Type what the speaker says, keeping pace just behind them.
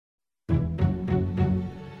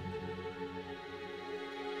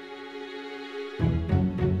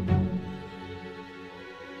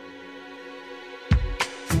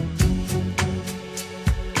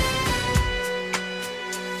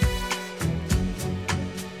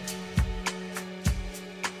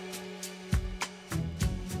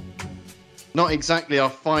Not exactly our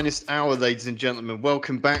finest hour, ladies and gentlemen.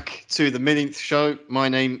 Welcome back to the Millionth show. My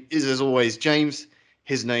name is, as always, James.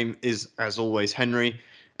 His name is, as always, Henry.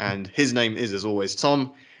 And his name is, as always,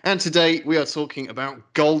 Tom. And today we are talking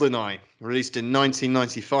about GoldenEye, released in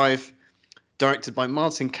 1995, directed by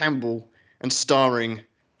Martin Campbell and starring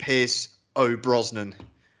Pierce O'Brosnan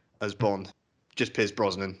as Bond. Just Pierce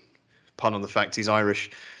Brosnan. Pun on the fact he's Irish.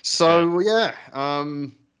 Yeah, So, yeah.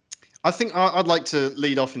 I think I'd like to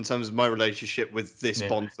lead off in terms of my relationship with this yeah,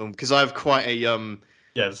 Bond film because I have quite a yeah.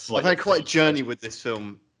 It's I've like your had quite a first journey choice. with this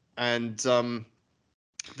film, and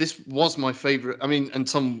this was my favorite. I mean, and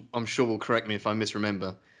Tom, I'm sure will correct me if I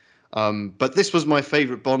misremember, but this was my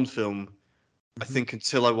favorite Bond film. I Mhm. think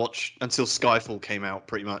until Skyfall came out,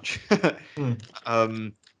 pretty much. Mm,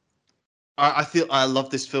 um, I feel I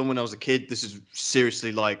loved this film when I was a kid. This is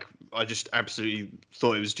seriously like I just absolutely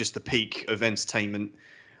thought it was just the peak of entertainment.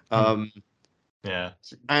 mm. Um, Yeah,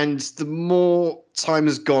 And the more time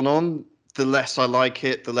has gone on, the less I like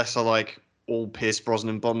it, the less I like all Pierce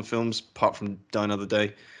Brosnan Bond films, apart from Die Another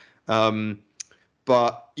Day. Um,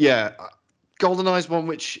 but yeah, GoldenEye is one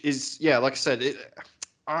which is, yeah, like I said,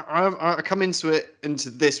 I come into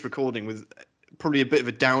this recording with probably a bit of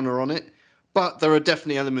a downer on it, but there are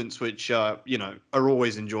definitely elements which are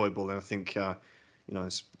always enjoyable, and I think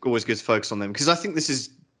it's always good to focus on them because I think this is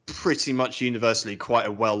pretty much universally quite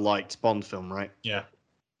a well liked Bond film, right? yeah.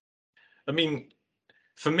 I mean,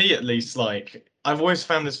 for me at least, like I've always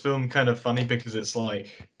found this film kind of funny because it's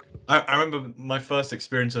like I remember my first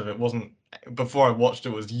experience of it wasn't before I watched it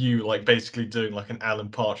was you like basically doing like an Alan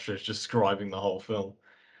Partridge describing the whole film.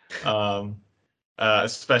 Um,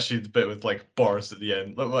 Especially the bit with like Boris at the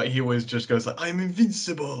end. Like he always just goes like "I'm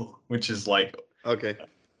invincible," which is like Okay.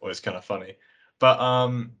 always kind of funny. But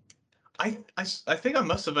I think I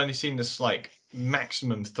must have only seen this like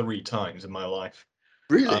maximum 3 times in my life.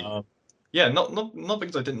 Really? Um, yeah, not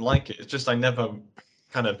because I didn't like it. It's just I never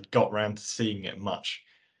kind of got around to seeing it much.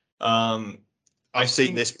 Um, I I've seen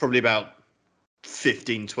think this probably about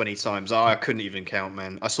 15, 20 times. I couldn't even count,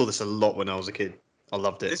 man. I saw this a lot when I was a kid. I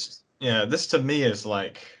loved it. this to me is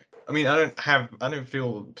like I mean I don't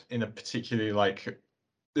feel in a particularly like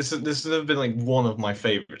this has been like one of my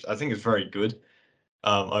favorites. I think it's very good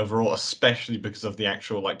overall, especially because of the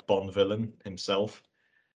actual like Bond villain himself.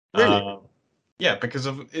 Really? Um, yeah, because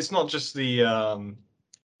of it's not just the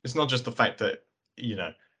fact that you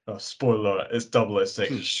know spoiler alert, it's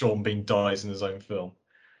 006. Sean Bean dies in his own film.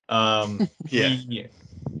 Yeah. He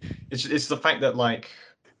it's the fact that like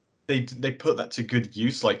they put that to good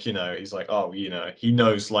use. Like he's like he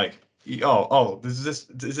knows like is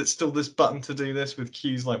it still this button to do this with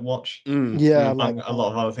cues like watch Yeah, I like among a that.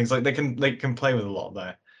 lot of other things. Like they can play with a lot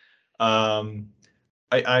there. Um,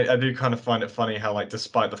 I do kind of find it funny how like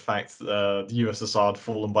despite the fact that the USSR had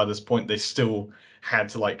fallen by this point, they still had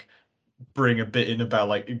to like bring a bit in about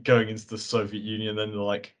like going into the Soviet Union. Then they're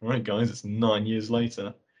like, all right, guys, it's 9 years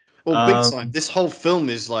later. Well, big time. Um, This whole film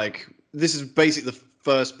is like this is basically the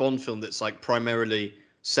first Bond film that's like primarily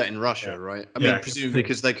set in yeah, Russia, right? I mean, yeah, presumably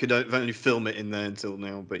because they could only film it in there until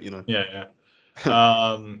now, but you know. yeah,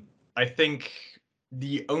 yeah. I think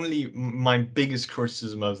my biggest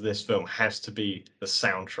criticism of this film has to be the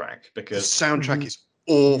soundtrack The because soundtrack Hmm. is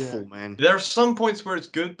Yeah. awful, man. there are some points where it's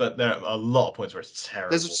good, but there are a lot of points where it's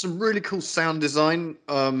There's terrible. some really cool sound design.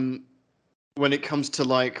 When it comes to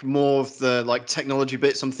like more of the like technology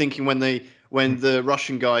bits, I'm thinking when the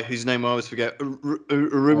Russian guy whose name I always forget,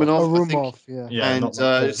 Urumanov, I think, Arumov, yeah. Yeah, and not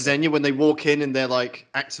like Xenia when they walk in and they're like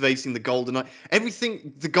activating the golden eye.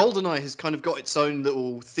 Everything the golden eye has kind of got its own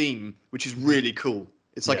little theme, which is really cool.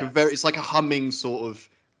 yeah. It's like a humming sort of.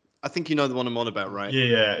 I think you know the one I'm on about, right? Yeah,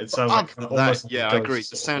 yeah, it But sounds like other kinda than that, almost like a yeah, I agree.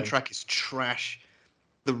 ghost The sort of thing. soundtrack is trash.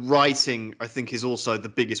 The writing, I think, is also the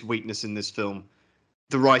biggest weakness in this film.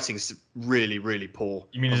 The writing is really, really poor,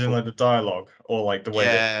 You mean as in, like, the unfortunately. dialogue or, like, the way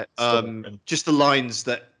that Yeah, story written? just the lines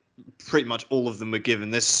that pretty much all of them were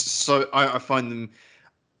given. I find them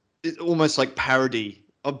almost like parody,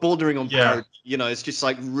 or bordering on Yeah. parody. You know, it's just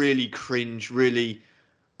like really cringe, really.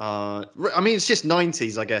 I mean, it's just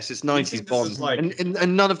 90s, I guess. It's Do you 90s think this is, Bond, and, like and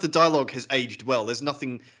and none of the dialogue has aged well. There's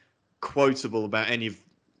nothing quotable about any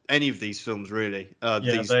of these films, really. yeah,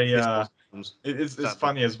 These they, Pierce Brosnan films, it's sadly.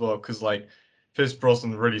 funny as well because like, Pierce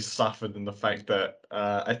Brosnan really suffered in the fact that,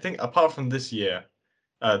 I think apart from this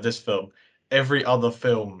film, every other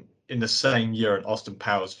film in the same year an Austin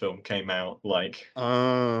Powers film came out, like,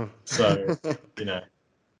 Uh, so, I you know.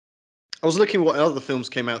 was looking what other films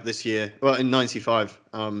came out this year. Well, in '95,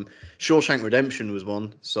 Shawshank Redemption was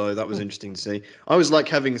one, so that was interesting to see. I always like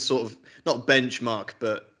having sort of not benchmark,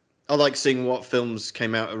 but I like seeing what films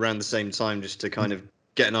came out around the same time, just to kind of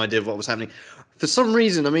get an idea of what was happening. For some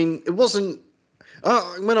reason, I mean, it wasn't.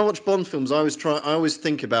 When I watch Bond films, I always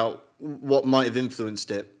think about what might have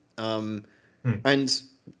influenced it. Hmm. And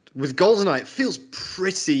with GoldenEye, it feels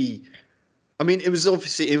pretty. I mean, it was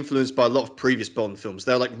obviously influenced by a lot of previous Bond films.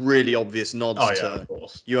 They're like really obvious nods Oh yeah, of to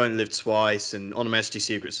course. "You Only Live Twice" and "On Her Majesty's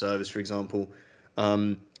Secret Service," for example.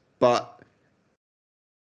 But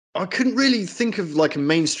I couldn't really think of like a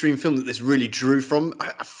mainstream film that this really drew from.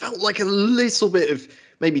 I felt like a little bit of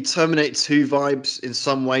maybe Terminator 2 vibes in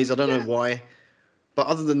some ways. I don't know Yeah. why. But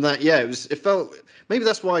other than that, yeah, it felt maybe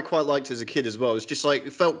that's why I quite liked it as a kid as well. It's just like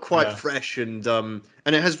it felt quite Yeah. fresh and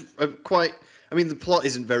it has quite. I mean, the plot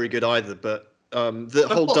isn't very good either, but the The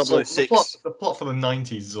whole plot, double oh sort the plot, six. the plot for the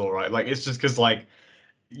 '90s is all right. Like it's just because like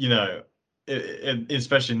you know,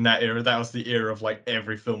 especially in that era, that was the era of like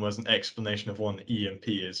every film was an explanation of what an EMP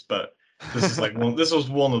is. But this is like one. This was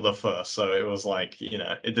one of the first, so it was like it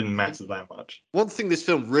didn't matter that much. One thing this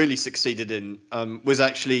film really succeeded in was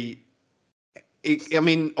actually I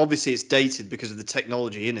mean, obviously it's dated because of the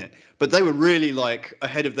technology in it, but they were really like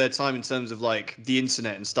ahead of their time in terms of like the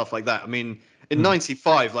internet and stuff like that. I mean, in Hmm.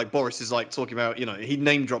 '95, like Boris is like talking about, he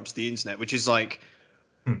name drops the internet, which is like,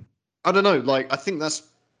 Hmm. I don't know, like I think that's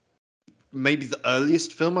maybe the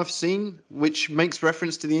earliest film I've seen which makes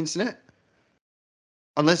reference to the internet.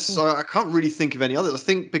 Unless I can't really think of any others. I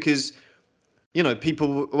think because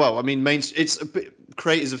people. Well, I mean, it's a bit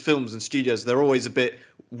creators of films and studios. They're always a bit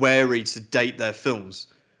wary to date their films.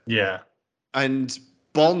 Yeah. And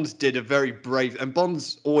Bond did a very brave, and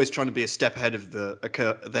Bond's always trying to be a step ahead of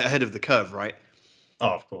ahead of the curve, right? Oh,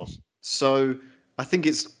 of course. So I think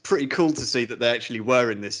it's pretty cool to see that they actually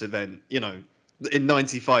were in this event. In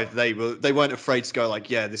 '95 they weren't afraid to go like,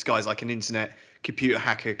 yeah, this guy's like an internet computer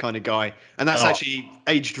hacker kind of guy, and that's Oh, actually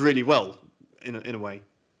aged really well in a way.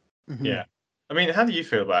 yeah. I mean, how do you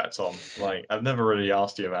feel about it, Tom? Like, I've never really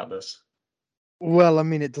asked you about this. Well, I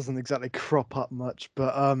mean, it doesn't exactly crop up much,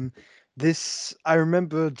 but this I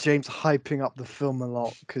remember James hyping up the film a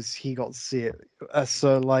lot because he got to see it.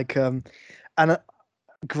 So like and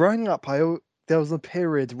growing up, there was a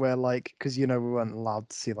period where like because we weren't allowed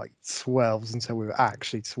to see like 12s until we were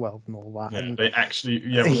actually 12 and all that, Yeah, and they actually,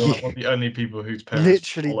 yeah, we were like one of the only people whose parents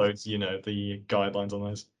literally, followed, the guidelines on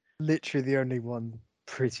those. literally the only one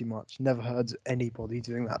pretty much. Never heard anybody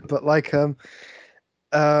doing that, but like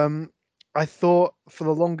Um, I thought for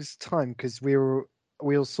the longest time because we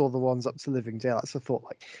all saw the ones up to Living Daylight. So I thought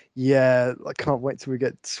like, yeah, I can't wait till we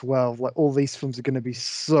get 12. Like all these films are going to be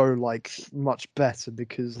so like much better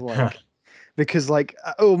because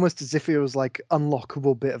almost as if it was like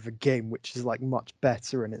unlockable bit of a game, which is like much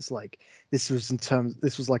better. And it's like this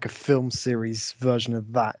was like a film series version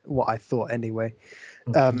of that. What I thought anyway.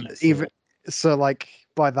 Yes, yeah. Even so, like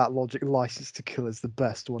by that logic, License to Kill is the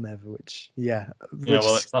best one ever. Yeah, Which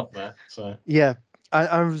well, is it's up there, so. yeah.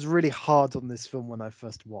 I was really hard on this film when I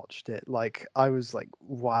first watched it. Like I was like,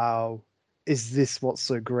 wow, is this what's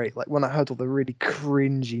so great? Like when I heard all the really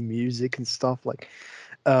cringy music and stuff, like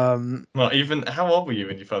Well, even, how old were you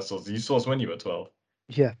when you first saw this? You saw us when you were 12.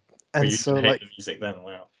 yeah. But And you didn't so hate like the music then,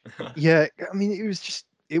 wow. yeah, I mean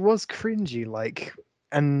it was cringy, like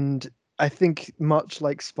and I think much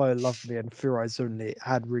like Spy Lovely and Fear Eyes Only, it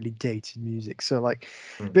had really dated music. So like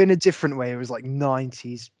Hmm. but in a different way, it was like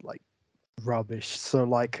 90s like rubbish. So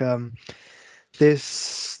like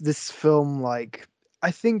this film like I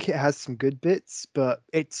think it has some good bits, but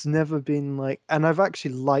it's never been like and I've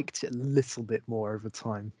actually liked it a little bit more over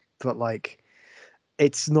time. But like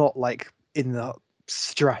it's not like in the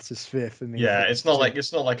stratosphere for me Yeah, for it's not like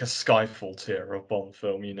a Skyfall tier of Bond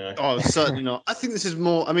film, Oh, certainly not. I think this is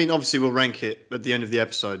more. I mean, obviously we'll rank it at the end of the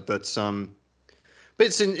episode, but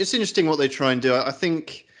it's interesting what they try and do. I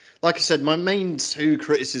think, like I said, my main two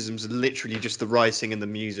criticisms are literally just the writing and the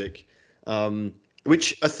music,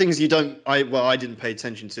 which are things you don't. I didn't pay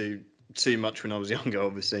attention to too much when I was younger,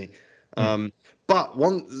 obviously. Hmm. But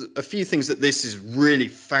a few things that this is really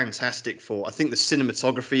fantastic for. I think the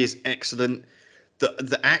cinematography is excellent.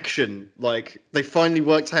 The action, like they finally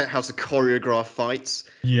worked out how to choreograph fights,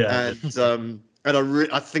 Yeah, they and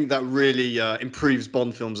I think that really improves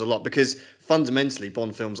Bond films a lot because fundamentally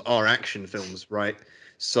Bond films are action films, right?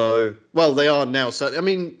 So, well, they are now. So, I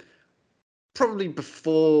mean, probably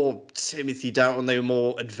before Timothy Dalton, they were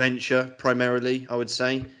more adventure primarily, I would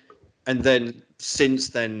say, and then since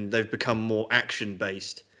then they've become more action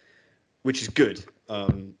based, which is good,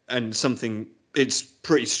 and something it's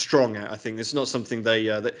pretty strong at. I think it's not something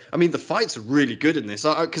I mean, the fights are really good in this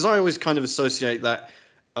because I always kind of associate that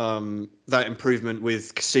improvement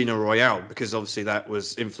with Casino Royale because obviously that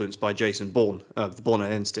was influenced by Jason Bourne, the Bourne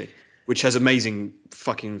Identity, which has amazing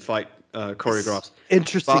fucking fight choreographed.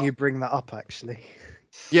 Interesting But you bring that up, actually.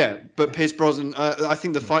 yeah, but Pierce Brosnan, I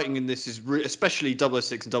think the fighting in this is especially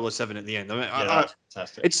 006 and 007 at the end. I mean, Yeah, that's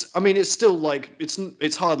fantastic. it's still like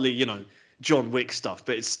it's hardly John Wick stuff,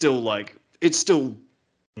 but it's still like it still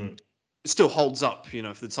holds up, for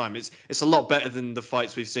the time. It's a lot better than the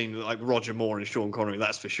fights we've seen with, like Roger Moore and Sean Connery,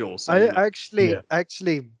 that's for sure. So I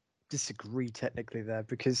actually disagree technically there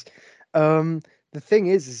because the thing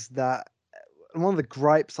is that one of the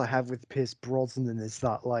gripes I have with Pierce Brosnan is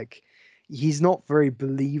that like he's not very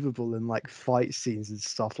believable in like fight scenes and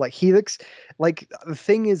stuff. Like he looks like the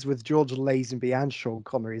thing is with George Lazenby and Sean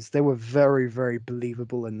Connery is they were very, very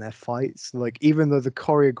believable in their fights. Like even though the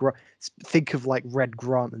choreograph think of like Red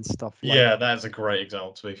Grant and stuff. Like, Yeah, that is a great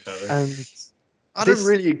example to be fair. and I don't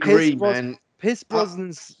really agree, man. Pierce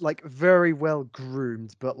Brosnan's like very well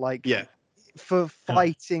groomed, but like Yeah. for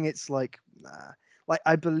fighting, it's like nah. Like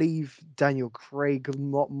I believe Daniel Craig a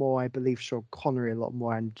lot more. I believe Sean Connery a lot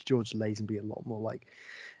more, and George Lazenby a lot more. Like,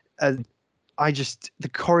 I just the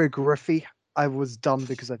choreography I was done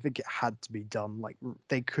because I think it had to be done. Like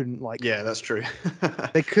they couldn't like Yeah, that's true.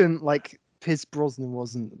 they couldn't like Pierce Brosnan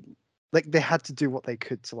wasn't like they had to do what they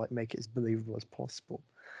could to like make it as believable as possible.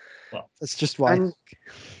 Well, that's just why. And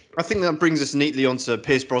I think that brings us neatly onto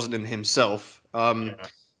Pierce Brosnan himself,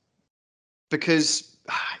 because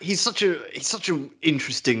he's such an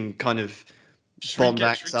interesting kind of Bond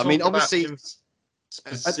actor. I mean, obviously,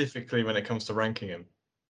 specifically when it comes to ranking him.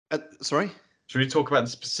 Sorry. Should we talk about it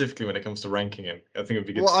specifically when it comes to ranking him? I think it'd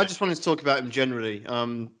be good. Well, I just wanted to talk about him generally,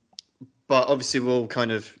 but obviously we'll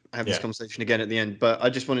kind of have this conversation again at the end. But I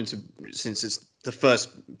just wanted to, since it's the first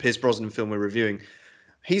Pierce Brosnan film we're reviewing,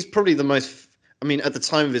 he's probably the most. I mean, at the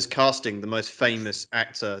time of his casting, the most famous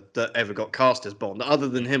actor that ever got cast as Bond. Other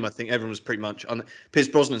than him, I think everyone was pretty much on. Pierce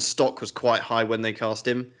Brosnan's stock was quite high when they cast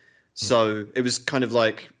him, so it was kind of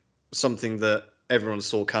like something that everyone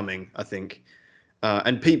saw coming, I think.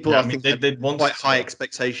 And people, I think, they'd want quite high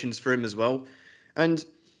expectations for him as well. And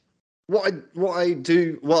what I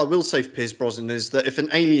will say for Pierce Brosnan is that if an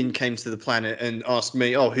alien came to the planet and asked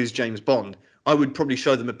me, "Oh, who's James Bond?" I would probably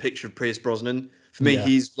show them a picture of Pierce Brosnan. For me,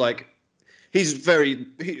 he's like. He's very.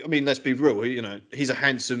 I mean, let's be real. He's a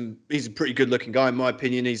handsome. He's a pretty good-looking guy, in my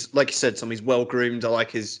opinion. He's, like you said, he's well-groomed. I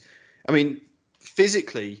like his. I mean,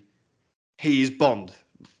 physically, he is Bond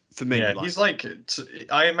for me. Yeah, he's like.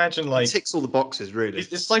 I imagine like he ticks all the boxes. Really,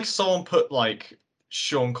 it's like someone put like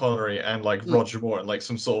Sean Connery and like Roger Moore and like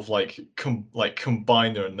some sort of like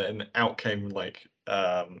combiner, and then out came like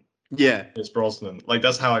Pierce Brosnan. Like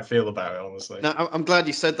that's how I feel about it, honestly. Now, I'm glad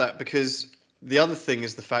you said that because the other thing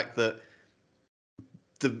is the fact that.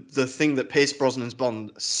 The thing that Pierce Brosnan's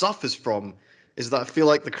Bond suffers from is that I feel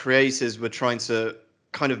like the creators were trying to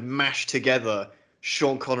kind of mash together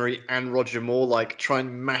Sean Connery and Roger Moore, like try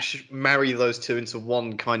and marry those two into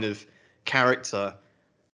one kind of character,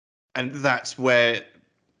 and that's where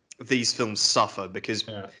these films suffer because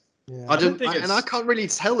I can't really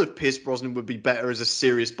tell if Pierce Brosnan would be better as a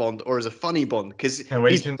serious Bond or as a funny Bond because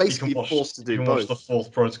he's basically forced to do both. Watch the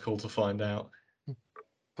Fourth Protocol to find out.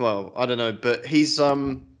 Well, I don't know, but he's I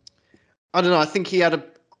don't know. I think he had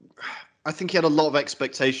a lot of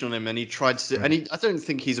expectation on him, and he tried to. And I don't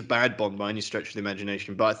think he's a bad Bond by any stretch of the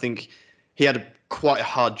imagination, but I think he had quite a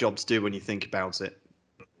hard job to do when you think about it.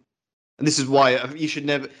 And this is why you should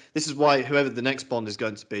never. This is why whoever the next Bond is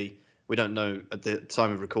going to be, we don't know at the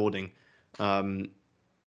time of recording.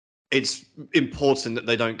 It's important that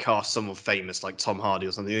they don't cast someone famous like Tom Hardy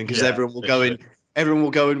or something, because everyone will go in. Everyone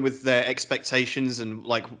will go in with their expectations and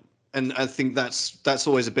like. And I think that's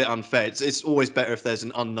always a bit unfair. It's always better if there's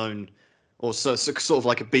an unknown, or sort of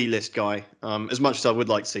like a B-list guy. As much as I would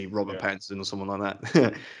like to see Robert Pattinson or someone like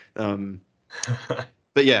that.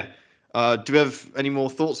 But yeah, do we have any more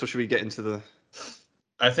thoughts, or should we get into the?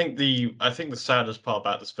 I think the saddest part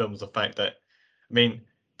about this film is the fact that, I mean,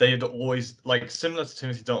 they had always like similar to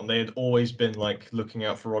Timothy Dalton. They had always been like looking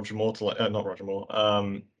out for Roger Moore to not Roger Moore,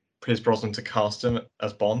 Pierce Brosnan to cast him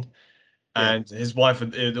as Bond. And his wife,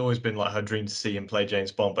 it had always been like her dream to see him play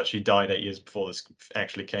James Bond, but she died 8 years before this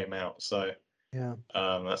actually came out. So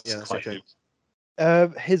that's quite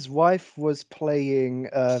okay. His wife was playing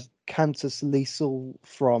Countess Liesel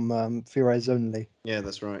from Fear Eyes Only. Yeah,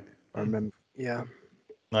 that's right. I remember. Yeah.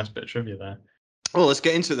 Nice bit of trivia there. Well, let's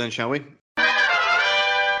get into it then, shall we?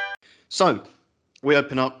 So, we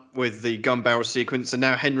open up with the gun barrel sequence, and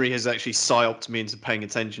now Henry has actually psyoped me into paying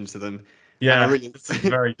attention to them. Yeah, it's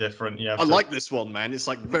very different. Yeah, I like this one, man. It's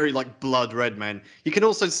like very like blood red, man. You can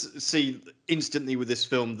also see instantly with this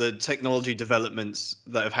film the technology developments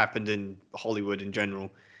that have happened in Hollywood in general.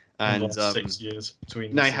 And and 6 years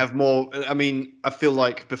between. now you have more. I mean, I feel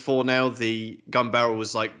like before now the gun barrel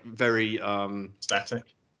was like very static.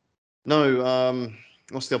 no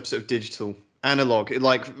what's the opposite of digital? Analog. It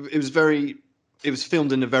was very it was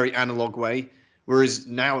filmed in a very analog way, whereas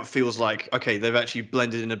now it feels like okay they've actually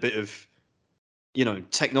blended in a bit of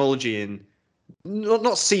technology in not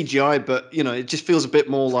CGI, but it just feels a bit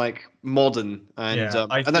more like modern, and Yeah,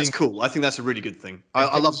 I and that's think cool. I think that's a really good thing. I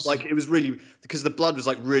I think love like it was really because the blood was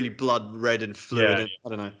like really blood red and fluid, yeah, and I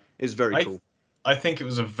don't know, it was very I cool. I think it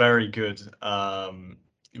was a very good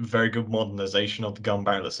modernization of the gun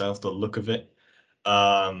barrel itself, the look of it.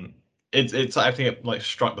 Um, it's I think it like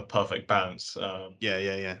struck the perfect balance.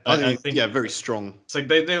 Yeah. I I think think yeah, very strong. it's like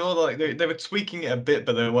they were like they were tweaking it a bit,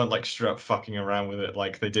 but they weren't like straight up fucking around with it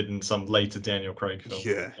like they did in some later Daniel Craig films.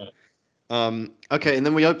 Yeah. Okay, and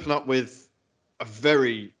then we open up with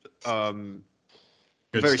a um,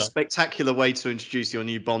 Good very stuff. spectacular way to introduce your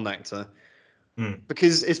new Bond actor. Hmm.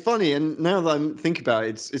 Because it's funny, and now that I'm thinking about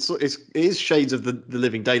it, it is shades of the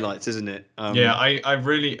Living Daylights, isn't it? Yeah, I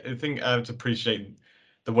think I would appreciate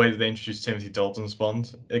the way that they introduced Timothy Dalton's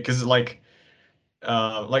Bond because like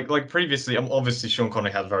previously, obviously Sean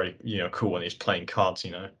Connery had very cool when he's playing cards,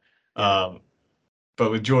 Yeah.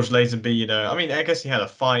 but with George Lazenby, I mean, I guess he had a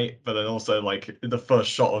fight, but then also like the first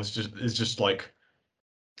shot is just like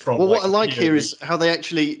from Well, what like I like here POV. is how they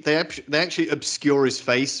actually obscure his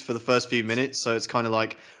face for the first few minutes, so it's kind of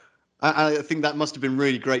like I think that must have been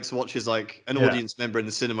really great to watch as like an Yeah, audience member in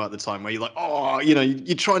the cinema at the time, where you're like, oh,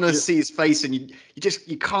 you're trying to yeah, see his face, and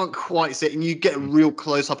you can't quite see it, and you get a real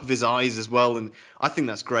close up of his eyes as well, and I think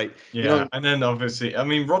that's great. yeah. And then obviously, I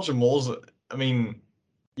mean, Roger Moore's. I mean,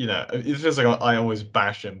 it feels like I always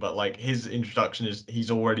bash him, but like his introduction he's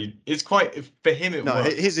already it's quite for him it No,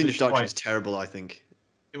 works. his But it's introduction quite is terrible. I think.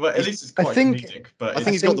 well, at He's least it's I quite think comedic. But I think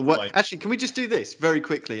I he's it's got the think worst. like Actually, can we just do this very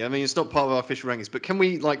quickly? I mean, it's not part of our official rankings, but can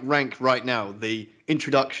we like rank right now the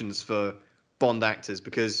introductions for Bond actors?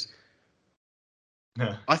 Because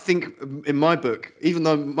yeah. I think, in my book, even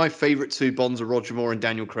though my favorite two Bonds are Roger Moore and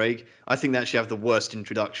Daniel Craig, I think they actually have the worst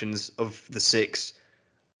introductions of the six.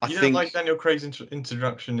 I You don't like think Daniel Craig's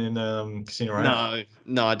introduction in Casino Royale?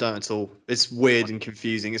 no, I don't at all. It's weird and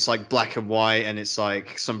confusing. It's like black and white, and it's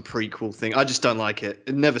like some prequel thing. I just don't like it.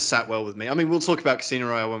 It never sat well with me. I mean, we'll talk about Casino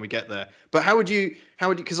Royale when we get there. But how would you?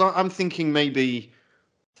 Because I'm thinking maybe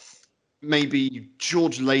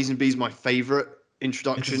George Lazenby's my favorite It is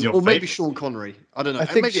introduction, your or maybe favorite. Sean Connery. I don't know. I And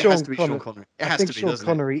think maybe it has Sean to be Sean Connery. Connery. It I has think to be, Sean doesn't it?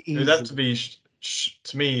 Connery It would have to easily. be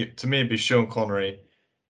to me. To me, it'd be Sean Connery.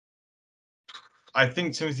 I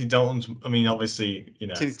think Timothy Dalton's. I mean, obviously,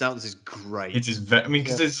 Timothy Dalton's is great. it is very. I mean,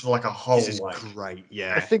 because Yeah, this is like a His whole is like. great, I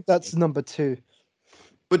yeah. think that's number two.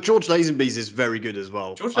 But George Lazenby's is very good as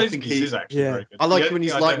well. George I think Lazenby's is he. actually Yeah, very good. I The like it only when thing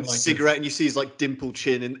he's I lighting don't a like is. cigarette and you see his like dimple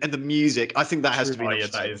chin and the music. I think that has to be true. Oh number yeah,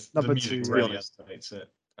 that two. is the Number music two. To be Yeah. really honest, estimates it.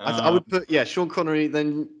 I would put Sean Connery,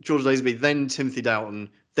 then George Lazenby, then Timothy Dalton,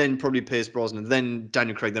 then probably Pierce Brosnan, then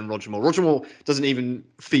Daniel Craig, then Roger Moore. Roger Moore doesn't even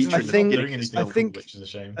feature in He's the not beginning doing of this anything I film. cool, think which is a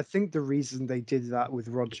shame. I think the reason they did that with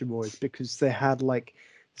Roger Moore is because they had like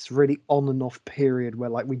this really on and off period where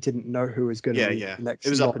like we didn't know who was going to be Yeah. the It next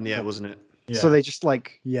was up in the air, Bond. wasn't it? So Yeah, they just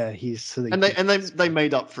like he's And they sleeping. they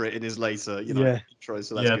made up for it in his later Yeah. intro,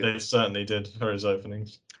 so that's yeah, good. they certainly did for his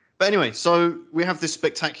openings. But anyway, so we have this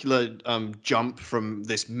spectacular jump from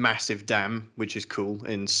this massive dam, which is cool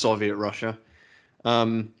in Soviet Russia,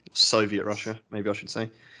 maybe I should say.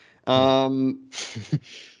 Hmm. Um,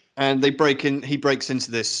 and they break in. He breaks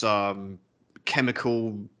into this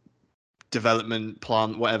chemical development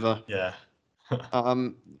plant, whatever. Yeah.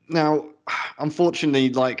 Um, now, unfortunately,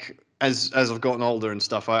 like as I've gotten older and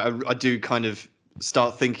stuff, I do kind of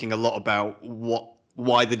start thinking a lot about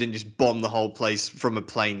why they didn't just bomb the whole place from a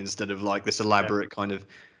plane instead of like this Yeah. elaborate kind of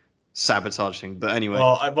sabotage thing. But anyway,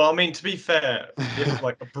 Well, I mean, to be fair, if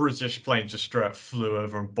like a British plane just straight up flew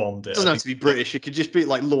over and bombed it, I doesn't have think to be British. It could just be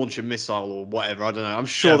like launch a missile or whatever. I don't know. I'm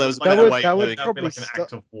sure yeah, there but was a like better That would way that of would doing it. that'd be probably like an start.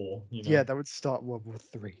 act of war, you know. Yeah, that would start World War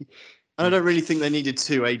Three. And I don't really think they needed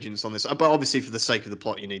two agents on this, but obviously for the sake of the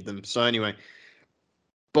plot, you need them. So anyway,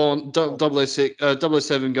 Bond 006,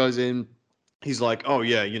 007 goes in. He's like, "Oh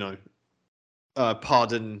yeah,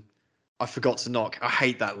 pardon, I forgot to knock." I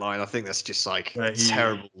hate that line. I think that's just like a Where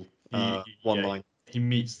terrible one yeah, line. he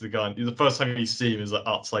meets the guy. The first time you see him is like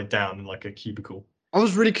upside down in like a cubicle. I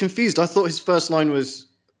was really confused. I thought his first line was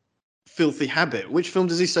 "filthy habit." Which film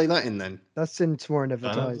does he say that in then? That's in Tomorrow Never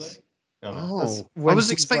I don't know. Dies. Oh no. That's Oh, I when was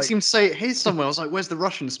he's expecting him like, to say it here somewhere. I was like, "Where's the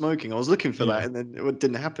Russian smoking?" I was looking for that, Yeah. and then it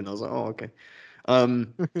didn't happen. I was like, "Oh, okay."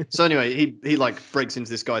 So anyway, he like breaks into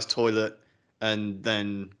this guy's toilet, and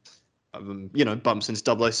then bumps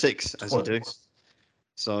into 006 as you do. Toilets.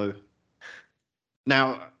 So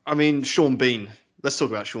now, I mean, Sean Bean. Let's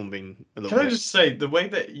talk about Sean Bean a little Can I bit. just say the way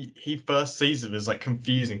that he first sees him is like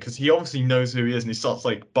confusing because he obviously knows who he is and he starts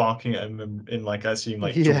like barking at him in like I assume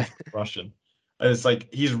like Yeah. George Russian. And it's like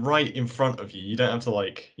he's right in front of you. You don't have to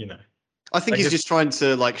like I think I he's guess- just trying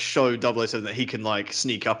to like show 007 that he can like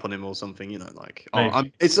sneak up on him or something, like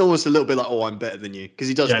Maybe. it's almost a little bit like, oh, I'm better than you, because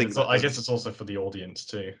he does Yeah, think that, I doesn't guess it's also for the audience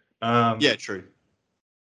too. he? Yeah, true.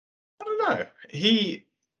 I don't know.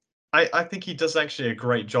 I think he does actually a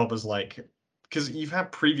great job as like because you've had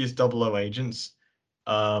previous double O agents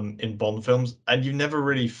in Bond films and you never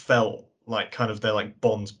really felt like kind of they're like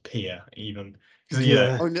Bond's peer even because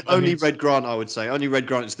Yeah. Only Red Grant, I would say. Only Red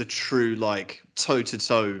Grant is the true like toe to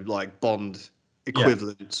toe like Bond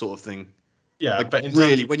equivalent sort of thing. yeah, Like but in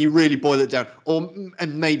really, terms when you really boil it down,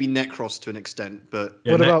 and maybe Necros to an extent, but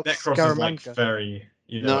yeah, What about Necros is like Scaramanga? very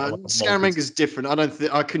no, like a Scaramanga's different.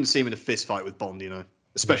 I couldn't see him in a fist fight with Bond,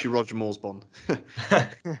 especially Roger Moore's Bond.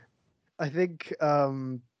 I think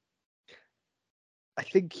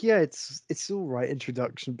yeah, it's all right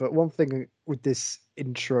introduction, but one thing with this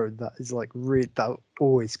intro that is like that I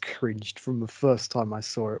always cringed from the first time I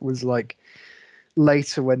saw it was like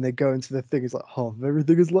later when they go into the thing, it's like half of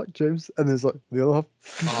everything is like James, and there's like the other half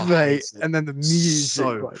I Faye, hate it. and then the music So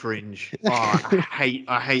like cringe. I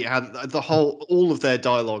hate how all of their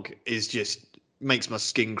dialogue is just makes my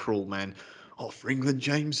skin crawl, man. Oh, for England,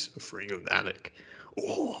 James. For England, Alec.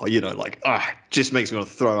 Oh, just makes me want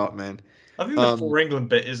to throw up, man. I think the For England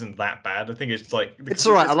bit isn't that bad. I think it's like It's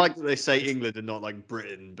all right. I like that they say England and not like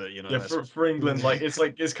Britain, but yeah, for England, like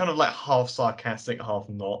it's kind of like half sarcastic, half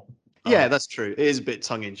not. Yeah, that's true. It is a bit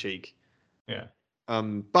tongue in cheek. Yeah.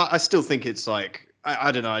 But I still think it's like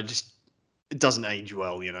I don't know. It doesn't age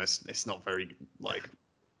well. It's not very like,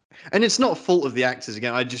 and it's not a fault of the actors.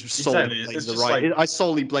 Again, I just solely blame the writers. I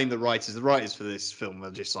solely blame the writers. The writers for this film are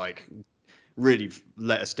just like really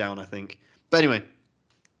let us down, I think. But anyway,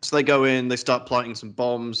 so they go in, they start planting some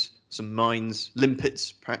bombs, some mines,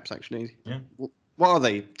 limpets, perhaps actually. Yeah. What are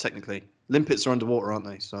they technically? Limpets are underwater, aren't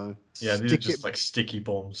they? So yeah, these are just like sticky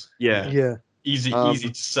bombs. Yeah. Easy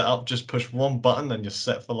to set up. Just push one button and you're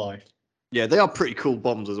set for life. Yeah, they are pretty cool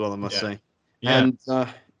bombs as well, I must say. Yeah.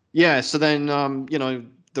 And so then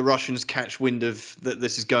the Russians catch wind of that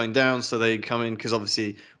this is going down, so they come in because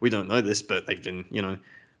obviously we don't know this, but they've been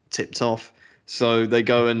tipped off. So they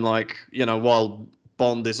go and while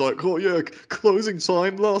Bond is like, oh yeah, closing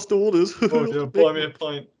time, last orders. Oh yeah, buy me a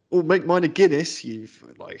pint. Or make mine a Guinness.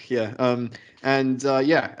 And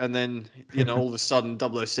then all of a sudden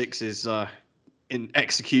 006 is in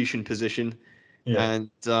execution position, Yeah.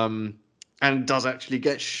 and does actually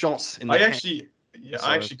get shot in the I head.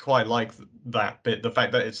 actually quite like that bit. The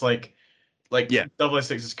fact that it's like Yeah.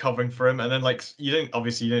 006 is covering for him, and then like you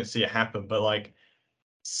don't see it happen, but like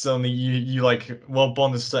suddenly you like while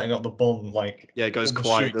Bond is setting up the bomb, like It goes all the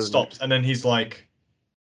quiet, shooting doesn't stops, and then he's like,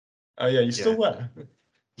 "Oh yeah, you're still there."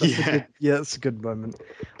 That's a good moment.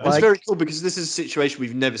 It's very cool because this is a situation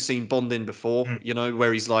we've never seen Bond in before.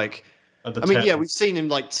 Where he's like, we've seen him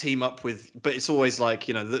like team up with, but it's always like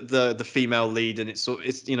the female lead, and it's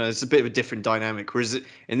it's a bit of a different dynamic. Whereas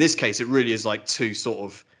in this case, it really is like two sort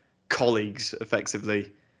of colleagues,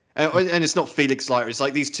 effectively, and it's not Felix Leiter. It's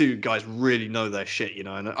like these two guys really know their shit, and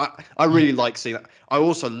I really like seeing that. I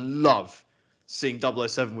also love seeing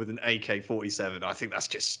 007 with an AK-47. I think that's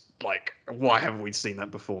just like, why haven't we seen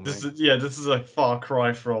that before, man? This is a far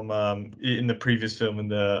cry from in the previous film in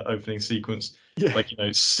the opening sequence. Yeah. Like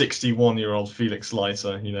 61-year-old Felix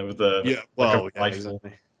Leiter, with a rifle.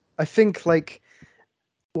 Exactly. I think like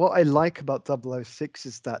what I like about 006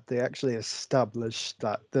 is that they actually establish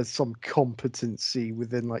that there's some competency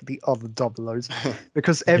within like the other 00s,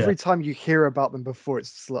 because every time you hear about them before,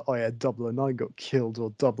 it's just like, oh yeah, 009 got killed,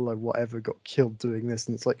 or 00 whatever got killed doing this,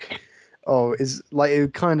 and it's like, oh, is like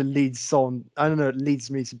it kind of leads on. I don't know. It leads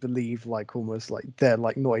me to believe like almost like they're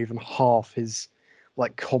like not even half his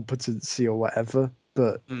like competency or whatever.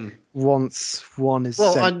 But once one is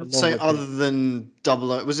I'd say other than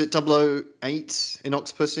 00, was it 008 in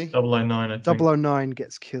Octopussy? 009, I think. 009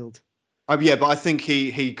 gets killed. Yeah, but I think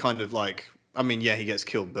he kind of like, he gets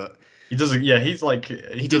killed, but he doesn't. Yeah, he's like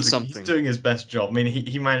he did something. He's doing his best job. I mean,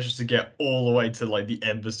 he manages to get all the way to like the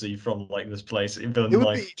embassy from like this place. It would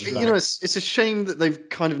be, it's a shame that they've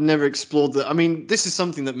kind of never explored that. I mean, this is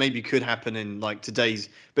something that maybe could happen in like today's,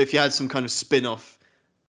 but if you had some kind of spin-off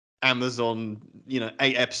Amazon,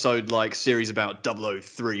 8-episode like series about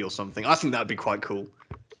 003 or something, I think that'd be quite cool.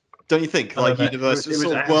 Don't you think? Like universal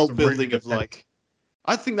sort of world building of like,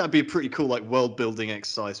 I think that'd be a pretty cool like world building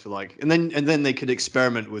exercise for like, and then they could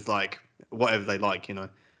experiment with like whatever they like,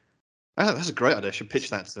 Oh, that's a great idea. I should pitch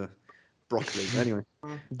that to Broccoli. But anyway,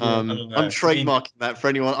 Yeah. I don't know. I'm I mean, trademarking that for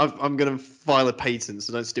anyone. I'm going to file a patent,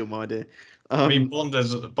 so don't steal my idea. I mean, Bond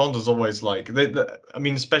is always like I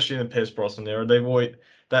mean, especially in the Pierce Brosnan era, they've always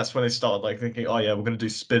that's when they started like thinking, oh yeah, we're going to do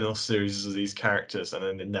spin-off series of these characters, and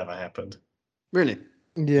then it never happened. really.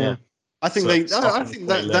 Yeah. I think So they. it started I on think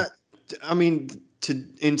quite low. I mean,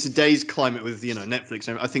 in today's climate with Netflix,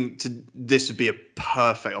 I think this would be a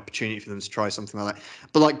perfect opportunity for them to try something like that.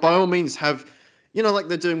 But like, by all means, have like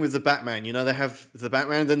they're doing with the Batman. They have the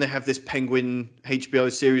Batman, then they have this Penguin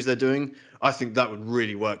HBO series they're doing. I think that would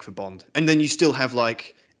really work for Bond. And then you still have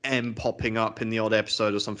like M popping up in the odd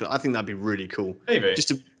episode or something. I think that'd be really cool. Maybe.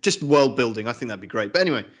 Just world building. I think that'd be great. But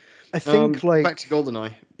anyway, I think back to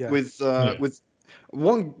GoldenEye Yeah. with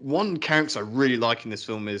one character I really like in this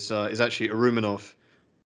film is actually Arumanov.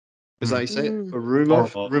 Is that how you say it?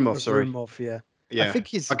 Arumov? Orlov. Arumov, sorry. Abramoff, yeah. I Yeah. think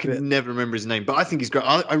he's I a can bit. never remember his name, but I think he's great.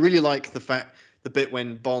 I really like the bit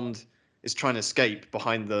when Bond is trying to escape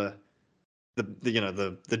behind the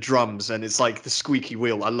drums, and it's like the squeaky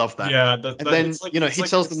wheel. I love that. Yeah, And then it's like it's he like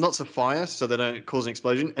tells them not to fire so they don't cause an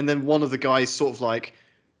explosion. And then one of the guys sort of like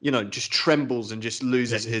just trembles and just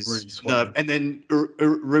loses he's his really nerve. sweating. And then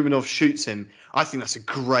Ruminov shoots him. I think that's a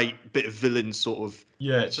great bit of villain sort of.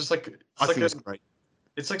 Yeah, it's just like I it's like think a it's great.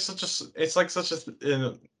 it's like such a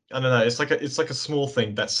I don't know. It's like a small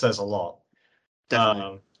thing that says a lot.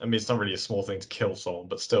 Definitely. I mean, it's not really a small thing to kill someone,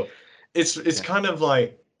 but still, it's Yeah. kind of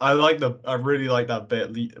like I really like that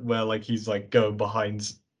bit where like he's like going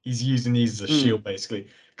behind, he's using these as a shield basically,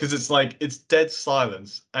 because it's like it's dead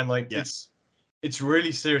silence and like Yeah. it's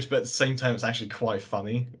really serious, but at the same time it's actually quite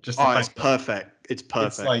funny. Just the Oh, it's fact that perfect. It's it's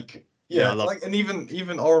perfect. like Yeah, I love like and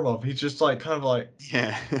even Orlov, he's just like kind of like it.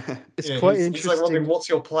 Yeah. It's quite he's like wondering interesting. what's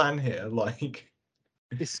your plan here, like.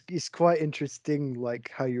 It's quite interesting,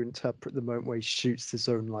 like how you interpret the moment where he shoots his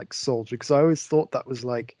own like soldier. Because I always thought that was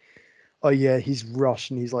like, oh yeah, he's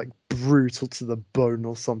Russian, he's like brutal to the bone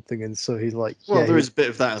or something, and so he's like, Well, yeah, there he is a bit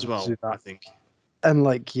of that as would well, do I that. think. And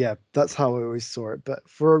like, yeah, that's how I always saw it. But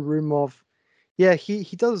for Arumov, yeah, he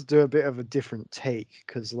does do a bit of a different take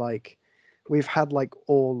because like we've had like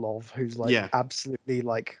Orlov, who's like Yeah. absolutely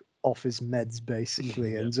like off his meds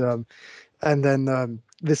basically, Yeah. and then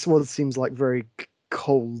this one seems like very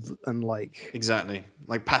cold and like Exactly.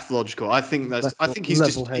 Like pathological. I think level he's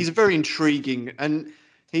a headed. very intriguing, and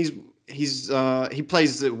he's he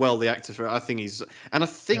plays it well, the actor for it. I think and I Yeah.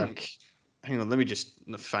 think hang on, let me just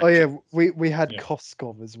Oh fact check. yeah, we had Yeah.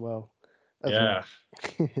 Koskov as well. as Yeah.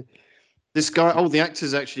 well. This guy, the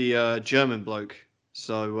actor's actually a German bloke.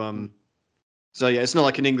 So yeah, it's not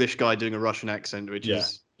like an English guy doing a Russian accent, which Yeah.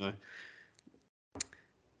 is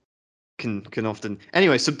can often.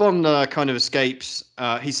 Anyway, so Bond kind of escapes.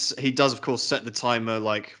 He does of course set the timer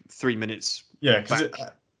like 3 minutes Yeah, because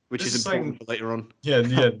back, which this is is important saying, for later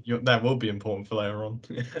on. that will be important for later on.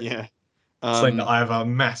 Yeah. Something that I have a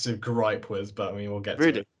massive gripe with, but I mean, we'll get to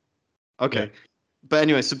Really? it. Yeah. Okay. But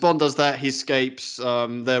anyway, so Bond does that. He escapes.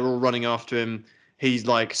 They're all running after him. He's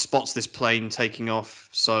like spots this plane taking off.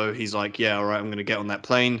 So he's like, yeah, all right, I'm going to get on that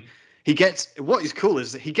plane. What is cool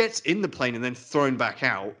is that he gets in the plane and then thrown back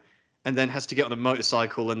out and then has to get on a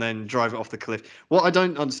motorcycle and then drive it off the cliff. What I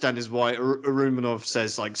don't understand is why Arumanov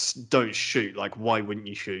says, like, don't shoot. Like, why wouldn't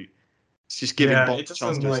you shoot? It's just giving Yeah, Bond it a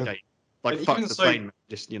chance doesn't to Yeah. escape. Like, and fuck even the so, plane, man.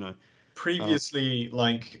 Just, previously,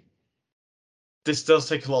 like, this does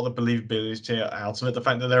take a lot of the believability out of it. The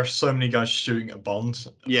fact that there are so many guys shooting at Bond,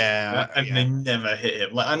 and yeah. they never hit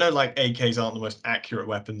him. Like, I know, like, AKs aren't the most accurate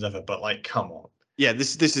weapons ever, but like, come on. Yeah,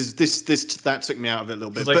 this that took me out of it a little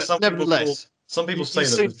Because bit, like but nevertheless, some people you say that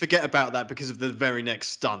soon forget about that because of the very next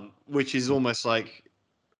stunt, which is almost like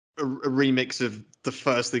a remix of the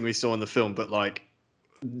first thing we saw in the film, but like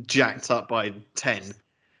jacked up by 10,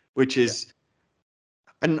 which yeah, is,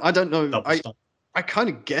 and I don't know, double stunt. I kind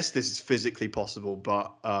of guess this is physically possible,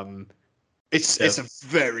 but Yeah, it's a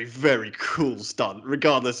very very cool stunt,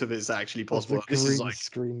 regardless if it's actually Of the possible. This is green like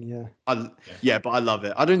screen, yeah. yeah, but I love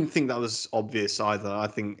it. I don't think that was obvious either. I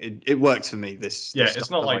think it works for me. yeah. This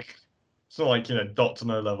stuff. I like. It's not like Doctor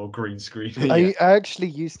No level green screen. Yeah. I actually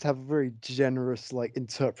used to have a very generous like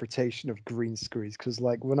interpretation of green screens because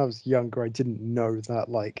like when I was younger I didn't know that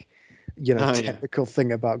like Oh yeah. technical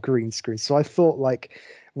thing about green screens. So I thought like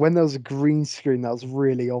when there was a green screen that was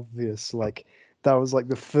really obvious, like that was like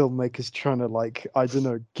the filmmakers trying to like I don't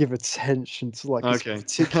know give attention to like this Okay.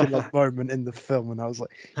 particular moment in the film, and I was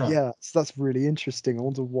like, Huh. yeah, so that's really interesting. I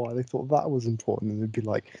wonder why they thought that was important, and it'd be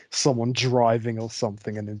like someone driving or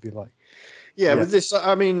something, and it'd be like, Yeah, yeah, with this,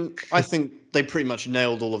 I mean, I think they pretty much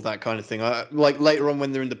nailed all of that kind of thing. Like later on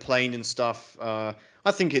when they're in the plane and stuff, I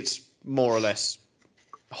think it's more or less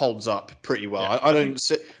holds up pretty well. Yeah,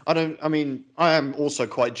 I mean, I am also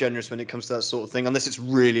quite generous when it comes to that sort of thing, unless it's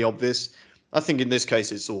really obvious. I think in this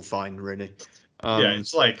case, it's all fine, really. yeah,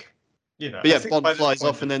 it's like, But I yeah, think Bond by this flies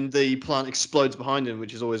point, off, and then the plant explodes behind him,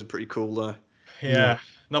 which is always a pretty cool. yeah,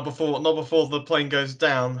 not before the plane goes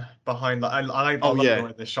down behind. I Oh love the yeah,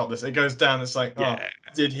 way they shot this. It goes down. It's like, oh, yeah,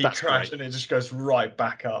 did he that's crash? great. And it just goes right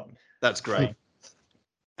back up. That's great.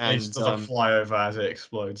 He just And does a flyover as it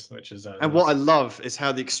explodes, which is and what I nice. love is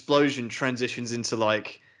how the explosion transitions into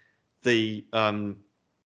like the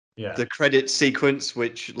Yeah, the credit sequence,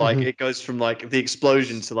 which like it goes from like the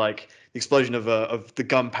explosion to like the explosion of the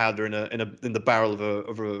gunpowder in the barrel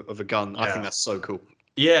of a gun. I think yeah. that's so cool.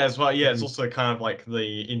 Yeah, as well. Yeah, it's also kind of like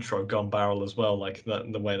the intro gun barrel as well, like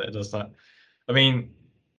the way that it does that. I mean,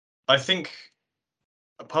 I think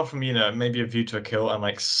apart from maybe A View to a Kill and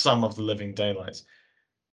like some of the Living Daylights,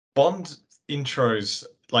 Bond intros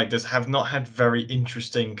like this have not had very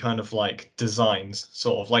interesting kind of like designs,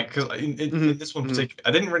 sort of like because in this one particular,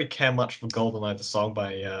 I didn't really care much for GoldenEye, the song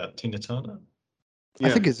by Tina Turner. I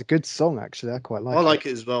Yeah, think it's a good song actually. I quite like I it. like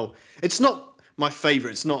it as well. It's not my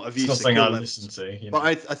favorite. It's not A It's View not to something I Kill listen levels, to, but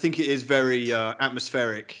I think it is very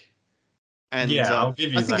atmospheric, and Yeah, I'll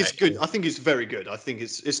give I you think that it's good. actually. I think it's very good. I think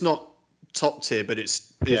it's not top tier, but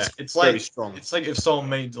Yeah, it's very strong. it's like if someone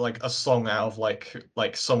made like a song out of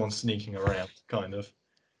like someone sneaking around, kind of.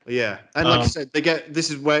 Yeah, and like I Um, said, this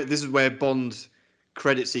is where Bond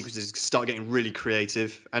credit sequences start getting really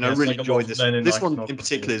creative, and I yeah, it's really like a lot enjoyed of this. Lennon This one in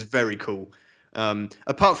particular iconography. is very cool.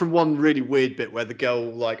 Apart from one really weird bit where the girl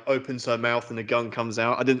like opens her mouth and a gun comes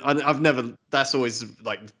out. I've never. That's always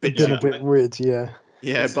like a bit Been a Yeah, too bit weird. weird, yeah.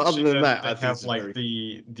 Yeah, it's but other interesting than that that, they I think have this is like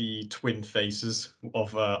very. the twin faces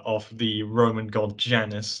of the Roman god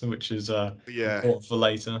Janus, which is Yeah, important for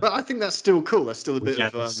later. but I think that's still cool. That's still a Or bit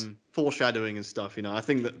of Janus. foreshadowing and stuff. I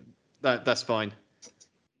think that's fine.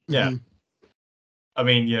 Yeah, Mhm. I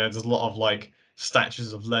mean, there's a lot of like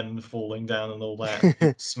statues of Lenin falling down and all that, and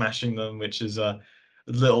people smashing them, which is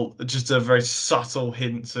just a very subtle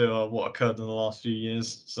hint to what occurred in the last few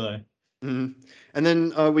years. So Mhm. And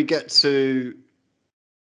then we get to.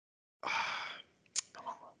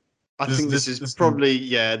 I this think this this is this probably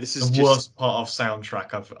yeah. This the is just worst part of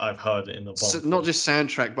soundtrack I've heard in the Bond not film. just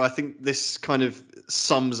soundtrack, but I think this kind of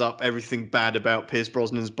sums up everything bad about Pierce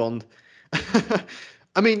Brosnan's Bond.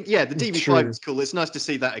 I mean, yeah, the DB5 True. is cool. It's nice to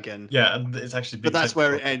see that again, Yeah, and it's actually but been that's taken where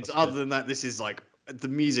for it a ends. proper Other spin. than that, this is like the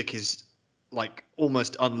music is like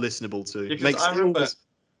almost unlistenable to. Because Makes I it remember almost.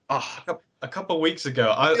 Ah, a couple of weeks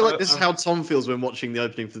ago, I feel like this is how Tom feels when watching the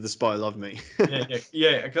opening for The Spy Love Me. yeah.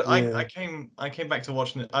 'Cause Yeah. I came back to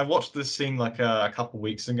watching it. I watched this scene like a couple of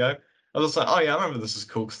weeks ago. I was like, oh yeah, I remember this is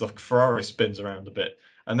cool because the Ferrari spins around a bit,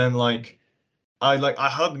 and then I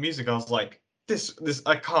heard the music. I was like, this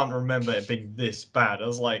I can't remember it being this bad. I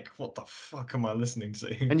was like, what the fuck am I listening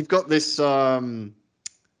to? And you've got this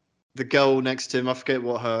the girl next to him. I forget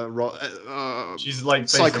what her She's like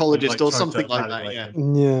basically psychologist like or trying to something like that. evaluate Yeah,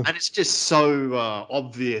 him. Yeah. and it's just so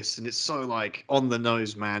obvious and it's so like on the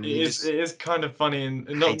nose, man. You just It is kind of funny, and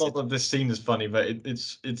hate not it. that this scene is funny, but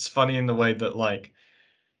it's funny in the way that like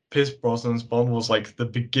Pierce Brosnan's Bond was like the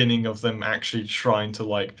beginning of them actually trying to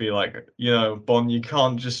like be like, Bond, you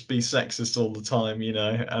can't just be sexist all the time,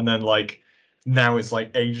 and then like now it's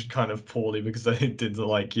like aged kind of poorly because they did the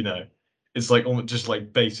like, it's like almost just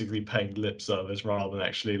like basically paying lip service rather than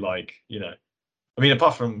actually like, I mean,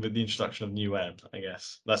 apart from with the introduction of New End, I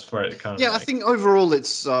guess that's where it kind of Yeah, I like think overall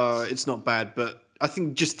it's not bad, but I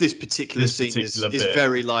think just this particular this scene particular is bit.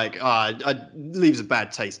 very like leaves a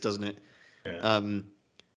bad taste, doesn't it? Yeah. Um,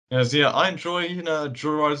 Because I enjoy,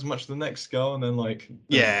 Joyride as much as the next girl, and then it goes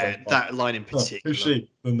yeah, like, that line in oh, who's particular.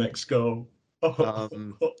 she? The next girl.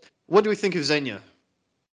 Um, what do we think of Xenia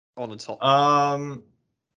on the top? um,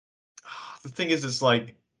 the thing is, it's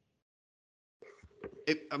like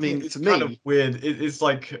I mean, it's for kind of me, weird. It's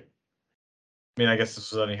like, I mean, I guess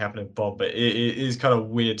this was only happening in Bob, but it is kind of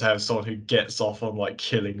weird to have someone who gets off on like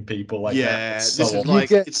killing people like that yeah, this so is You often. like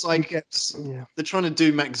get it's you like get yeah. they're trying to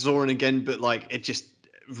do Max Zorin again, but like it just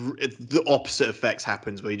the opposite effects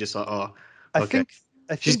happens where you're just like, oh, I okay, think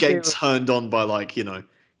I she's think they getting were turned on by like Yeah,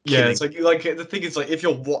 killing. it's like the thing is like if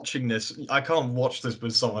you're watching this, I can't watch this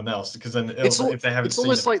with someone else because then if they haven't It's seen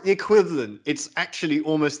almost it. like the equivalent. It's actually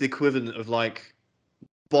almost the equivalent of like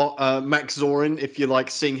Max Zorin if you're like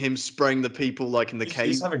seeing him spraying the people like in the He's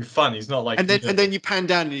cave, having fun. He's not like, and then you pan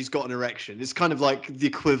down and he's got an erection. It's kind of like the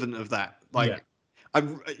equivalent of that. yeah. Like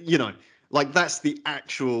I like that's the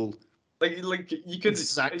actual Like you could,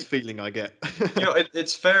 exact feeling I get.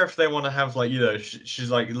 it's fair if they want to have like, she's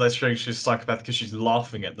like, let's show she's psychopath because she's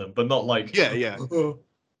laughing at them, but not like, Yeah, yeah.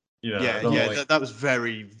 You know, Yeah, they're yeah, like, that was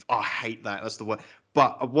very. I hate that. That's the word.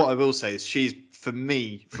 But what I will say is, she's for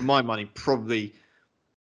me, for my money, probably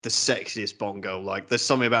the sexiest Bond girl. Like, there's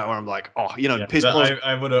something about her where I'm like, oh, yeah, Pierce that, Brosnan.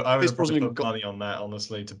 I would have probably Brosnan put got. money on that,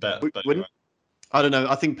 honestly, to bet. But anyway, Wouldn't. I don't know.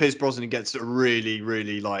 I think Pierce Brosnan gets a really,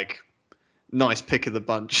 really like nice pick of the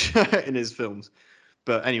bunch in his films.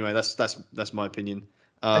 But anyway, that's my opinion.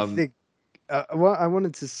 I Um, think well, I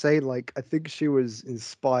wanted to say, like, I think she was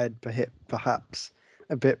inspired perhaps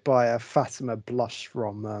a bit by Fatima Blush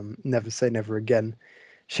from Never Say Never Again.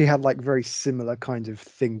 She had like very similar kind of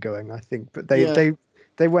thing going, I think, but yeah,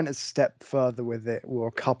 they went a step further with it, or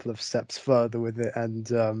a couple of steps further with it,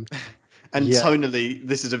 and and yeah, tonally,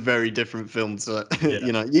 this is a very different film. To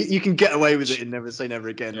yeah, you can get away with it in Never Say Never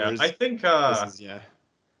Again. yeah. I Whereas think this is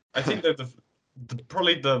I think that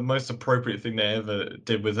probably the most appropriate thing they ever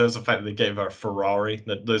did with her is the fact that they gave her a Ferrari.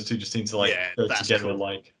 That those two just seem to like yeah, go that's together cool.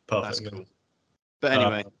 like That's perfectly. cool. But Uh,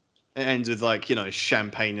 anyway, it ends with like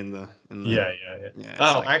champagne in the yeah. yeah. It's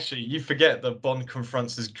Oh, like actually, you forget that Bond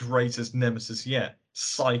confronts his greatest nemesis yet,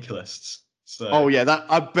 cyclists. So oh yeah, that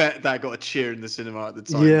I bet that got a cheer in the cinema at the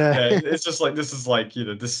time. yeah. yeah, it's just like this is like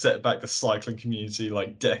this set back the cycling community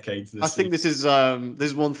like decades. I This think scene. this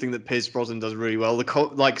is one thing that Pierce Brosnan does really well.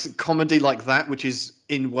 Like comedy like that, which is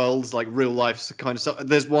in worlds like real life kind of stuff.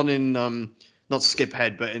 There's one in not Skip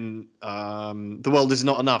Head, but in The World Is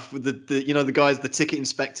Not Enough with the guys, the ticket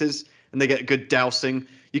inspectors, and they get good dousing.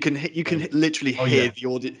 You can literally Oh hear yeah. the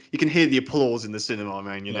audio. You can hear the applause in the cinema,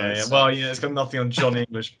 man. Yeah. It's Well, it's got nothing on Johnny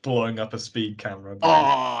English blowing up a speed camera, but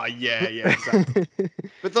oh yeah, exactly.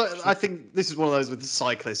 But I think this is one of those with the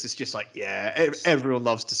cyclists. It's just like, yeah, everyone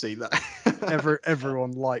loves to see that.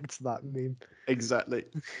 Everyone liked that meme. Exactly.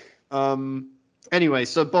 Anyway,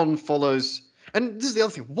 so Bond follows, and this is the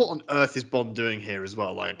other thing. What on earth is Bond doing here as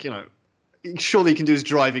well? Like, surely he can do his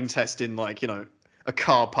driving test in like, a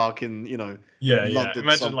car park in, yeah. London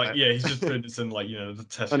Imagine like somewhere, he's just doing this in like the on,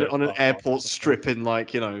 Tesco on an car park or airport something. strip in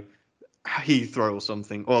like, Heathrow or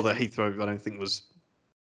something. Or the Heathrow, I don't think was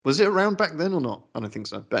it around back then or not? I don't think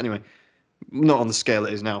so. But anyway, not on the scale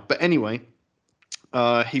it is now. But anyway,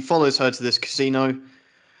 he follows her to this casino,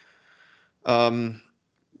 um,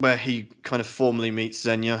 where he kind of formally meets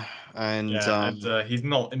Xenia, and Yeah, and he's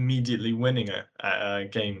not immediately winning it at a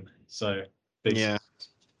game, so big. yeah.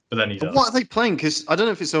 But then he What does. are they playing? Because I don't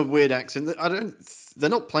know if it's a weird accent. I don't. They're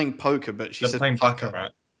not playing poker, but she They're said playing pucker.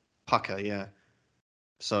 baccarat. Pucker, yeah.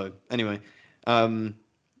 So anyway, um,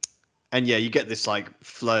 and yeah, you get this like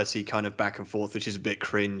flirty kind of back and forth, which is a bit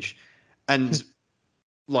cringe, and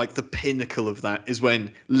like the pinnacle of that is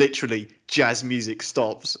when literally jazz music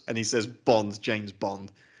stops and he says Bond, James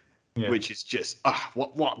Bond, Yeah. which is just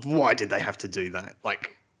why did they have to do that?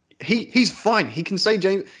 Like he's fine. He can say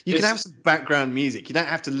James. You can have It's some background music. You don't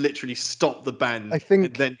have to literally stop the band I and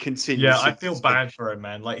think then continue yeah, as I soon as feel it's bad finished. for him,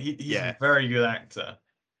 man. Like he's a Yeah, very good actor.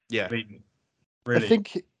 yeah, I mean, I really.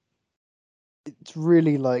 think it's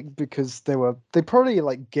really like because they probably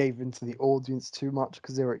like gave into the audience too much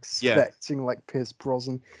because they were yeah, expecting like Pierce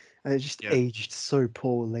Brosnan, and it just yeah, aged so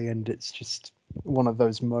poorly, and it's just one of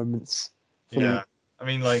those moments for me. Yeah. I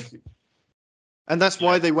mean, like, and that's yeah,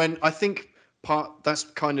 why they went. I think that's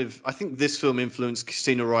kind of. I think this film influenced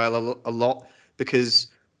Casino Royale a lot because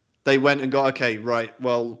they went and got okay, right.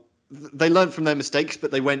 Well, they learned from their mistakes,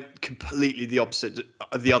 but they went completely the opposite,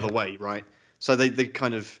 the other way, right? So they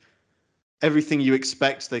kind of everything you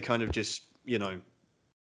expect, they kind of just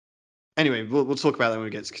Anyway, we'll talk about that when we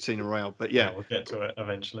get to Casino Royale. But yeah, yeah. we'll get to it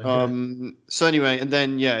eventually. So anyway, and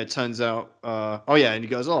then yeah, it turns out. Oh yeah, and he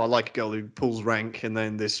goes, "Oh, I like a girl who pulls rank," and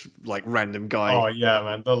then this like random Oh guy. yeah,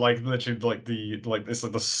 man. They're like literally like it's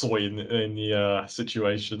like the soy in the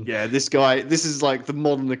situation. Yeah, this guy. This is like the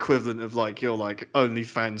modern equivalent of like your like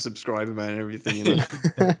OnlyFans subscriber man and everything.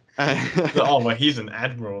 Oh well, he's an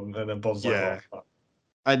admiral, and then Bob's like, oh Yeah, fuck.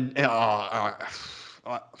 and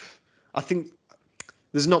I, I think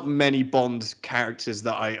there's not many Bond characters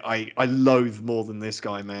that I loathe more than this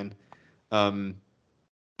guy, man. Um,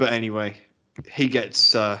 but anyway, he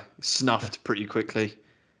gets snuffed pretty quickly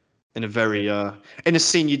in a very in a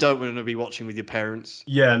scene you don't want to be watching with your parents.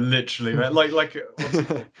 Yeah, literally, man. Like what's it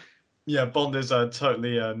called? Yeah, Bond is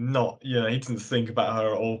totally not. Yeah, he doesn't think about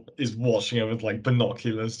her at all. Is watching her with like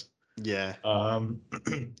binoculars. Yeah. Um,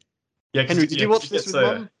 yeah, Henry, did you because he watch this gets with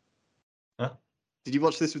mum? huh? Did you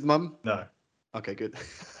watch this with mum? No. Okay, good.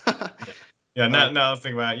 Yeah. Yeah. uh, Now I was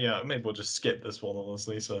thinking about maybe we'll just skip this one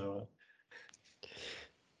honestly. So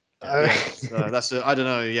Uh, yeah, that's I don't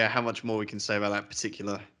know. Yeah, how much more we can say about that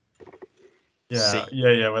particular Yeah, scene.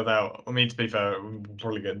 yeah. Without, I mean, to be fair, it would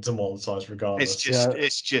probably get demonetized regardless.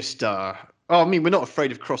 It's just. Oh, I mean, we're not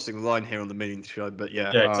afraid of crossing the line here on the Millionth show, but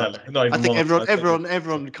yeah. Yeah, exactly. Not I even think monetized.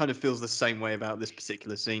 everyone kind of feels the same way about this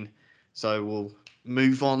particular scene. So we'll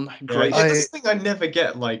move on. Yeah, Grace. this thing I never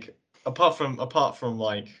get, like, apart from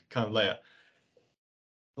like kind of later,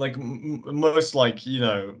 like most, like, you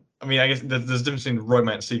know, I mean, I guess there's a difference between a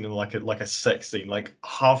romance scene and like a sex scene. Like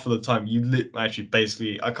half of the time, actually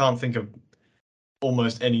basically, I can't think of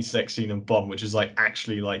almost any sex scene in Bond which is like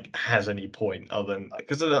actually like has any point other than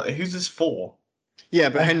because who's this for? Yeah,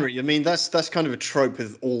 but Henry, I mean, that's kind of a trope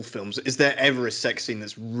with all films. Is there ever a sex scene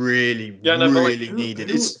that's really, Yeah, no, but like really needed?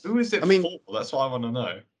 who is it I mean, for? That's what I want to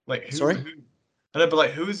know. Like sorry. I know, but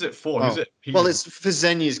like who is it for? Who's Oh, it well, appealing? it's for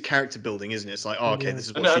Xenia's character building, isn't it? It's like, oh, okay, Yeah. this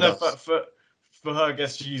is I what know, she I know, does. for her, I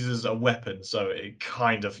guess she uses a weapon, so it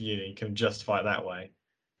kind of you can justify it that way.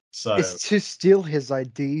 So It's to steal his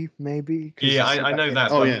ID, maybe. 'Cause yeah, you see I know in-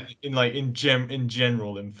 that. Oh, But yeah. in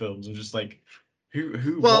general in films, I'm just like,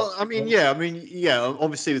 who? Well, What? I mean, yeah,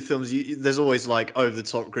 obviously with films, there's always like over the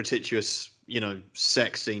top, gratuitous,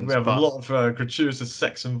 sex We scenes. have a But lot of gratuitous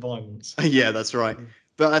sex and violence. yeah, that's right.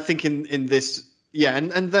 But I think in this, yeah,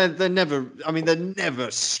 and they're never. I mean, they're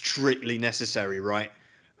never strictly necessary, right?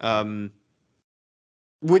 Um,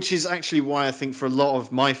 which is actually why I think for a lot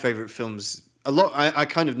of my favorite films, I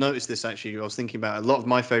kind of noticed this actually. I was thinking about it, a lot of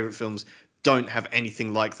my favorite films don't have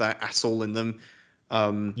anything like that at all in them.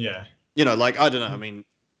 Yeah. Like I don't know. I mean,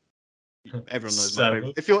 everyone knows my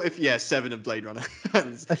favorite. Seven. If Seven and Blade Runner, I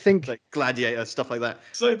think like Gladiator, stuff like that.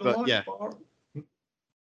 Say the But line, yeah, bar.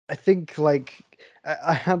 I think like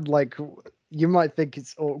I had like you might think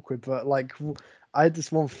it's awkward, but like I had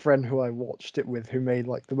this one friend who I watched it with who made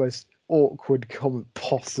like the most awkward comment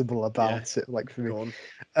possible about it. Like for me, go on.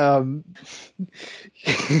 um,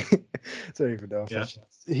 I don't even know if I Yeah. should.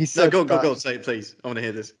 He No, said go, that say it, please. I want to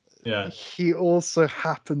hear this. Yeah. he also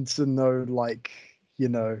happened to know like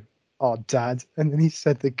our dad, and then he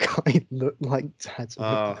said the guy looked like dad.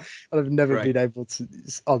 Uh, And I've never great. been able to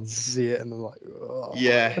unsee it, and I'm like, oh.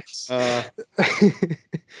 Yeah.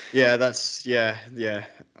 Yeah, that's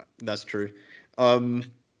true.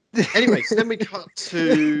 Anyway, so then we cut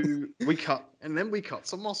to Moscow.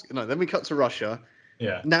 No, then we cut to Russia.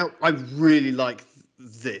 Yeah. Now I really like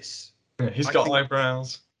this. Yeah, he's I got think,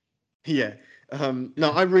 eyebrows. yeah.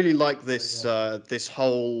 No, I really like this. This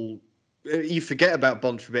whole. You forget about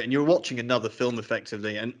Bond for a bit, and you're watching another film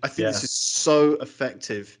effectively, and I think Yeah. this is so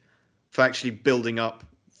effective for actually building up.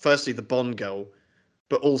 Firstly, the Bond girl,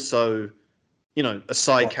 but also a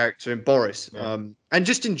side Boris. character in Boris. Yeah. And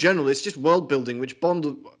just in general, it's just world building, which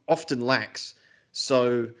Bond often lacks.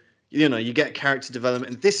 So, you get character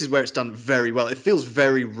development, and this is where it's done very well. It feels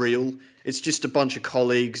very real. It's just a bunch of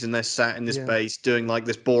colleagues, and they're sat in this base doing like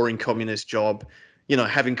this boring communist job,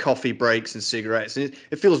 having coffee breaks and cigarettes. And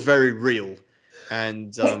it feels very real.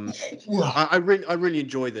 And I really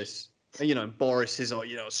enjoy this. Boris is a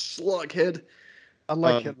slughead. I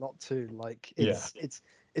like it a lot too. Like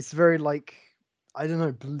it's very like I don't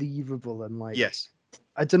know, believable and like Yes.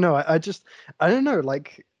 I don't know. I don't know.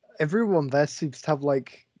 Like everyone there seems to have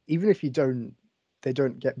like even if they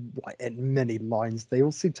don't get like many lines. They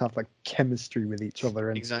all seem to have like chemistry with each other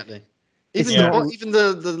and Exactly. it's Even not even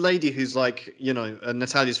the lady who's like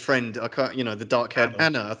Natalia's friend. I can't the dark haired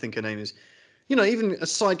Anna. I think her name is. Even a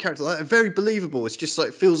side character like that, very believable. It's just like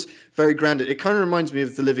it feels very grounded. It kind of reminds me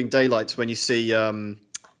of The Living Daylights when you see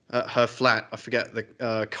her flat. I forget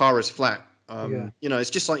the Kara's flat. It's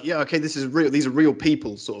just like okay, this is real. These are real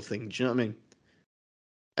people, sort of thing. Do you know what I mean?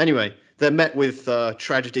 Anyway, they're met with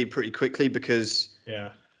tragedy pretty quickly because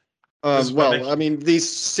I mean, these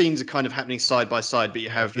scenes are kind of happening side by side, but you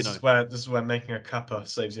have this is where making a cuppa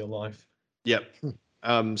saves your life. Yep.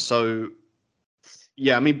 So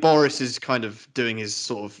yeah, I mean, Boris is kind of doing his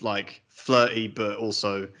sort of like flirty, but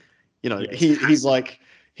also, he's like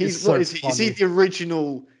what is he? Is he the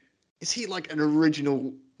original? Is he like an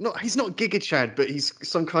original? Not he's not Giga Chad, but he's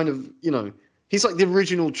some kind of he's like the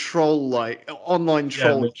original troll, like online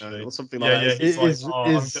troll, or something like that. Yeah, he's like,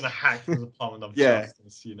 I'm is gonna hack the Department of Yeah.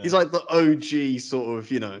 Justice. He's like the OG sort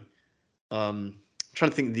of, I'm trying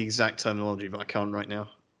to think of the exact terminology, but I can't right now.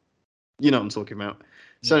 You know what I'm talking about.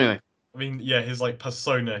 So Yeah. anyway, I mean, yeah, his like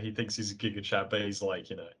persona, he thinks he's a Giga Chad, but he's like,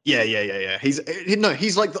 yeah. He's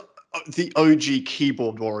like the OG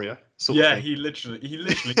keyboard warrior sort of thing. he literally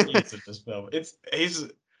is in this film. He's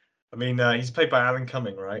played by Alan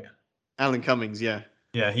Cumming, right? Alan Cummings, yeah.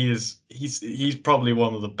 Yeah, he's probably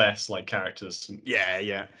one of the best like characters.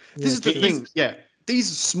 Yeah. This is the thing. Yeah, these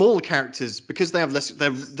small characters, because they have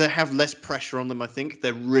less pressure on them. I think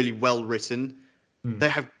they're really well written. Hmm. They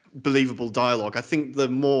have believable dialogue. I think the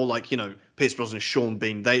more like Pierce Brosnan and Sean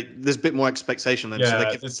Bean, there's a bit more expectation on them, so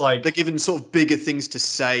Yeah, it's like they're given sort of bigger things to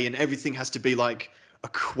say, and everything has to be like a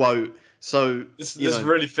quote. So this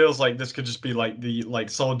really feels like this could just be like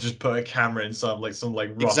someone just put a camera inside like some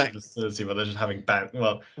like Russian facility where they're just having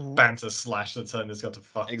banter slash to turn this guy to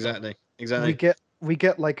fuck up. exactly. We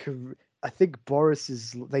get like I think Boris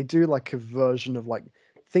is they do like a version of like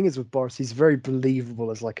thing is with Boris, he's very believable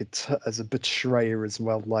as like as a betrayer as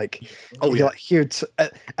well. Like,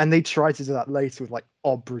 and they try to do that later with like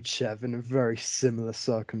Obruchev in a very similar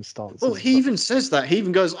circumstances. Well, he even says that. He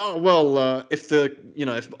even goes, "Oh well, if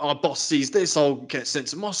if our boss sees this, I'll get sent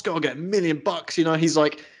to Moscow. I'll get $1 million." He's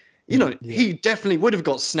like, he definitely would have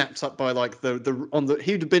got snapped up by like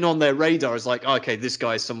he'd have been on their radar as like, okay, this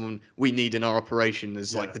guy is someone we need in our operation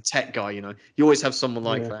as like the tech guy. You always have someone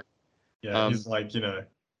like that. Yeah, he's like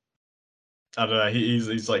I don't know.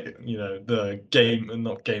 He's like the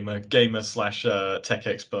gamer slash tech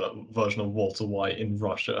expert version of Walter White in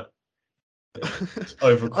Russia.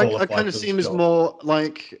 Overqualified. I kind of see him as more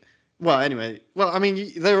like. Well, anyway. Well, I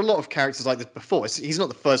mean, there are a lot of characters like this before. He's not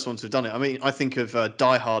the first one to have done it. I mean, I think of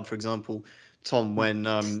Die Hard, for example, Tom, when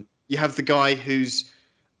you have the guy who's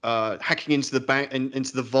hacking into the bank and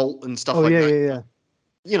into the vault and stuff like that.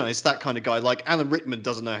 Yeah. It's that kind of guy. Like Alan Rickman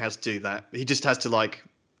doesn't know how to do that. He just has to like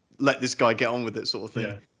let this guy get on with it, sort of thing.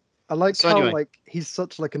 Yeah. I like how like he's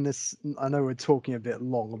such like in this. I know we're talking a bit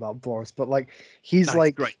long about Boris, but like he's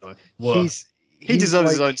like great though. He deserves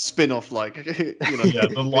like, his own spin-off, like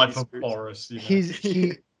the life of Boris.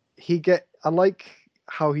 I like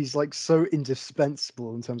how he's like so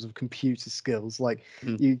indispensable in terms of computer skills. Like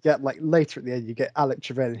you get like later at the end, you get Alec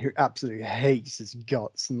Trevelyan who absolutely hates his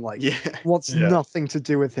guts and like wants nothing to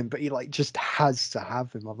do with him, but he like just has to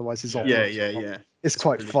have him, otherwise his yeah. It's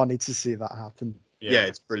quite funny to see that happen. Yeah,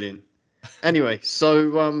 it's brilliant. Anyway,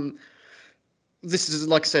 so this is,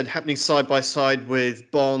 like I said, happening side by side with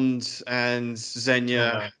Bond and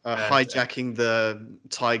Xenia hijacking the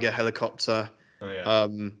Tiger helicopter.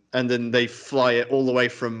 And then they fly it all the way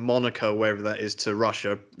from Monaco, wherever that is, to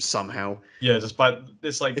Russia somehow. Yeah, despite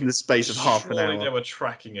this, like in the space of half an hour. They were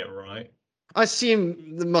tracking it, right? I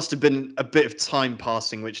assume there must have been a bit of time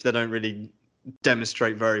passing, which they don't really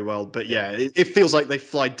demonstrate very well. But it feels like they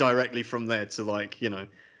fly directly from there to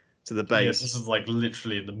to the base. Yes, this is like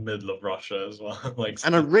literally in the middle of Russia as well.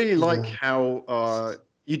 And I really like how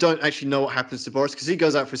you don't actually know what happens to Boris, because he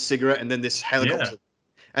goes out for a cigarette and then this helicopter,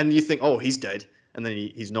 and you think, oh, he's dead, and then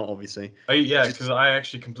he's not, obviously. Oh yeah, because I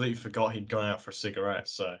actually completely forgot he'd gone out for a cigarette.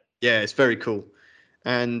 So yeah, it's very cool.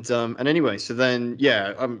 And anyway, so then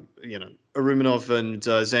Arumanov and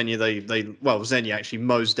Xenia, Xenia actually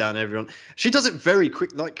mows down everyone. She does it very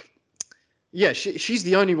quick, like. Yeah, she's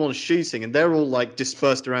the only one shooting, and they're all like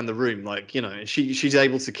dispersed around the room. Like, she's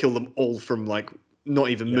able to kill them all from like not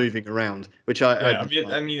even moving around, which I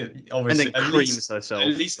mean, obviously, and then creams herself. At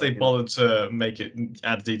least they bothered to make it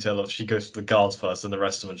add detail of she goes to the guards first, and the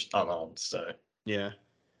rest of them are just unarmed. So yeah,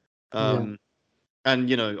 and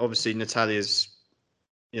obviously Natalia's,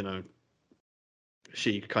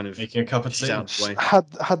 she kind of making a cup of tea.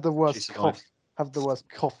 Had the worst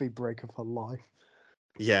coffee break of her life.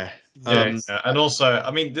 Yeah. And also,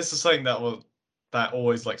 I mean, this is something that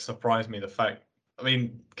always like surprised me. The fact, I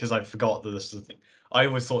mean, because I forgot that this is the thing. I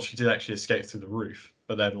always thought she did actually escape through the roof,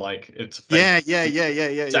 but then like it's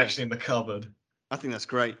it's actually in the cupboard. I think that's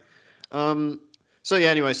great. So yeah,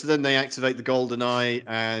 anyway, so then they activate the GoldenEye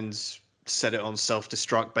and set it on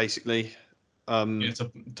self-destruct, basically.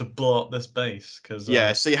 To blow up this base, because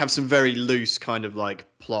so you have some very loose kind of like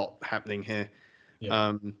plot happening here.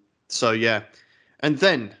 So yeah. And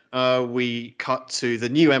then we cut to the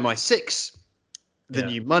new MI6, the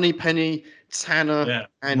new Moneypenny, Tanner,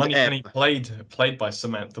 and Moneypenny played by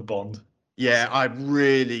Samantha Bond. Yeah,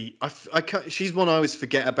 she's one I always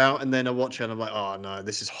forget about, and then I watch her and I'm like, oh no,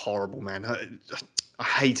 this is horrible, man. I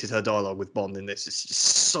hated her dialogue with Bond in this. It's just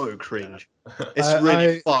so cringe. It's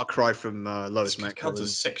really a far cry from Lois McCullough. Counts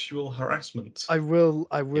as sexual harassment. I will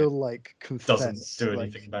like confess. Doesn't do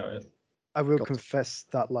anything about it. I will confess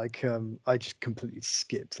that like I just completely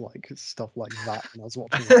skipped like stuff like that when I was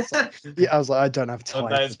watching it. I was like, I don't have time.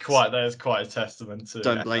 That is quite a testament to.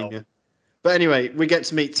 Don't blame you. But anyway, we get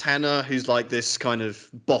to meet Tanner, who's like this kind of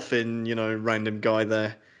boffin, random guy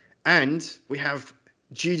there, and we have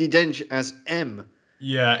Judi Dench as M.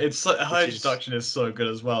 Yeah, her introduction is so good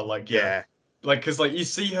as well. Like because like you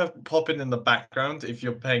see her popping in the background if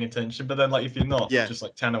you're paying attention, but then like if you're not, just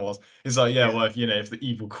like Tanner was, it's like well if the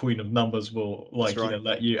evil queen of numbers will like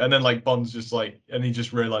let you, and then like Bond's just like, and he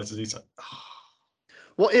just realizes he's like.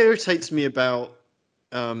 What irritates me about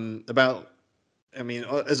I mean,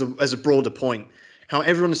 as a broader point, how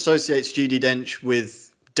everyone associates Judi Dench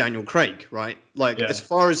with Daniel Craig, right? Like, Yeah. as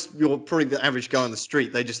far as you're probably the average guy on the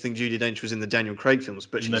street, they just think Judi Dench was in the Daniel Craig films,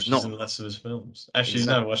 but No, she's she's not. in less of his films. Actually,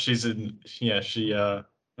 Exactly. no. Well, she's in. Yeah, she. Well,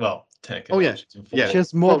 Oh technically, yeah, she's in yeah. She four.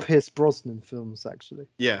 has more Well, Pierce Brosnan films, actually.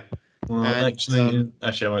 yeah, Well, and actually,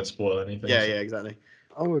 I won't spoil anything. yeah, so- yeah, exactly.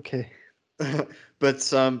 Oh, okay.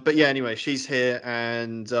 But yeah, anyway, she's here,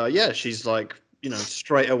 and yeah, she's like,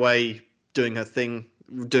 straight away doing her thing,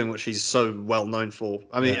 doing what she's so well known for.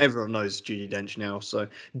 I mean, Yeah. everyone knows Judi Dench now, so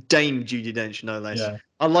Dame Judi Dench, no less. Yeah.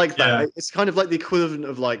 I like that. Yeah. It's kind of like the equivalent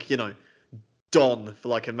of like, Don for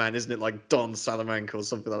like a man, isn't it? Like Don Salamanca or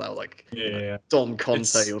something like that, like Yeah. Don Conte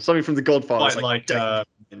It's or something from The Godfather. It's quite like like.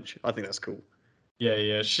 Dame Judi Dench. I think that's cool.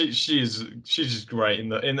 Yeah. She's just great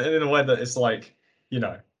in a way that it's like, you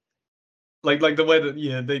know, like the way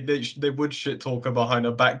that they would shit talk her behind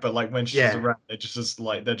her back, but like when she's Yeah. around, they're just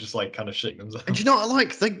like kind of shitting themselves. And you know what I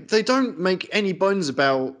like? They don't make any bones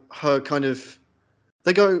about her kind of.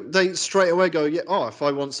 They straight away go, yeah, oh, if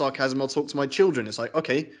I want sarcasm, I'll talk to my children. It's like,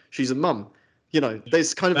 okay, she's a mum.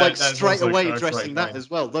 There's kind of like That's straight also away a addressing great that line. as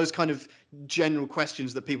well. Those kind of general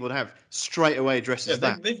questions that people would have, straight away Yeah, addresses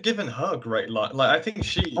that. they've given her great line. Like I think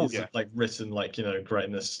she Oh, is yeah. like written like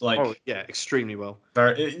greatness. Oh, Like yeah, extremely well.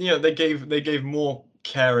 very, they gave more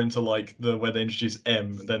care into like the way they introduced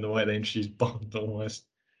M than the way they introduced Bond almost.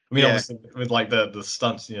 I mean, Yeah. obviously with like the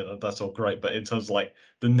stunts, that's all great. But in terms of like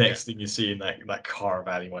the next thing you see in that car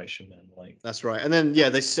evaluation, then like That's right. And then, yeah,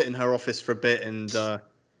 they sit in her office for a bit and,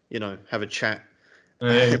 have a chat.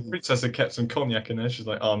 Princess had kept some cognac in there. She's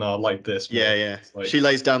like, oh no, I like this more. Yeah, yeah. It's like, She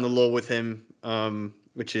lays down the law with him,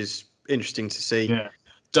 which is interesting to see. yeah,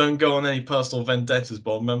 don't go on any personal vendettas,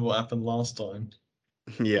 Bob. Remember what happened last time.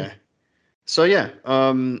 Yeah. So yeah,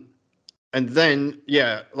 and then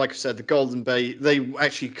yeah, like I said, the Golden Bay, they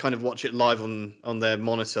actually kind of watch it live on their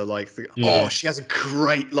monitor. Like, Yeah. oh, she has a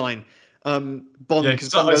great line. Bond, Yeah, because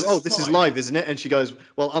so Bond goes, it's oh, this is like- live, isn't it? And she goes,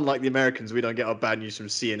 well, unlike the Americans, we don't get our bad news from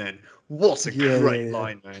CNN. What a Yeah, great yeah.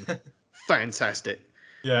 line, man! Fantastic.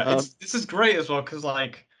 Yeah, this is great as well because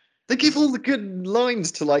like They give all the good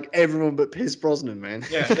lines to like everyone but Pierce Brosnan, man.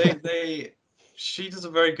 yeah, she does a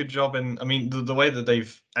very good job in. I mean, the way that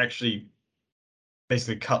they've actually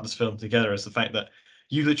basically cut this film together is the fact that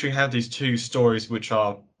you literally have these two stories which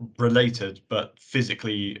are related but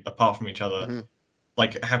physically apart from each other, Mhm.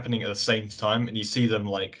 like happening at the same time, and you see them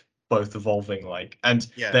like both evolving, like, and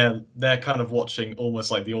Yeah. they're kind of watching almost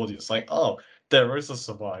like the audience, like, oh, there is a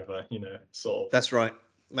survivor, sort of. That's right.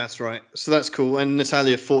 That's right. So that's cool. And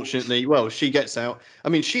Natalia, fortunately, well, she gets out. I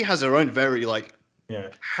mean, she has her own very like Yeah,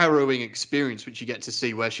 harrowing experience, which you get to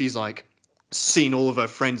see, where she's like seen all of her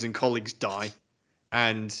friends and colleagues die,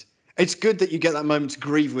 and it's good that you get that moment to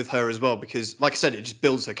grieve with her as well, because, like I said, it just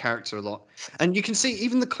builds her character a lot. And you can see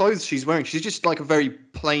even the clothes she's wearing. She's just like a very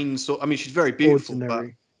plain sort. I mean, she's very beautiful, but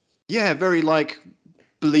Ordinary. yeah, very like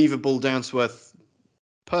believable, down to earth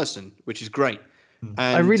person, which is great. Hmm.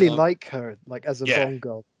 And I really like her, like as a yeah. Bond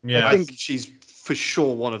girl. yeah. I think think she's for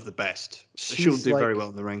sure one of the best. She'll she's do very like well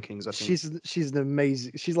in the rankings, I think. she's an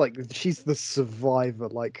amazing. She's the survivor,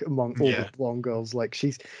 like among all Yeah. the Bond girls. Like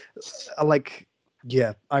like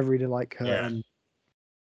yeah, I really like her. Yeah. And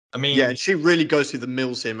I mean, Yeah, and she really goes through the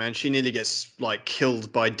mills here, man. She nearly gets like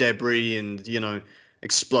killed by debris and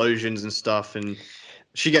explosions and stuff, and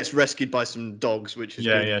she gets rescued by some dogs, which is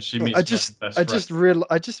good. yeah, she meets I one just of the best I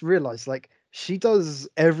friends. just realized like she does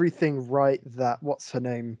everything right that what's her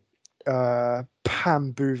name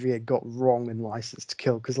Pam Bouvier got wrong in License to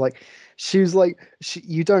Kill, because like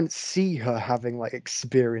you don't see her having like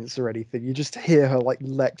experience or anything, you just hear her like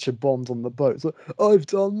lecture Bond on the boat. It's like, I've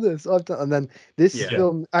done this, and then this Yeah.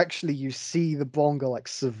 film actually you see the Bonga like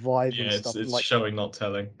surviving Yeah, stuff it's and like showing, not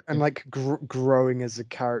telling. growing as a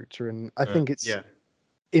character, and I think it's Yeah,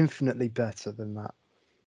 infinitely better than that.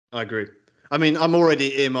 I agree. I mean, I'm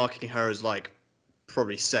already earmarking her as like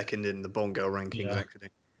probably second in the Bond Girl rankings, Yeah. actually.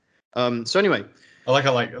 So anyway, I like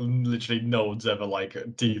how like literally no one's ever like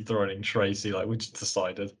dethroning Tracy. Like we just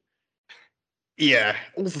decided, yeah.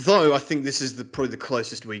 Although I think this is probably the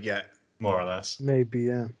closest we get. more or less. Maybe,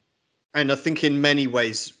 yeah. And I think in many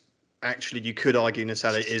ways, actually, you could argue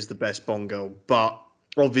Natalia is the best Bond girl, but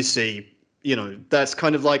obviously, that's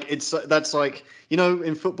kind of like that's like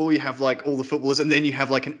in football you have like all the footballers, and then you have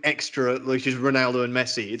like an extra, which is Ronaldo and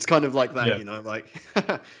Messi. It's kind of like that, Yeah. like.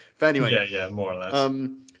 But anyway, Yeah, more or less.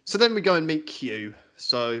 so then we go and meet Q.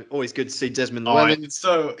 So always good to see Desmond Oh, Llewellyn. it's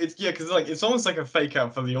because like it's almost like a fake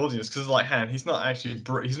out for the audience because like Han, he's not actually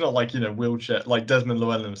he's not like wheelchair, like Desmond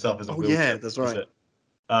Llewellyn himself is a Oh wheelchair. yeah, that's is right. it?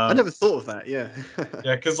 I never thought of that. Yeah.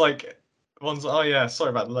 Yeah, because like one's oh yeah, sorry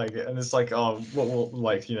about the leg, and it's like oh what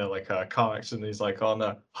like like a car accident. He's like oh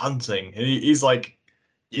no, hunting. He's like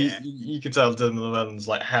Yeah. you can tell Dylan Llewellyn's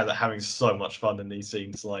like having so much fun in these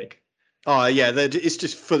scenes. Like Oh yeah, it's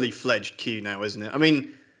just fully fledged Q now, isn't it?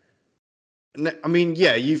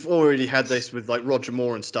 Yeah, you've already had this with like Roger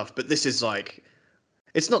Moore and stuff, but this is like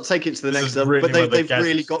it's not taking it to the this next is level, but really where the they've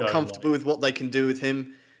really gadgets got go. comfortable Like with what they can do with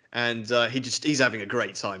him, and he's having a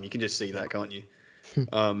great time. You can just see that, can't you?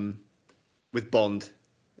 With Bond,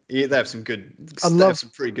 yeah, they have some good, I they have love some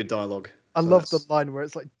pretty good dialogue. I So love the that's line where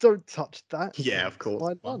it's like, "Don't touch that. yeah, of That's course,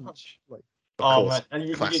 my lunch." Like, of oh course, man, and you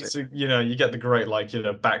get classic. to you get the great like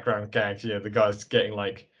background gags. The guy's getting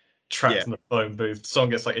like Yeah, trapped in the phone booth. Someone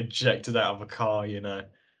gets like ejected out of a car.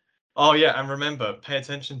 Oh yeah, and remember, pay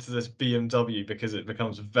attention to this BMW because it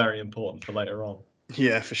becomes very important for later on.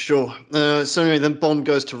 yeah, for sure. So anyway, then Bond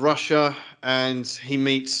goes to Russia and he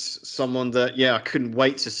meets someone that I couldn't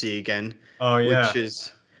wait to see again, Oh which yeah,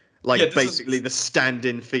 is yeah. like This is basically the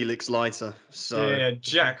stand-in Felix Leiter. yeah, So yeah,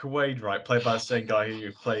 Jack Wade, right? Played by the same guy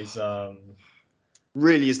who plays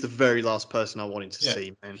really is the very last person I wanted to yeah.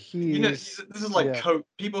 see, man. This is like yeah. code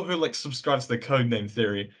people who like subscribe to the code name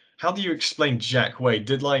theory. How do you explain Jack Wade?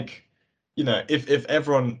 Did like if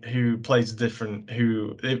everyone who plays different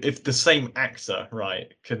if the same actor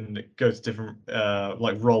right can go to different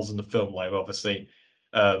like roles in the film, like obviously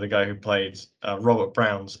the guy who played Robert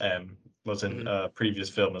Brown's M was in Mhm. a previous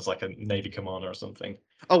film as like a Navy commander or something.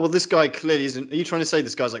 Oh well, this guy clearly isn't. Are you trying to say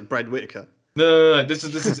this guy's like Brad Whitaker? No. This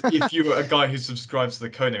is if you're a guy who subscribes to the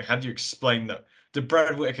code name, how do you explain that? Did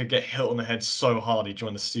Brad Whitaker get hit on the head so hard he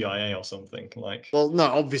joined the CIA or something? Like, Well, no,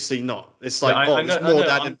 obviously not. It's yeah, like, I oh, know, it's I more know,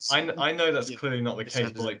 that I'm, it's I know that's yeah, clearly not the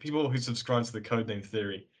case, but like misunderstood. people who subscribe to the codename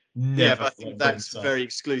theory Yeah, but never I think like bring that's this up. very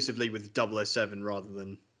exclusively with 007 rather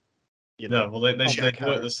than No, well, they Jack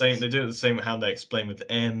do it the same. characters. They do it the same with how they explain with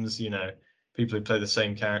M's. People who play the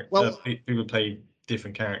same character, Well, people who play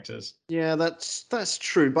different characters. yeah, that's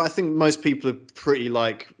true, but I think most people are pretty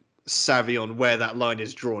like savvy on where that line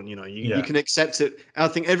is drawn. You Yeah. can accept it. I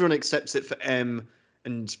think everyone accepts it for M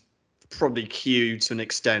and probably Q to an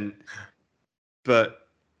extent, but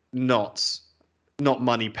not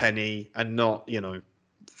Money Penny and not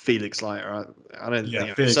Felix Leiter. I don't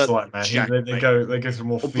Yeah, Felix certainly Light, man. Jack, they go through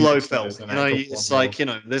more or Felix Blofeld. photos than actual It's Bond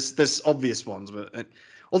like roles. there's obvious ones, but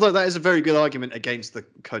although that is a very good argument against the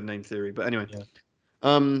codename theory. But anyway, Yeah.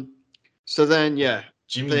 um, so then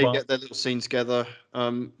Jimmy they Bond. get their little scene together.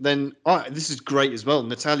 Then this is great as well.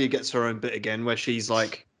 Natalia gets her own bit again, where she's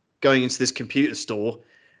like going into this computer store,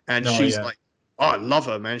 and No, she's yeah. like, oh, I love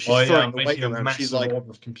her, man. She's Oh yeah, throwing I'm her weight making a around. She's massive like, order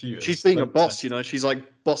of she's computers. being a Let me boss. test. She's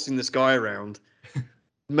like bossing this guy around,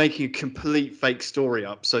 making a complete fake story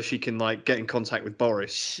up so she can like get in contact with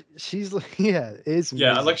Boris. She's like, yeah, it is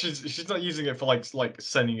Yeah, amazing. like she's not using it for like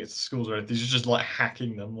sending it to schools or anything. She's just like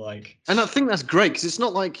hacking them. Like, And I think that's great because it's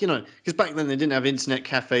not like, because back then they didn't have internet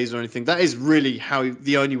cafes or anything. That is really how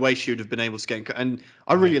the only way she would have been able to get and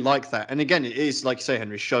I yeah, really like that. And again, it is, like you say,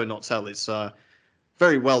 Henry, show, not tell. It's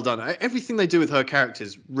very well done. Everything they do with her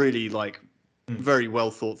characters really, like, mm. very well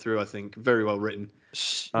thought through, I think. Very well written.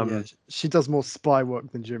 Yeah, she does more spy work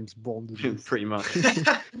than James Bond in this. Pretty much.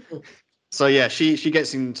 So yeah, she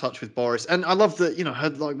gets in touch with Boris, and I love that her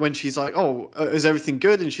like when she's like, "Oh, is everything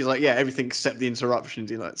good?" and she's like, "Yeah, everything except the interruptions."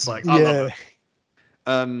 It's like I love Yeah, her.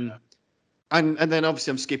 Um, and then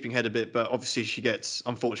obviously I'm skipping ahead a bit, but obviously she gets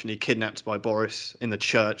unfortunately kidnapped by Boris in the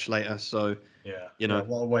church later. So yeah, you yeah. know,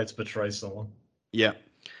 What a way to portray someone. yeah.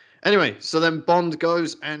 Anyway, so then Bond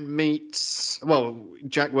goes and meets. Well,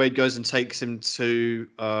 Jack Wade goes and takes him to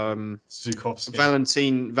Zukovsky.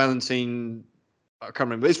 Valentine. I can't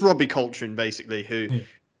remember. It's Robbie Coltrane basically. Who Yeah.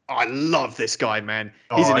 I love this guy, man.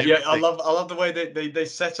 He's Oh in yeah, I everything. love the way they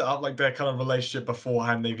set it up like their kind of relationship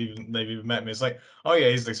beforehand. They've even met me. It's like, oh yeah,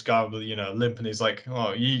 he's this guy with a limp, and he's like,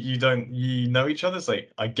 oh you know each other. It's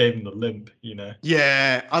like I gave him the limp.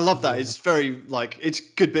 Yeah, I love that. yeah. It's very like it's a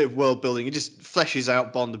good bit of world building. It just fleshes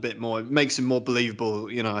out Bond a bit more. It makes him more believable.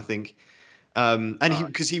 I think. And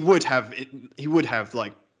because he would have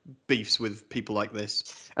like beefs with people like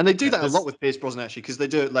this, and they do Yeah, that a lot this with Pierce Brosnan actually, because they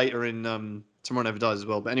do it later in Tomorrow Never Dies as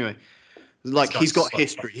well. But anyway, this like he's guy's got so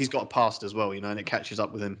history, he's got a past as well, and it catches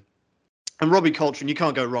up with him. And Robbie Coltrane, you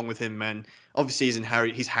can't go wrong with him, man. Obviously, he's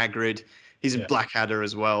Hagrid, he's in yeah. Blackadder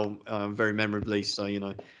as well, very memorably. So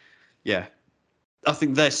yeah, I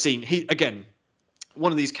think their scene. He again,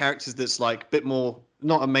 one of these characters that's like a bit more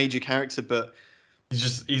not a major character, but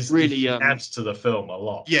really He adds to the film a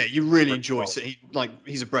lot. yeah, you really Very enjoy well. it.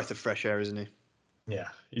 He's a breath of fresh air, isn't he? Yeah,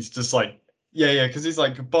 he's just like yeah, because he's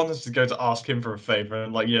like Bond has to go to ask him for a favor,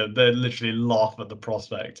 and like they literally laugh at the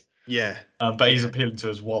prospect. Yeah. But he's Yeah. appealing to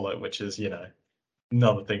his wallet, which is,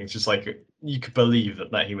 another thing. It's just like you could believe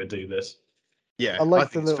that he would do this. Yeah. I I like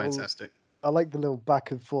the think it's little fantastic. I like the little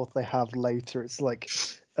back and forth they have later. It's like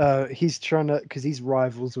he's trying to, because he's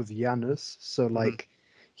rivals with Janus, so like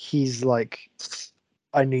he's like,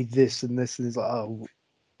 I need this and this, and he's like, oh,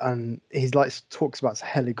 and he's like talks about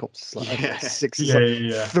helicopters. Like, I've Yeah. got six, it's Yeah, like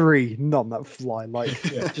yeah. 3, none that fly. Like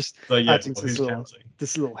Yeah. just But yeah, adding to well, who's counting?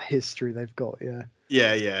 this little history they've got. Yeah,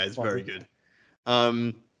 Yeah. Yeah. It's funny. very good.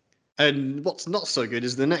 And what's not so good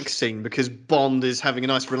is the next scene, because Bond is having a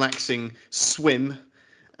nice relaxing swim,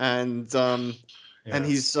 and Yeah.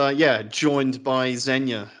 he's joined by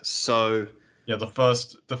Xenia. So Yeah, the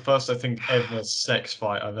first I think ever sex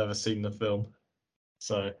fight I've ever seen in a film.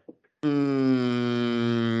 So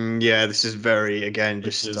yeah, this is very, again,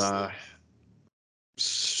 which just is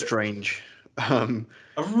strange. I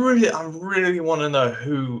really want to know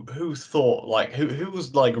who thought, like, who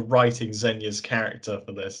was like writing Xenia's character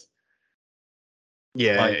for this.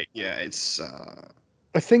 Yeah, Like, yeah, it's.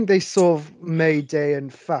 I think they saw Mayday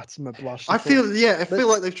and Fatima blush. And I thought, feel, yeah, I feel let's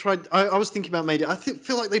like they've tried. I was thinking about Mayday.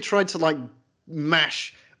 Feel like they tried to like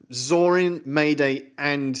mash Zorin, Mayday,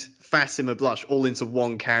 and Fatima Blush all into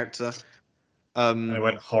one character. and it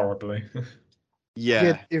went horribly. yeah,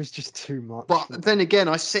 Yeah, it was just too much. but then again,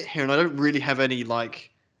 I sit here and I don't really have any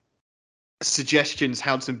like suggestions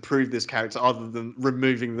how to improve this character other than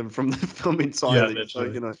removing them from the film Yeah, entirely. So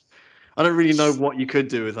literally. I don't really know what you could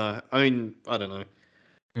do with her. I mean, I don't know.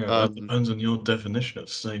 Yeah, that depends on your definition of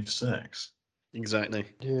safe sex. Exactly.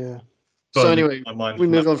 Yeah. So But anyway, my mind we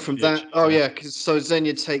from move that on from that. PhD Oh now. yeah, because so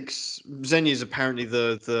Xenia is apparently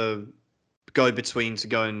the go between to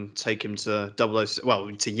go and take him to 006, well,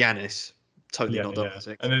 to Yanis, totally Yeah, not yeah.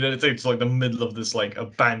 006. And it's like the middle of this like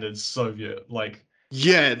abandoned Soviet like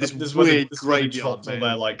Yeah, this this is where they weird graveyard, chopped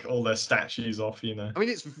man. all their statues off, I mean,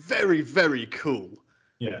 it's very, very cool.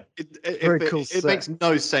 Yeah. Very cool It set. makes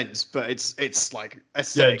no sense, but it's like Yeah,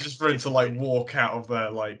 aesthetic. just for him It's to like brilliant. walk out of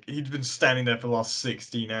there, like he'd been standing there for the last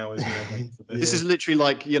 16 hours, waiting for This this. is literally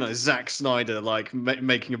like, Zack Snyder like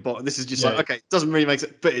making a bot. This is just like, Yeah, okay, it doesn't really make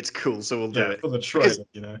sense, but it's cool, so we'll do yeah, it. for the Because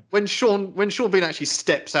trailer. when Sean Bean actually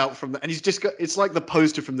steps out from the, and he's just got, it's like the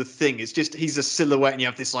poster from The Thing. It's just he's a silhouette, and you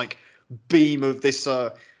have this like beam of this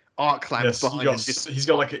arc lamp Yes, behind him. Just he's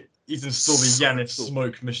got like he's installed a so Yanis cool.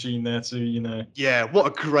 smoke machine there too. Yeah, what a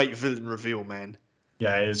great villain reveal, man.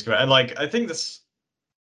 Yeah, it is great. And like I think this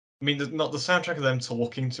I mean, not the soundtrack of them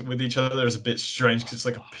talking with each other is a bit strange because it's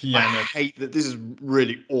like a I piano. hate that. This is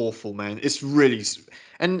really awful, man. It's really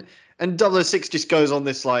and and 006 just goes on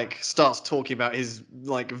this like starts talking about his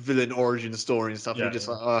like villain origin story and stuff. And Yeah, you're just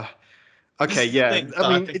yeah. like, This okay, is the yeah. thing I that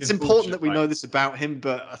I mean, think it's is important that bullshit. we Like, know this about him,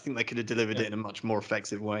 but I think they could have delivered yeah. it in a much more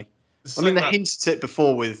effective way. This I mean, thing they that hinted at it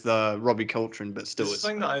before with Robbie Coltrane, but still, this it's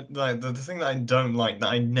thing that I like the thing that I don't like that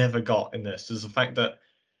I never got in this is the fact that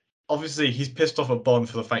obviously he's pissed off at Bond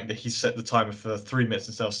for the fact that he set the timer for 3 minutes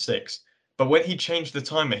instead of 6. But when he changed the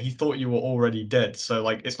timer, he thought you were already dead. So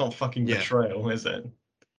like, it's not fucking yeah, betrayal, is it?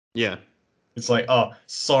 yeah, It's like, oh,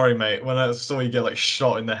 sorry, mate. When I saw you get like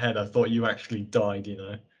shot in the head, I thought you actually died.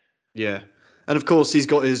 yeah. And of course, he's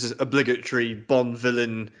got his obligatory Bond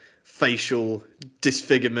villain facial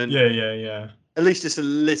disfigurement. Yeah, yeah, yeah. At least it's a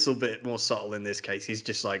little bit more subtle in this case. He's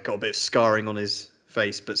just like got a bit of scarring on his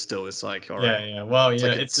face, but still, it's like, all right. Yeah, yeah. Well, It's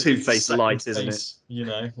like a it's a two-faced second light, isn't it? face,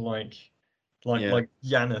 Yeah. like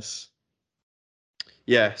Yanis.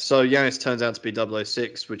 Yeah. So Yanis turns out to be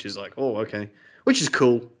 006, which is like, oh, okay, which is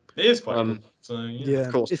cool. It is quite cool. Um, So yeah. of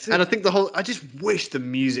Yeah, course. it's And I think I just wish the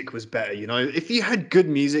music was better. If you had good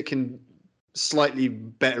music and slightly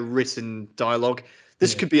better written dialogue,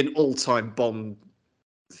 this Yeah. could be an all-time Bond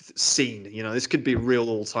scene. This could be a real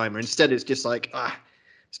all-timer. Instead, it's just like,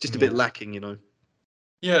 it's just a bit Yeah. lacking.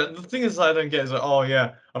 Yeah, the thing is that I don't get is like, oh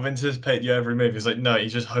yeah, I've anticipated your every move. It's like, no,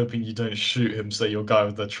 he's just hoping you don't shoot him so your guy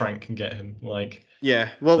with the trank can get him. Like, Yeah,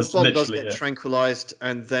 well, that's Bond does literally get it. tranquilized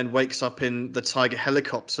and then wakes up in the Tiger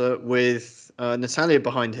helicopter with Natalia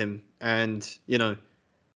behind him, and Yeah,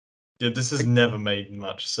 this has never made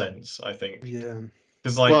much sense, I think. yeah.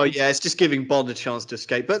 Because like well, yeah, it's just giving Bond a chance to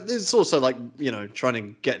escape, but it's also like trying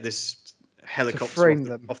to get this helicopter frame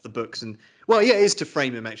them. off the books, and well, yeah, it is to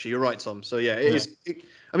frame him. Actually, you're right, Tom. So yeah, it Yeah. is.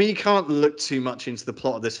 I mean, you can't look too much into the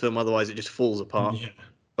plot of this film, otherwise it just falls apart. Yeah.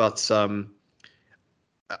 But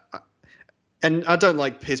and I don't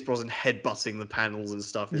like Pierce Brosnan headbutting the panels and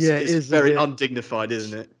stuff. Yeah, it It's is a very bit. undignified,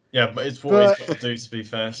 isn't it? Yeah, but it's what he's But got to do, to be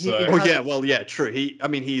fair. he So Oh has- yeah, well yeah, true. I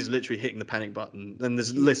mean, he's literally hitting the panic button, and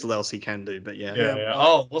there's He- little else he can do. But yeah, yeah, Yeah, yeah.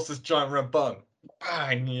 Oh, what's this giant red button?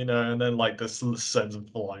 Bang, and then like this sends him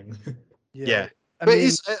flying. yeah. yeah. I But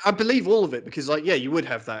mean, I believe all of it because, like, yeah, you would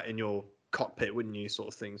have that in your cockpit, wouldn't you, sort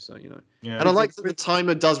of thing. So Yeah. and I like that the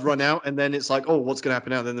timer does run out, and then it's like, oh, what's going to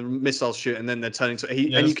happen now? Then the missiles shoot, and then they're turning to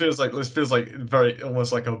Yeah, this feels like very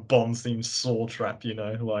almost like a Bond themed saw trap,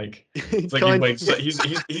 like it's like he wakes up,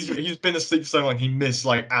 he's been asleep so long he missed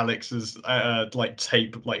like Alex's like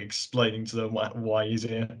tape like explaining to them why he's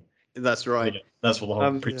here. That's right. Yeah, that's what the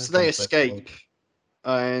whole So they escape,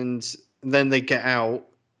 and then they get out,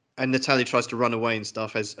 and Natalia tries to run away and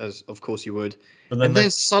stuff, as of course you would. But And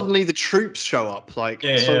then suddenly the troops show up, like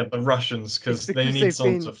yeah, the Russians because they need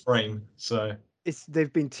someone to frame. So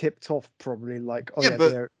they've been tipped off probably like, oh Yeah, yeah,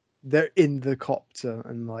 but- they're in the copter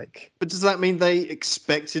and like. But does that mean they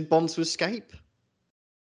expected Bond to escape?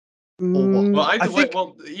 Mm, well, I either way, think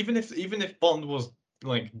well, even if Bond was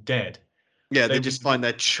like dead, Yeah, They they just find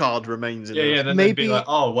their charred remains in yeah, there. then they'd be maybe like,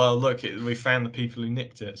 oh well, look, we found the people who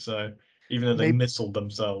nicked it. So even though they Maybe- missiled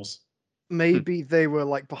themselves, maybe they were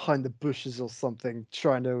like behind the bushes or something,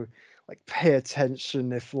 trying to like pay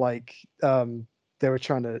attention if like they were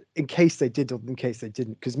trying to, in case they did or in case they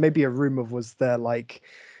didn't, because maybe a rumor was there like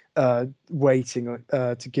waiting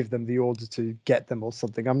to give them the order to get them or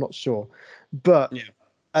something. I'm not sure, but Yeah.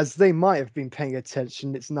 as they might have been paying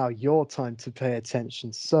attention, it's now your time to pay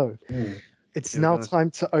attention. So ooh, it's Yeah, now guys.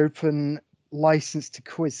 time to open license to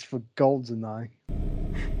quiz for GoldenEye.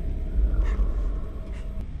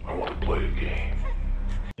 I want to play a game.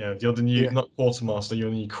 yeah, you're the new Yeah. not quartermaster, you're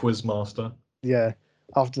the new quiz master. Yeah,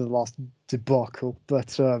 after the last debacle.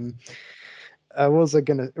 But what was I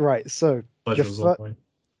gonna? Right, so Pleasure the was all mine.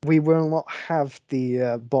 we will not have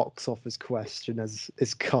the box office question as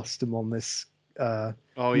is custom on this.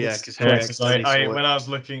 Oh yeah, List because Yeah, Harry correct. because accidentally saw when it. I was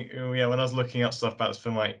looking, when I was looking up stuff about this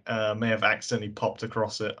film, I may have accidentally popped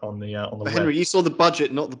across it on the But web. Henry, you saw the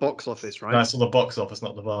budget, not the box office, No, right? I saw the box office,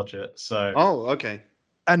 not the budget. So Oh, okay.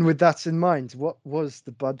 And with that in mind, what was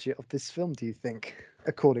the budget of this film? Do you think,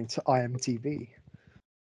 according to IMDb?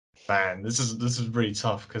 man, this is really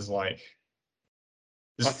tough because this I think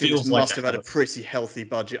this feels like must have had a pretty healthy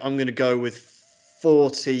budget. I'm going to go with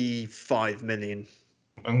 45 million.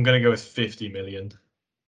 I'm gonna go with 50 million.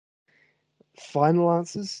 Final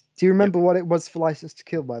answers. Do you remember what it was for License to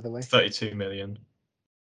Kill, by the way? 32 million.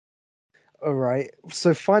 All right.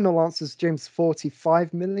 So final answers: James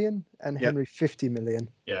 45 million and Yep. Henry 50 million.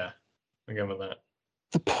 Yeah, I'm going with that.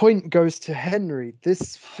 The point goes to Henry.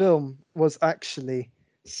 This film was actually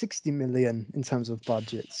 60 million in terms of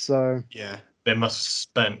budget. So Yeah. They must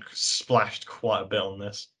have splashed quite a bit on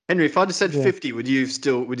this. Henry, if I'd have said Yeah. 50, would you have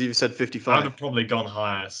said I would 55? have probably gone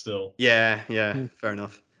higher still. Yeah, Hmm. fair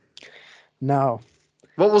enough. now,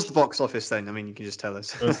 What was the box office then? I mean, you can just tell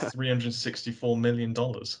us. It was $364 million.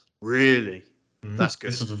 Really? That's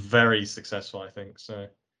good. This was very successful, I think. So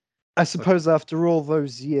I suppose after all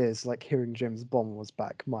those years, like hearing James Bond was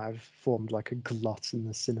back might have formed like a glut in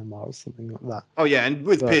the cinema or something like that. Oh yeah, and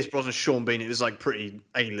with But- Pierce Brosnan, Sean Bean, it was like pretty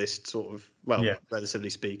A-list sort of. Well, Yeah. relatively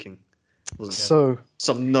speaking, wasn't it? So,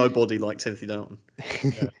 Some nobody like Timothy Dalton.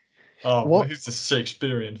 oh, What- who's the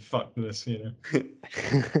Shakespearean? Fuck this,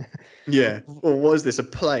 Yeah. Or was this a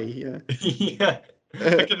play? Yeah. Yeah.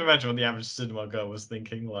 I can imagine what the average cinema girl was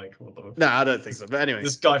thinking. Like, what the? No, I don't think so. But anyway,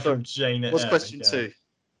 This guy from Jane Eyre. what's question yeah. 2?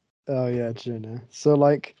 oh yeah, Juno. So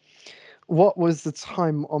like, what was the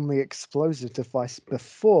time on the explosive device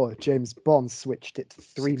before James Bond switched it to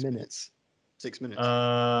 3 6 minutes? 6 minutes.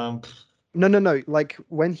 No. Like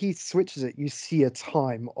when he switches it, you see a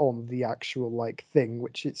time on the actual like thing,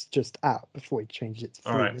 which it's just at before he changed it to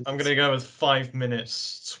 3 All right, minutes. I'm gonna go with 5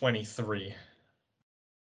 minutes 23.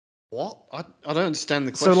 What? I don't understand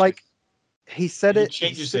the So question. like, he said He it.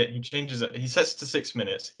 changes it. He changes it. He sets it to 6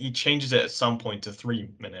 minutes. He changes it at some point to 3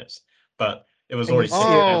 minutes, but it was And you already see set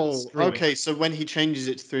it at on Oh, the screen. okay. So when he changes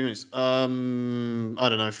it to 3 minutes, I don't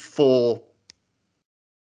know, 4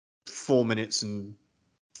 minutes and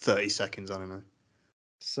 30 seconds. I don't know.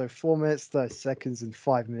 So 4 minutes 30 seconds and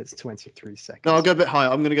 5 minutes 23 seconds. No, I'll go a bit higher.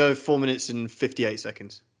 I'm going to go 4 minutes and 58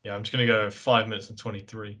 seconds. Yeah, I'm just gonna go 5 minutes and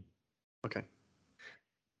 23. Okay.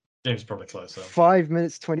 James is probably closer. 5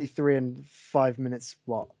 minutes 23 and 5 minutes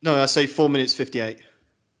what? No, I say 4 minutes 58.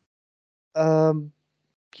 Can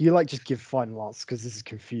you like just give final answers because this is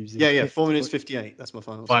confusing. Yeah. 4 minutes 58. That's my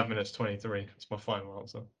final. 5 minutes 23. That's my final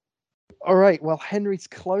answer. All right. Well, Henry's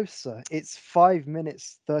closer. It's 5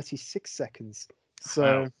 minutes 36 seconds.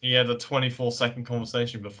 So Wow. He had a 24-second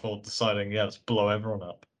conversation before deciding, yeah, let's blow everyone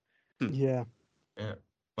up. yeah. Yeah.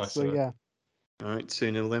 Nice. So yeah, All right,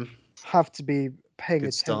 2-0 then. have to be paying Good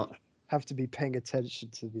attention. start. Have to be paying attention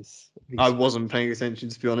to this. I wasn't paying attention,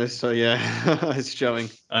 to be honest. So yeah, it's showing.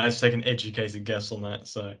 Let's take an educated guess on that.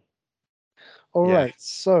 So All Yeah. right.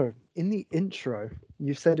 So in the intro,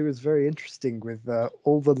 you said it was very interesting with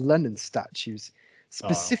all the Lenin statues.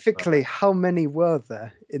 Specifically, how many were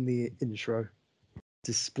there in the intro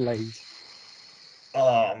displayed?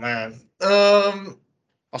 Oh man. I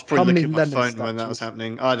was How probably many looking at my Lenin phone when that was statues?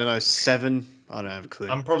 happening. I don't know, 7. I don't have a clue.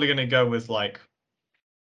 I'm probably gonna go with like.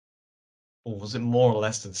 Oh, was it more or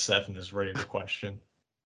less than 7? Is really the question.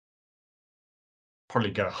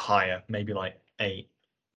 Probably go higher, maybe like 8.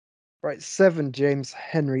 Right, 7, James,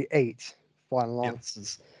 Henry, 8. Final Yep.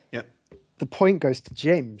 answers. Yep. The point goes to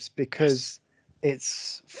James because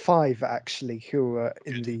it's 5 actually who are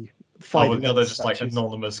in Good. the Oh, 5 but the Lenin other just like statues.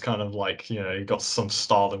 anonymous kind of like you got some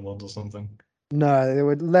Stalin ones or something. No, there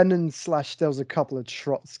were Lenin / there was a couple of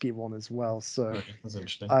Trotsky one as well. So Okay, that's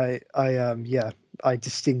interesting. I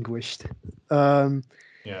distinguished. Um,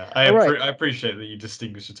 Yeah, all right. I appreciate that you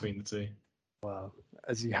distinguish between the two. Well,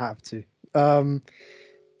 as you have to.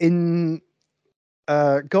 In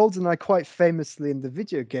GoldenEye, quite famously in the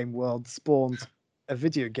video game world, spawned a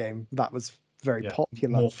video game that was very Yeah,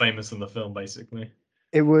 popular. more famous than the film, basically.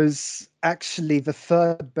 It was actually the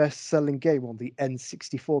 3rd best-selling game on the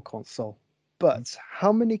N64 console. But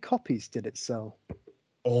how many copies did it sell?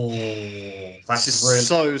 Oh, This that's is really.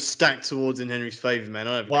 so stacked towards in Henry's favour, man.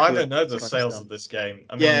 I don't have a Well, I clue don't know about the this kind of sales stuff. of this game.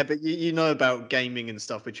 I mean, Yeah, but you know about gaming and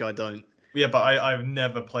stuff, which I don't. yeah, but I've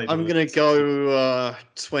never played. I'm with gonna it. go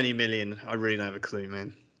 20 million. I really don't have a clue,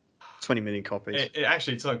 man. 20 million copies.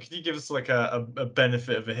 Actually, Tom, could you give us like a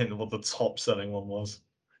benefit of a hint of what the top selling one was?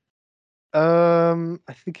 I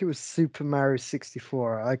think it was Super Mario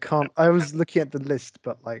 64. I was looking at the list,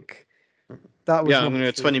 but like that was Yeah, I'm number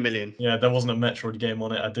gonna go 3. 20 million. Yeah, there wasn't a Metroid game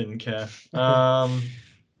on it. I didn't care.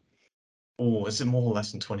 Oh, is it more or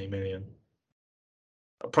less than 20 million?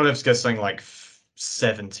 I'll probably have to go something like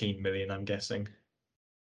 17 million, I'm guessing.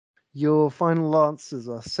 Your final answers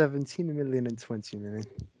are 17 million and 20 million.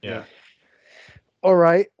 Yeah. All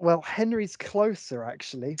right. Well, Henry's closer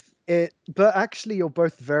actually. But actually you're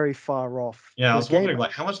both very far off. Yeah, I The was game, wondering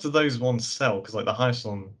like how much do those ones sell? Because like the highest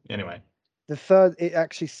one, anyway. the third, it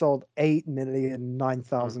actually sold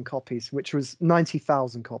 8,009,000 copies, which was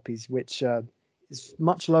 90,000 copies, which is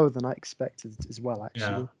much lower than I expected as well,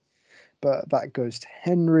 actually. Yeah. But that goes to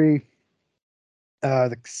Henry.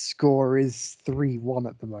 The score is 3-1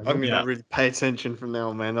 at the moment. I'm gonna Yeah. really pay attention from now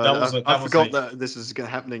on, man. That was I was forgot a- that this was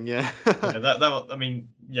happening. Yeah. Yeah, that I mean,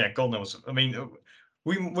 yeah, GoldenEye was. I mean,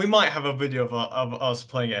 we might have a video of us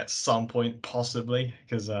playing it at some point, possibly,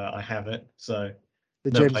 because I have it. So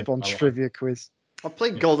The never James played it in Bond my life. trivia quiz. I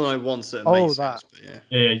played GoldenEye once at a Oh, mate's that. house, but yeah.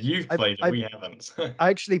 Yeah, you've I- played it. I- We haven't. I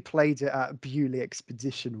actually played it at Bewley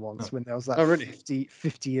Expedition once Oh. when there was that Oh, really?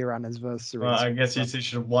 50-year anniversary. Well, I guess you two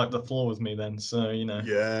should have wiped the floor with me then. So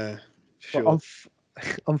Yeah. But Sure.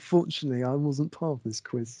 unfortunately, I wasn't part of this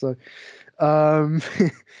quiz. So, um,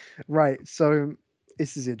 right. So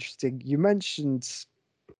this is interesting. You mentioned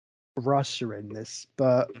Russia in this,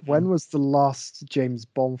 but when was the last James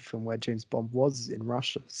Bond film where James Bond was in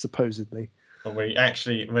Russia, supposedly? where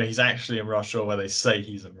he's actually in Russia, or where they say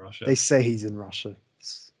he's in Russia. They say he's in Russia.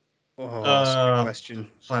 Oh, that's a good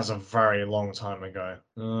question. That's a very long time ago.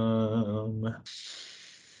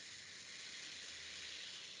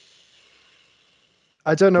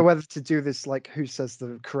 I don't know whether to do this like who says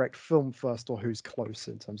the correct film first or who's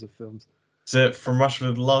closer in terms of films. Is it From Russia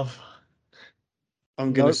with Love?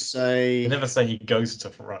 I'm gonna Nope. They say. never say he goes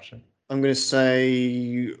to Russia. I'm gonna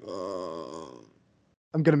say.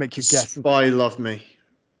 I'm gonna make you guess. Spy Love Me.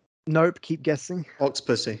 Nope. Keep guessing.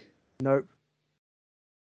 Octopussy. Nope.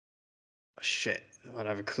 Oh, shit. I don't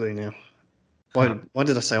have a clue now. Why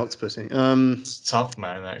did I say Octopussy? It's tough,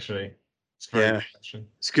 man. Actually, it's a very Yeah. good question.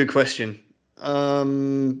 It's a good question.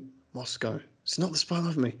 Moscow. It's not The Spy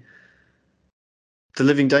Love Me. The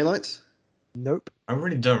Living Daylights? Nope. I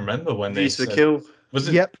really don't remember when View they to a said. Kill? Was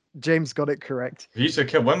it Yep. James got it correct. View to a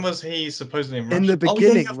Kill? When was he supposedly in Russia? In the Oh,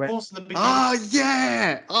 beginning, yeah, of when- course, in the beginning. Ah,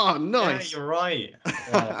 yeah! Oh, Yeah, nice. you're right.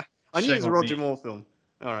 Oh, I knew it was a shame on Roger me. Moore film.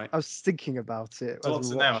 All right. I was thinking about it. So as what's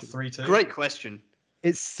we it were now? watching. 3-2. Great question.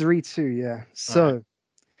 It's 3-2. Yeah. So,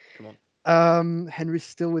 Come on. Henry's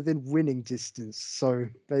still within winning distance, so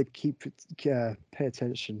they keep it. Pay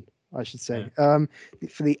attention, I should say.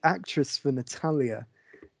 For the actress for Natalia,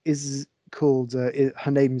 is called.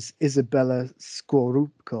 Her name's Isabella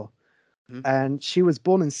Skorupko, Mhm. and she was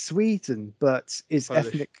born in Sweden, but is Polish.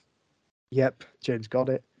 ethnic. Yep, James got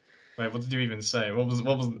it. Wait, what did you even say? What was?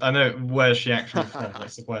 I know where's she actually from.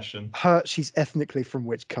 That's the question. She's ethnically from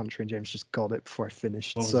which country? And James just got it before I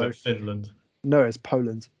finished. What was So it? Finland. no, it's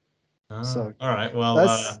Poland. Ah, So all right. Well,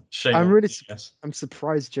 that's- shame I'm on really me, I guess. I'm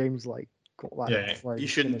surprised James like got that. Yeah, before I You even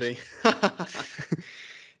shouldn't finished.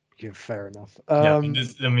 be. Yeah, fair enough. Yeah,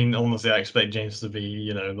 I mean, honestly, I expect James to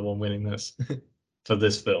be, the one winning this for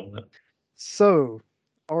this film. So,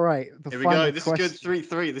 all right, the Here we final go. This question. is good.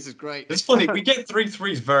 3-3. This is great. It's funny, we get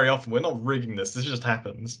 3-3s very often. We're not rigging this. This just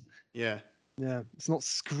happens. Yeah. Yeah, it's not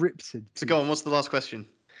scripted. So go on. What's the last question?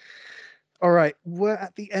 All right, we're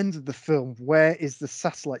at the end of the film. Where is the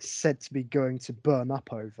satellite said to be going to burn up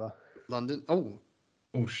over? London. Oh.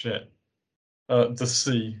 Oh shit. The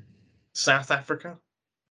sea. South Africa?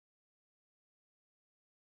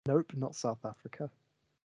 Nope, not South Africa.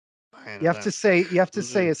 Man, You have to say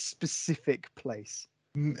Mm. a specific place.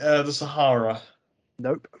 The Sahara.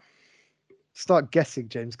 Nope. Start guessing,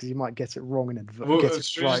 James, because you might get it wrong and Well, get it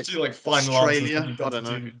should we right. just do like final answers Australia? when you've got I to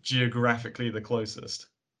don't do geographically the closest?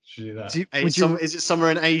 Should we do that? Hey, Would you? is it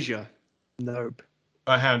somewhere in Asia? Nope.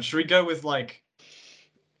 How should we go with like?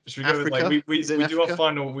 Should we go with like Africa? we Is it in do our Africa?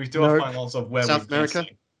 final our Nope. final answer of where South we're America?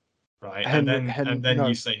 guessing, right? Henry- and then no.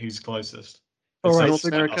 you say who's closest. All right, North so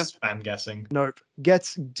America? Us spam guessing. nope.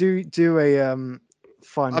 Do a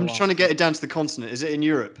final. I'm just trying to answer. get it down to the continent. Is it in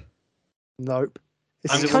Europe? Nope.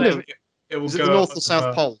 It's I'm Is it kind gonna of say it will Is it go the North or over-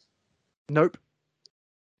 South Pole? nope.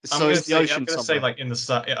 So it's the I'm ocean gonna say somewhere. like in the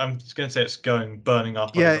sun. I'm just gonna say it's burning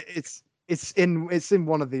up. Yeah, over. it's in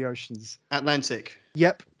one of the oceans. Atlantic.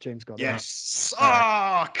 Yep, James got it. Yes. Alright.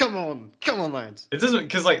 Ah, come on, lads. It doesn't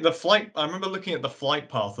because like the flight. I remember looking at the flight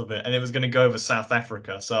path of it, and it was gonna go over South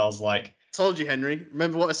Africa. So I was like, Told you, Henry.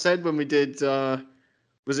 Remember what I said when we did?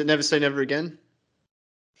 Was it Never Say Never Again?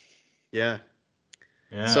 Yeah.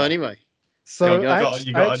 yeah. So anyway, So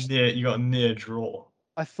you got a near draw.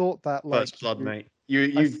 I thought that like first blood, you- mate.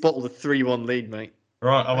 You bottled a 3-1 lead, mate.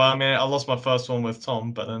 Right. Well, I mean, I lost my first one with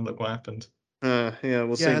Tom, but then look what happened. Yeah,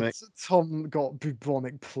 we'll see, yeah, mate. Tom got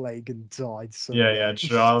bubonic plague and died. So Yeah,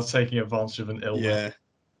 true. I was taking advantage of an illness.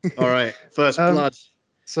 Yeah. All right. First Um, blood.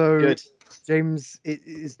 So Good. James, it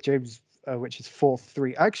is James, which is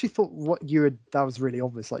 4-3. I actually thought what you had that was really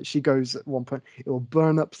obvious. Like she goes at one point, it will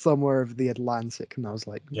burn up somewhere over the Atlantic, and I was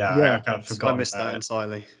like, Yeah, yeah, I kind of forgot. I missed that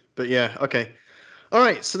entirely. But yeah, okay. All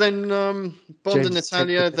right. So then Bond and James, take the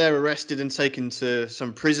Natalia, pick. they're arrested and taken to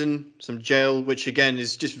some prison, some jail, which again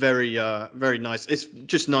is just very nice. It's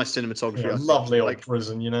just nice cinematography. I think. Lovely old Like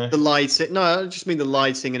prison, you know. the lighting. No, I just mean the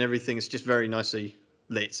lighting and everything. It's just very nicely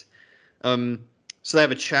lit. So they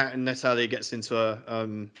have a chat, and Natalia gets into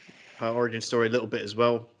her origin story a little bit as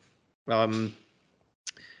well. And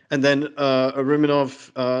then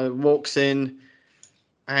Aruminov walks in,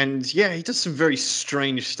 and yeah, he does some very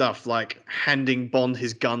strange stuff, like handing Bond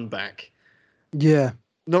his gun back. yeah.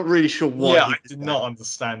 Not really sure why. Yeah, he I did did that. not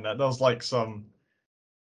understand that. That was like some,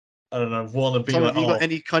 I don't know, wannabe Tom, like, have you got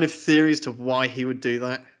any kind of theories to why he would do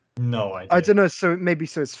that? no idea. I don't know. So maybe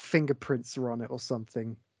his fingerprints are on it or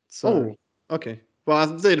something. So, Oh, okay. Well,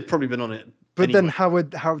 they'd have probably been on it. but then anyway.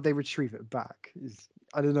 how would they retrieve it back?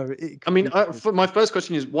 I don't know. I mean, my first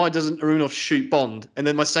question is why doesn't Aruminov shoot Bond? And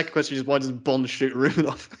then my second question is why doesn't Bond shoot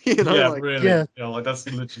Aruminov? Yeah, like, really. yeah. Like that's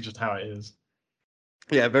literally just how it is.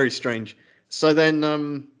 yeah, very strange. So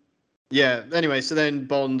then, yeah. Anyway, so then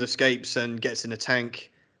Bond escapes and gets in a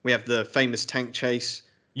tank. We have the famous tank chase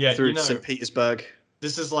Yeah, through St. Petersburg.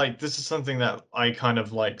 this is something that I kind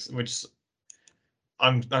of like, which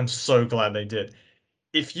I'm so glad they did.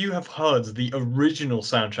 If you have heard the original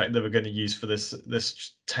soundtrack they were going to use for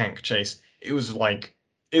this tank chase, it was like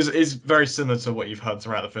is very similar to what you've heard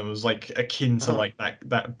throughout the film. It was like akin to like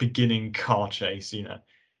that beginning car chase, you know.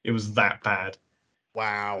 It was that bad.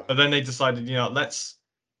 Wow. But then they decided, let's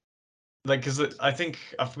like because I think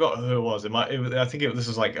I forgot who it was. I think this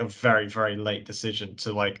was like a very very late decision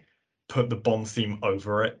to like put the Bond theme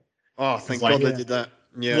over it. Oh, thank like- God they Yeah. did that.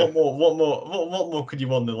 Yeah. What more could you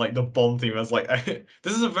want than like the Bond theme? As like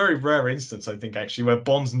this is a very rare instance, I think, actually, where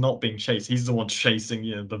Bond's not being chased. He's the one chasing,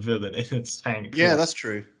 the villain in its tank. Yeah, Like, that's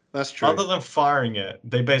true. That's true. other than firing it,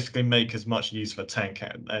 they basically make as much use of a tank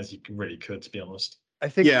as you really could, to be honest. I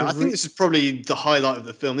think Yeah, I think this is probably the highlight of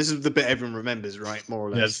the film. This is the bit everyone remembers, right? More or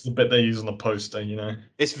less. Yeah, it's the bit they use on the poster, you know.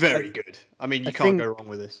 It's very good. I mean, you I can't think- go wrong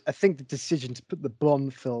with this. I think the decision to put the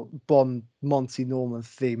Bond Monty Norman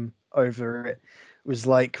theme over it was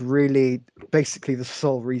like really basically the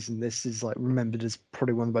sole reason this is like remembered as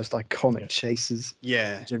probably one of the most iconic Yeah. chases.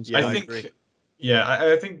 Yeah, James yeah, Bond. I agree.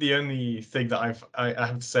 I think the only thing that I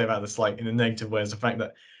have to say about this, like in a negative way, is the fact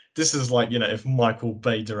that this is like, if Michael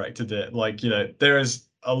Bay directed it, like, there is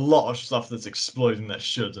a lot of stuff that's exploding that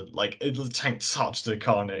shouldn't. Like, the tank touched the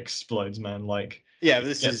car and it explodes, man. Like, Yeah, but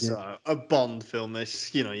this Yes. is a Bond film.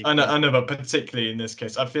 This, you I know, but particularly in this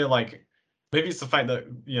case, I feel like maybe it's the fact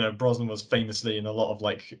that Brosnan was famously in a lot of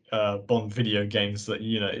like Bond video games that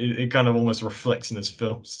it kind of almost reflects in his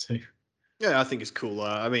films too. Yeah, I think it's cool.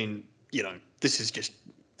 I mean, this is just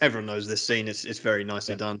everyone knows this scene. It's very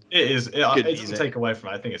nicely done. It is. It Good doesn't music. take away from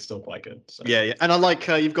it. I think it's still quite good. So. Yeah, and I like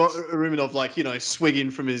you've got Aruminov swigging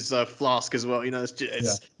from his flask as well. It's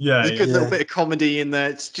there's a good little bit of comedy in there.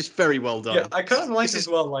 It's just very well done. Yeah, I kind of like this as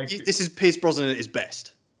well. Like this is Pierce Brosnan at his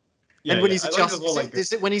best. Yeah, and when he's I adjusting, like as well,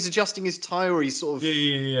 is it when he's adjusting his tie, or he's sort of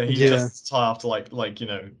yeah. He adjusts his tie after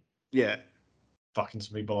yeah, fucking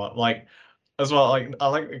some people up. Like as well, like I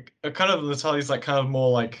like kind of Natalia's like kind of more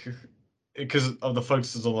like because of the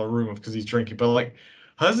focuses on the room because he's drinking, but like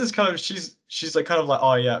hers is kind of she's like kind of like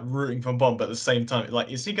oh yeah rooting for Bond, but at the same time like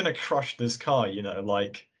is he gonna crush this car?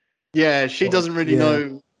 Like yeah, she doesn't really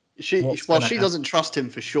know. She happen? doesn't trust him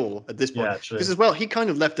for sure at this point Yeah, true. because as well he kind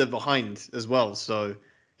of left her behind as well, so.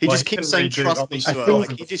 He just keeps saying, really "Trust me." I So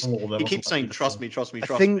think he keeps saying, "Trust me, trust me, I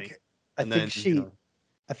trust think, me." I And think then, she,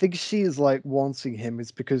 I think she is like wanting him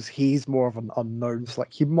is because he's more of an unknown. It's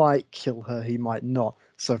like he might kill her, he might not.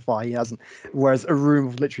 So far, he hasn't. Whereas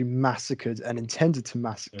Arun literally massacred and intended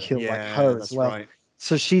to kill like her as well. Right.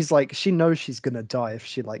 So she's like, she knows she's gonna die if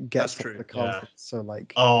she like gets That's off the true. car. Yeah. So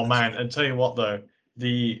like, oh man, and tell you what though,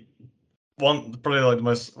 the one probably like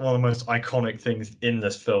one of the most iconic things in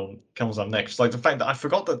this film comes up next. Like the fact that I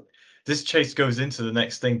forgot that this chase goes into the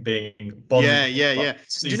next thing being Bond. Yeah.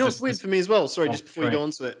 Do you know what's weird for me as well? Sorry, just before you go on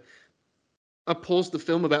to it, I paused the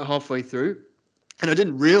film about halfway through, and I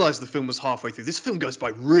didn't realize the film was halfway through. This film goes by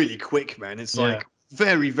really quick, man. It's like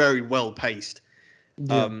very, very well paced.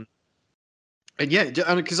 yeah.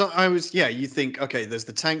 And because I was you think okay, there's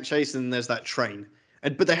the tank chase and there's that train,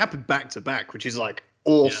 but they happen back to back, which is like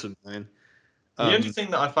awesome, man. The only thing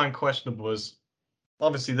that I find questionable was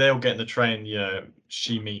obviously they all get in the train,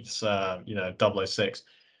 she meets 006.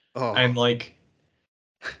 And like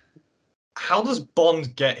how does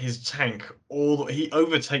Bond get his tank he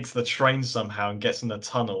overtakes the train somehow and gets in the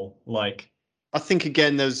tunnel? Like I think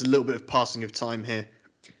again there's a little bit of passing of time here.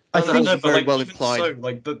 I think that's very well even implied. so,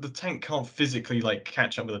 like the tank can't physically like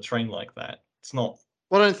catch up with a train like that. It's not.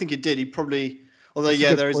 Well, I don't think it did. He probably, although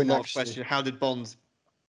there is a lot of question. How did Bond?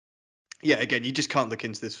 Yeah, again, you just can't look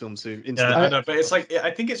into this film too. I know, but it's like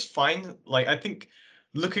I think it's fine. Like I think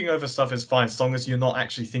looking over stuff is fine as long as you're not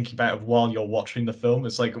actually thinking about it while you're watching the film.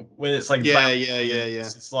 It's like when it's like yeah.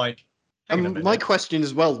 It's like. My question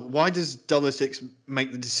as well: why does 006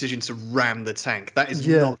 make the decision to ram the tank? That is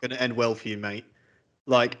not going to end well for you, mate.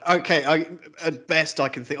 Like, okay, at best I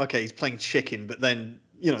can think, okay, he's playing chicken, but then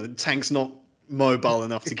the tank's not mobile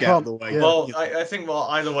enough to get out of the way. Well, I think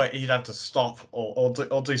either way he'd have to stop or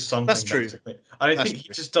do something. That's true. Basically. I think he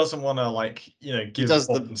just doesn't want to give. He does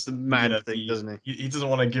Bond, the mad thing, doesn't he? He doesn't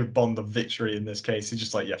want to give Bond the victory in this case. He's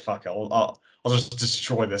just like, yeah, fuck it. I'll just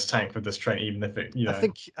destroy this tank with this train, even if it. I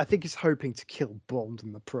think he's hoping to kill Bond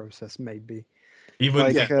in the process, maybe. He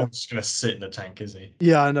wouldn't think Bond's just gonna sit in the tank, is he?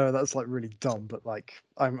 Yeah, I know that's like really dumb, but like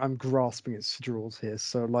I'm grasping at straws here.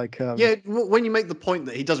 So like when you make the point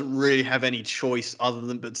that he doesn't really have any choice other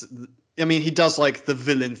than I mean he does like the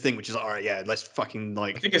villain thing, which is all right, let's fucking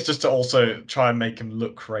like. I think it's just to also try and make him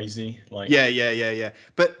look crazy, like. Yeah.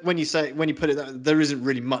 But when you put it that, there isn't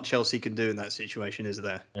really much else he can do in that situation, is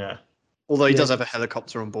there? Yeah. Although he does have a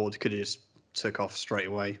helicopter on board, could have just took off straight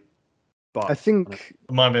away. But I think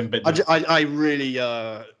it might have been a bit. I really you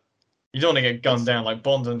don't want to get gunned down like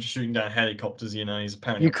Bond and shooting down helicopters. He's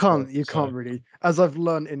apparently you can't really. As I've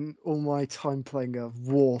learned in all my time playing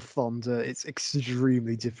War Thunder, it's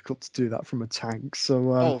extremely difficult to do that from a tank.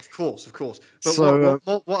 So of course. But so,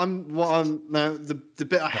 what I'm now the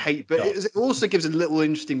bit I hate, but it also gives a little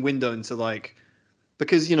interesting window into like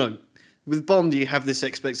because with Bond, you have this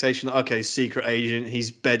expectation that, okay, secret agent,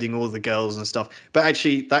 he's bedding all the girls and stuff. But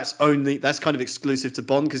actually, that's kind of exclusive to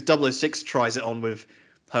Bond because 006 tries it on with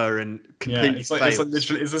her and completely fails.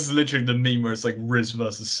 This is literally the meme where it's like Riz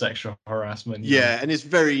versus sexual harassment. And it's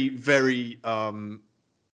very, very,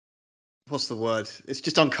 what's the word? It's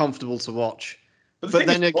just uncomfortable to watch. But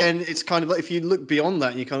then again, it's kind of like if you look beyond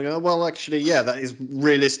that, you kind of go, well, actually, that is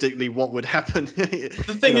realistically what would happen.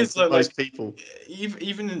 The thing is, though, most people,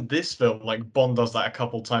 even in this film, like Bond does that a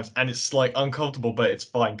couple times, and it's like uncomfortable, but it's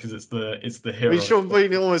fine because it's the hero.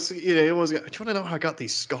 We always, you always go, do you want to know how I got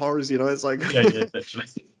these scars? It's like, yeah, literally.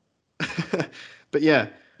 But yeah,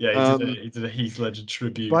 he did a Heath Ledger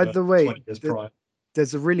tribute. By the way, 20 years prior.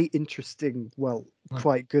 There's a really interesting,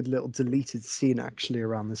 quite good little deleted scene actually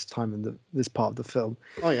around this time in this part of the film.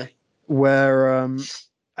 Oh yeah, where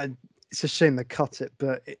it's a shame they cut it,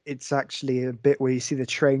 but it's actually a bit where you see the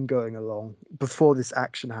train going along before this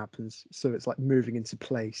action happens, so it's like moving into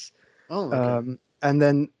place. Oh, okay. And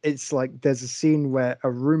then it's like there's a scene where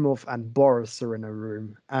Arumov and Boris are in a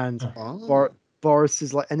room, and Boris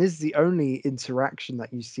is like, and this is the only interaction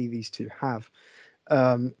that you see these two have.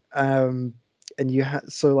 Um, um, and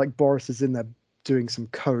so like Boris is in there doing some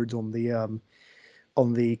code on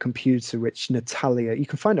the computer, which Natalia, you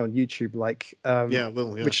can find it on YouTube, like Yeah,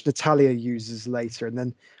 will, yeah. which Natalia uses later, and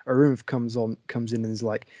then Arunv comes in and is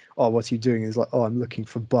like, "Oh, what are you doing?" And he's like, "Oh, I'm looking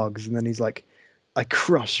for bugs," and then he's like, "I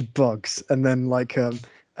crush bugs," and then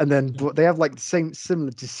but they have like the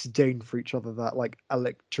similar disdain for each other that like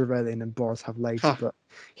Alec Trevelyan and Boris have later, Huh. but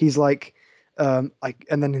he's like. And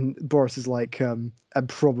then Boris is like, "I'd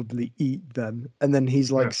probably eat them," and then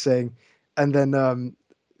he's like Yeah. saying, and then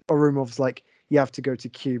Arumov's like, "You have to go to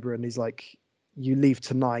Cuba," and he's like, "You leave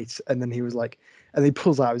tonight," and then he was like, and he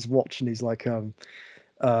pulls out his watch and he's like, and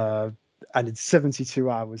in 72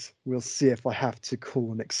 hours we'll see if I have to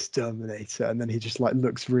call an exterminator, and then he just like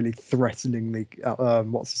looks really threateningly at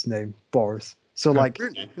what's his name, Boris. So like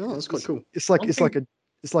Really? Oh, that's quite cool. it's like One it's thing- like a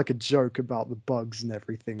it's like a joke about the bugs and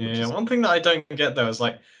everything, which Yeah, is one thing that I don't get though is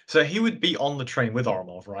like, so he would be on the train with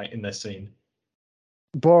Orlov, right, in this scene.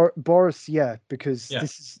 Boris, yeah, because Yeah.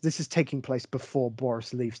 this is taking place before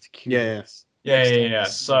Boris leaves to Cuba. Yeah, yeah. It's Yeah, next yeah, time. yeah.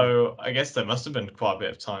 So I guess there must have been quite a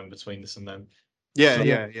bit of time between this and then. Yeah, So-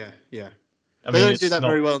 yeah. I They mean, don't do it's that not.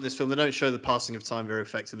 very well in this film. They don't show the passing of time very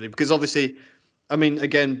effectively because obviously, I mean,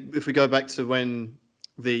 again, if we go back to when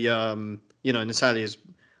the Natalia's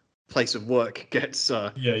place of work gets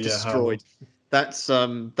Yeah, destroyed, that's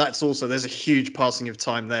also there's a huge passing of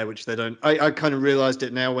time there which they don't. I kind of realized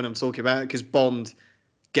it now when I'm talking about it because Bond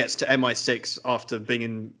gets to MI6 after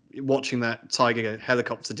being watching that Tiger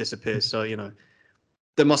helicopter disappear. So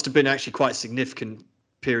there must have been actually quite a significant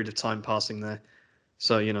period of time passing there.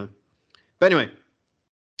 So but anyway.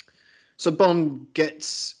 So Bond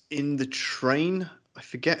gets in the train. I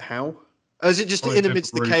forget how. Oh, is it just Probably in took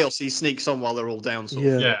amidst the Ruth. chaos? He sneaks on while they're all down, sort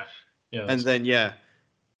of. Yeah. Yeah. And then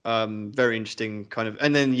very interesting kind of.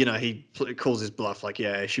 And then he calls his bluff, like,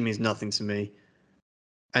 yeah, she means nothing to me.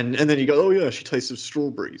 And then you go, oh yeah, she tastes of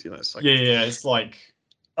strawberries. It's like, yeah. It's like,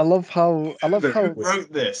 I love how who it's,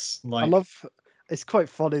 wrote this? I Like, love it's quite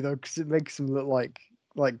funny though because it makes him look like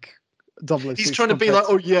 006 he's trying to be compared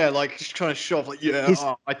like, oh yeah, like he's trying to show off, like, yeah, He's-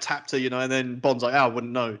 I tapped her, and then Bond's like, I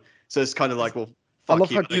wouldn't know. So it's kind of like, well, I fuck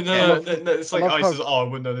love you. how- I don't no, care. no, love- no, no, it's I like love I how- says, oh, I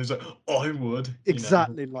wouldn't know. He's like, oh, I would.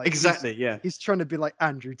 exactly like Exactly, yeah. he's trying to be like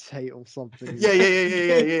Andrew Tate or something.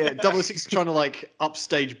 Yeah. 006 is trying to like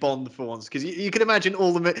upstage Bond for once because you can imagine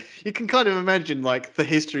you can kind of imagine like the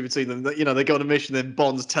history between them. That they go on a mission, then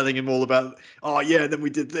Bond's telling him all about, oh yeah, then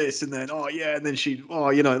we did this, and then oh yeah, and then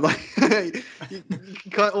like you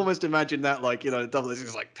can kind of almost imagine that like 006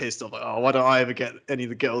 is like pissed off, like, oh, why don't I ever get any of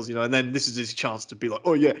the girls, and then this is his chance to be like,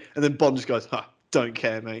 oh yeah, and then Bond just goes, huh, don't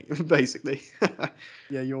care, mate, basically.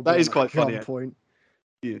 Yeah, you're That being is at quite funny, gunpoint.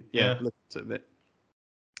 yeah, look at it a bit.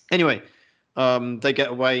 Anyway, they get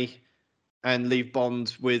away and leave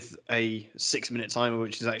Bond with a 6-minute timer,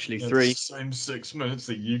 which is actually Yeah, 3. the same 6 minutes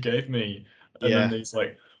that you gave me. And Yeah. then he's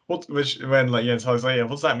like, what? When like I was like, yeah,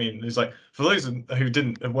 what's that mean? And he's like, for those who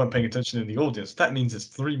weren't paying attention in the audience, that means it's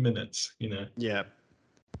 3 minutes. Yeah.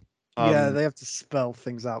 Yeah, they have to spell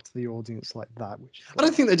things out to the audience like that, which is I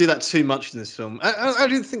don't think they do that too much in this film. I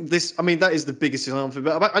don't think this. I mean, that is the biggest example,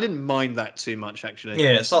 but I didn't mind that too much actually.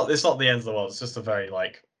 Yeah, it's not the end of the world. It's just a very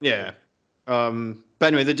like Yeah. But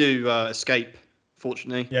anyway, they do escape.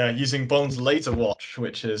 Fortunately. yeah, using Bond's later watch,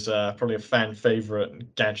 which is probably a fan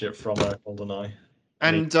favorite gadget from GoldenEye.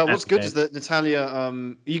 And what's good is that Natalia,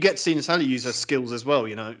 you get to see Natalia use her skills as well,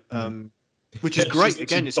 which is Yeah, great. she's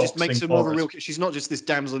Again, it just makes her doxing more of a real. Boris. She's not just this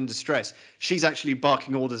damsel in distress. She's actually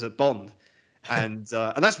barking orders at Bond, and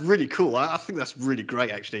that's really cool. I think that's really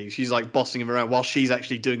great. Actually, she's like bossing him around while she's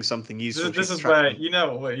actually doing something useful. This She's is where tracking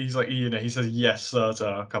him. what he's like. He says yes, sir, to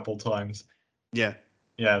her a couple times. Yeah.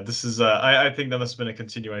 Yeah, this is. I think that must have been a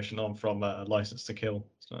continuation on from License to Kill.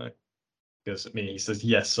 So, because he says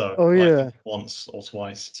yes, sir. Oh, like, yeah. once or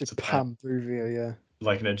twice to to Pam, Pam Bouvier, yeah.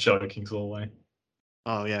 like in a joking sort of way.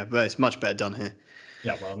 Oh yeah, but it's much better done here.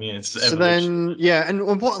 Yeah, well, I mean, it's So evolution. then, yeah, and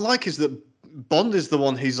what I like is that Bond is the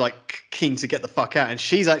one who's like keen to get the fuck out, and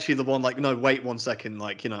she's actually the one like, no, wait 1 second,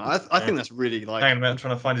 like I think that's really like. Hanging around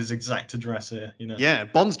trying to find his exact address here. Yeah,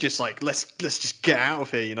 Bond's just like let's just get out of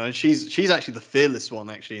here, and she's actually the fearless one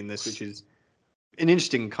actually in this, which is an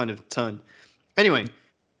interesting kind of turn. Anyway,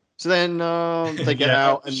 so then they get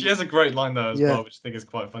out, and she has a great line though as Yeah. well, which I think is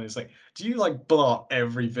quite funny. It's like, do you like blow up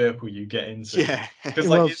every vehicle you get into? yeah, Because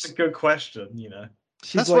Well, like it's a good question.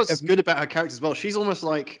 She's that's like what's good about her character as well. She's almost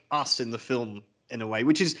like us in the film in a way,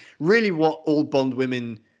 which is really what all Bond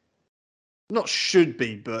women not should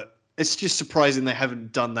be, but it's just surprising they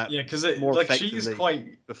haven't done that Yeah, because more like she is effectively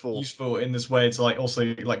quite before. useful in this way to like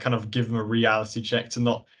also like kind of give him a reality check to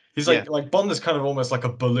not. He's Yeah. like Bond is kind of almost like a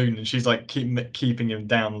balloon, and she's like keeping him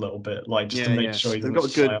down a little bit, like just to make sure he They've doesn't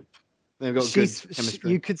got good. fly up. They've got she's good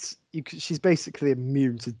chemistry. you could she's basically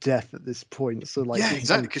immune to death at this point. So like Yeah,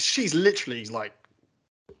 exactly. Because she's literally like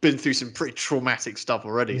been through some pretty traumatic stuff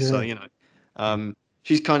already. So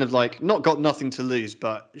she's kind of like not got nothing to lose,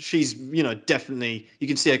 but she's definitely you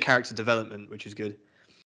can see her character development, which is good.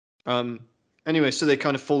 Anyway, so they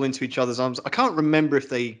kind of fall into each other's arms. I can't remember if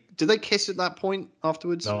did they kiss at that point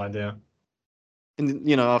afterwards. No idea. In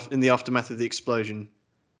the aftermath of the explosion.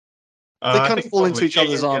 They I kind of think fall into probably. each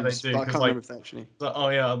other's Yeah, arms, they do, but I 'cause, can't like, remember if they actually. oh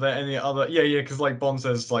yeah, are there any other? Yeah, because like Bond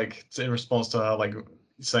says like in response to her like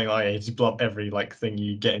saying, "Oh yeah, you blow up every like thing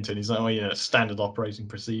you get into," and he's like, "Oh yeah, standard operating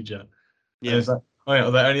procedure." Yeah. And it's like, "Oh yeah,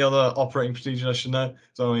 are there any other operating procedures I should know?"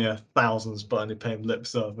 So oh yeah, thousands, but only paying lip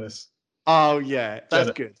service. Oh yeah, that's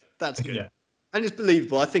it. good. That's good. Yeah. And it's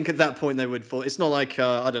believable. I think at that point they would fall. It's not like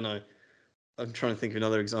I don't know. I'm trying to think of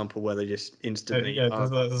another example where they just instantly Yeah,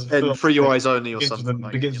 there's a and film for your that eyes only or begins with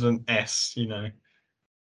something. begins with an S, you know.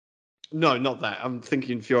 No, not that. I'm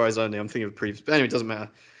thinking for your eyes only. I'm thinking of previous. But anyway, it doesn't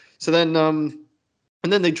matter. So then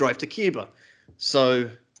and then they drive to Cuba. So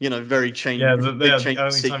very Yeah, big the change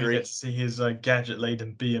of only time you get scenery. to see his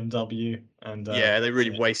gadget-laden BMW, and Yeah, they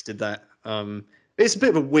really wasted that. It's a bit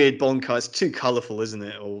of a weird Bond car. It's too colourful, isn't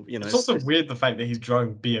it? Or it's also weird the fact that he's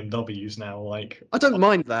driving BMWs now. Like, I don't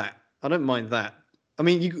mind that. I don't mind that. I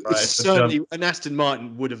mean, it's it's certainly an Aston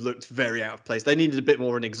Martin would have looked very out of place. They needed a bit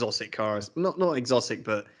more an exotic car, not exotic,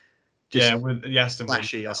 but just yeah, with the Aston would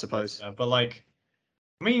flashy, I suppose. but like,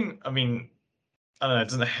 I mean, I don't know. It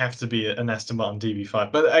doesn't have to be an Aston Martin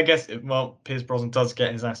DB5, but I guess Pierce Brosnan does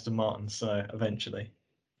get his Aston Martin, so eventually.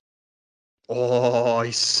 Oh,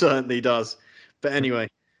 he certainly does. But anyway,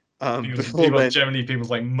 before then, Generally people's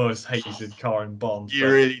like most hated car in Bond. you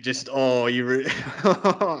really just you really.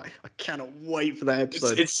 I cannot wait for that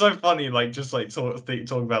episode. It's so funny, like just like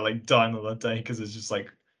talking about like Die Another Day, because it's just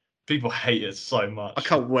like people hate it so much. I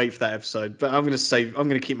can't wait for that episode, but I'm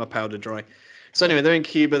gonna keep my powder dry. So anyway, they're in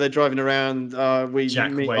Cuba. They're driving around. We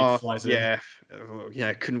Jack meet Wade flies in.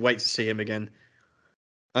 yeah. Couldn't wait to see him again.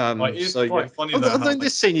 It's quite funny Although though. in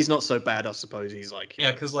this scene, he's not so bad, I suppose. He's like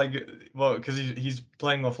Because like, because he's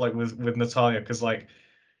playing off like with Natalia, because like,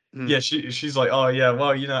 Hmm. she's like, oh yeah,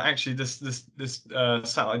 well, actually this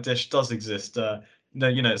satellite dish does exist. No,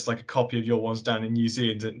 it's like a copy of your ones down in New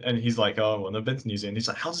Zealand, and he's like, oh, well, I've been to New Zealand. He's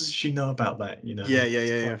like, how does she know about that?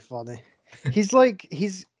 Yeah. quite funny. He's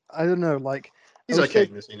I don't know, like He's okay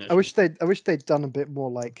in this scene. I wish they'd done a bit more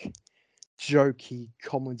like jokey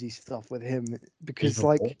comedy stuff with him, because Even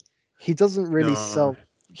like more? he doesn't really No. sell.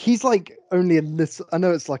 He's like only a little. I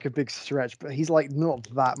know it's like a big stretch, but he's like not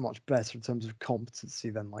that much better in terms of competency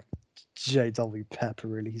than like J.W. Pepper.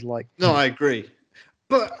 Really, he's like No, I agree.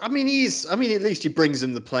 But I mean, at least he brings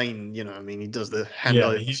him the plane. I mean, he does the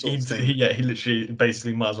handover sort of thing. He literally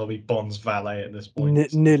basically might as well be Bond's valet at this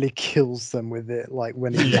point. nearly kills them with it. Like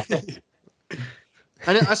when he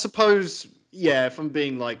And I suppose, yeah, if I'm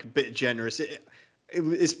being like a bit generous,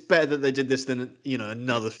 it's better that they did this than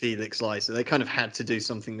another Felix Leiter. They kind of had to do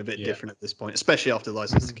something a bit different at this point, especially after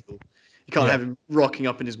License to Kill. You can't have him rocking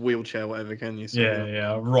up in his wheelchair, whatever, can you?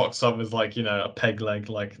 So, Rocks up with like a peg leg,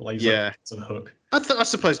 like laser to the hook. I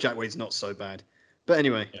suppose Jack Wade's not so bad, but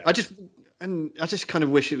anyway, I just kind of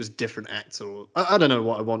wish it was different acts, or I don't know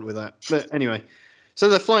what I want with that, but anyway, so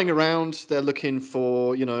they're flying around. They're looking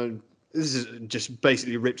for this is just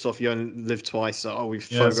basically rips off You Only Live Twice. So, we've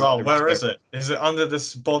photographed. Where is it? Is it under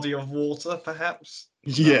this body of water, perhaps?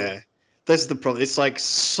 Yeah, that's the problem. It's like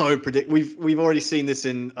so predictable. We've already seen this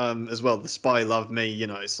in as well. The Spy Loved Me.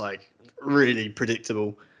 It's like really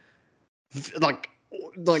predictable. Like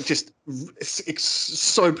just it's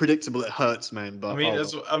so predictable it hurts, man. But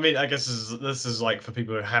I guess this is like for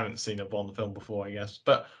people who haven't seen a Bond film before, I guess.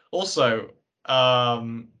 But also,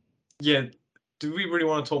 yeah. Do we really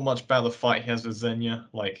want to talk much about the fight he has with Xenia?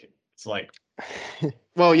 Like, it's like,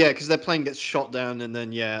 well, yeah, because their plane gets shot down, and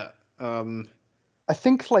then I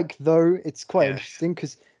think like though it's quite interesting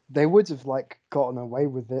because they would have like gotten away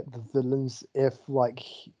with it, the villains, if like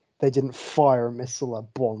they didn't fire a missile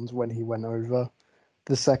at Bond when he went over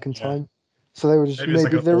the second time. So they would just maybe it's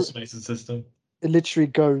like a automated system. It literally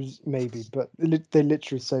goes maybe, but they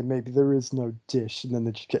literally say maybe there is no dish, and then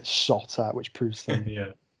they just get shot at, which proves them.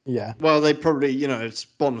 Yeah. Well, they probably,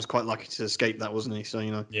 Bond was quite lucky to escape that, wasn't he? So,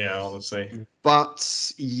 Yeah, honestly.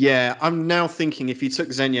 But, yeah, I'm now thinking if you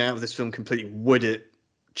took Xenia out of this film completely, would it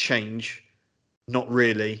change? Not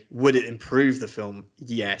really. Would it improve the film?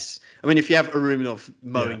 Yes. I mean, if you have Aruminov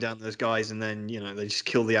mowing Yeah. down those guys and then, they just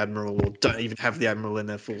kill the Admiral or don't even have the Admiral in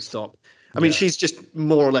there full stop. I mean, Yeah. she's just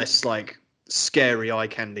more or less like scary eye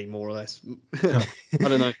candy, more or less. I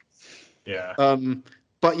don't know. Yeah.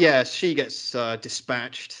 But yeah, she gets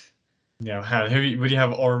dispatched. Yeah. Would you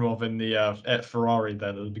have Oromov in the at Ferrari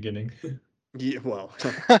then at the beginning? Yeah, well,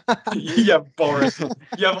 You have Boris.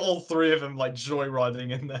 You have all three of them like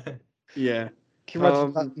joyriding in there. yeah. Can you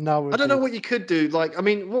imagine that now? I don't know what you could do. Like, I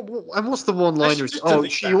mean, and what's the one-liner? just Oh,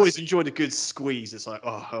 delete she that always scene. enjoyed a good squeeze. It's like,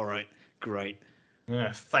 oh, all right, great.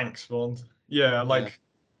 Yeah. Thanks, Bond. Yeah. Like.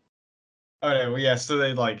 Oh yeah. Well, yeah. So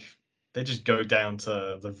they just go down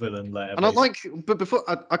to the villain lair. And but before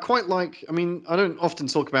I quite like. I mean, I don't often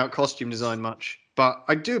talk about costume design much, but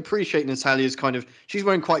I do appreciate Natalia's kind of. She's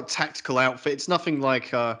wearing quite tactical outfit. It's nothing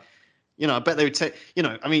like, I bet they would take.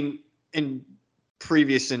 I mean, in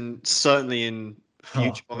previous and certainly in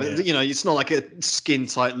future, yeah. it's not like a skin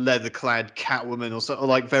tight leather clad Catwoman or so, or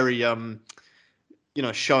like very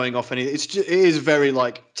showing off anything. It is very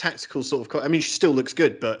like tactical sort of. I mean, she still looks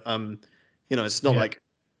good, but it's not Yeah. like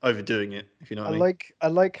overdoing it. If you know what I I mean. I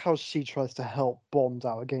like how she tries to help Bond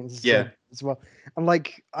out against Yeah. Xenia as well. And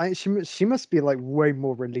like she must be like way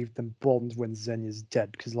more relieved than Bond when Xenia's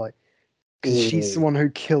dead because she's the one who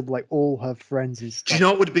killed like all her friends and Do stuff. you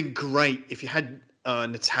know what would have been great if you had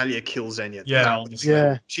Natalia kill Xenia? Yeah, That honestly.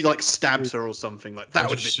 Yeah. she like stabs her or something like that. Or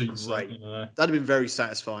Would just have been shoots her, great. you know. That'd have been very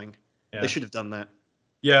satisfying. Yeah. They should have done that.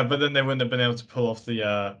 Yeah, but then they wouldn't have been able to pull off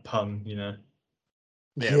the pun, you know.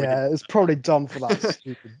 Yeah, we Yeah, did. it's probably done for that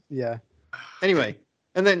stupid. Yeah. Anyway,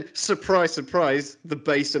 and then surprise, surprise, the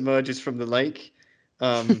base emerges from the lake,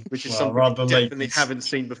 which is Well, something rather we lake definitely is- haven't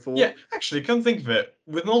seen before. Yeah, actually, come think of it,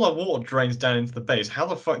 when all that water drains down into the base, how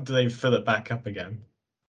the fuck do they fill it back up again?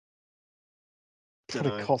 Don't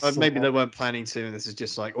Kinda know. costs a Maybe they lot. weren't planning to, and this is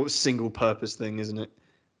just like a single purpose thing, isn't it?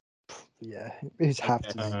 Yeah, it's have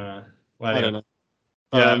guess. to. Well, I yeah. don't know.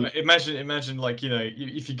 Yeah, imagine like,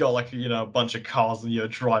 if you got like, a bunch of cars and you're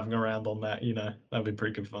driving around on that, that'd be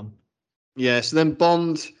pretty good fun. Yeah. So then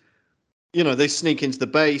Bond, they sneak into the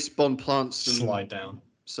base. Bond plants Slide down.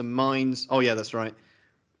 some mines. Oh yeah, that's right.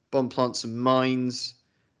 Bond plants some mines.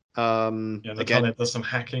 Yeah, Again, Natalia does some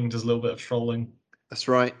hacking, does a little bit of trolling. that's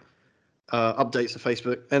right. Updates the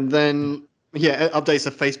Facebook, and then updates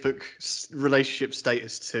the Facebook relationship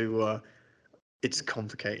status to it's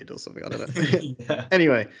complicated or something. I don't know. Yeah.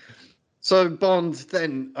 Anyway, so Bond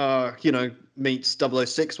then meets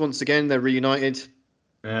 006 once again. They're reunited.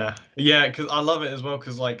 Yeah, because I love it as well.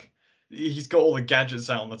 Because like he's got all the gadgets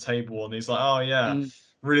out on the table, and he's like, "Oh yeah, Mm.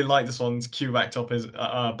 really like this one." It's Q back up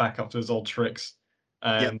to his old tricks,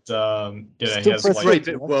 and he Still has press like. Great X,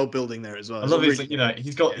 bit of right? world building there as well. I It's love a it. It's really-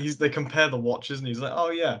 like, they compare the watches, and he's like, "Oh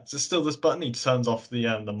yeah, so still this button." He turns off the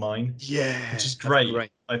mine, yeah, which is that's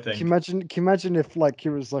great. I Can you think. imagine if like it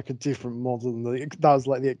was like a different model and that was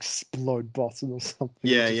like the explode button or something?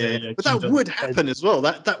 Yeah, Just, yeah, yeah, but Q that does- would happen as well.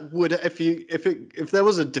 That would if there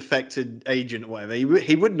was a defected agent or whatever,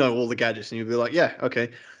 he would know all the gadgets and he'd be like, yeah, okay.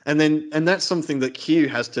 And that's something that Q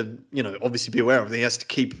has to obviously be aware of. He has to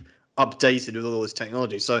keep updated with all this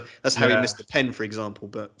technology. So that's how he Yeah. missed the pen, for example.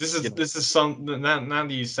 But This is some now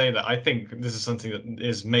that you say that, I think this is something that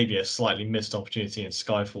is maybe a slightly missed opportunity in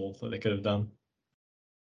Skyfall that they could have done.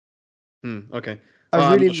 Okay. I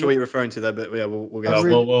I'm really not sure what you're referring to there, but yeah, we'll get. I to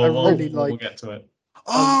really- that. We'll get to it.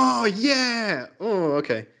 Oh yeah. Oh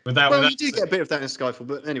okay. Without Well, you do get a bit of that in Skyfall,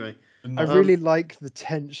 but anyway. I really like the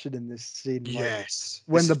tension in this scene. Like, Yes.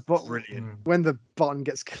 when this the is brilliant. when the button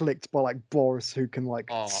gets clicked by like Boris, who can like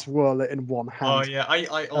Oh. swirl it in one hand. Oh yeah,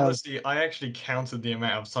 I honestly I actually counted the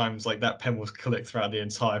amount of times like that pen was clicked throughout the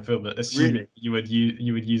entire film, but assuming Really?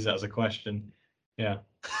 you would use that as a question. Yeah.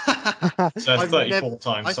 So I've 34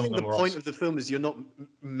 times. I Some of think them the were point off. of the film is you're not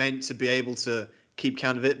meant to be able to keep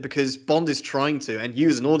count of it because Bond is trying to, and you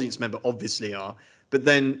as an audience member obviously are. But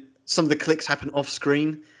then some of the clicks happen off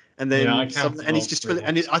screen, and then Yeah, I counted and he's off just screen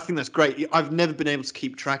and I think that's great. I've never been able to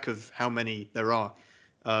keep track of how many there are.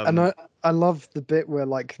 And I love the bit where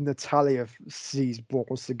like Natalia sees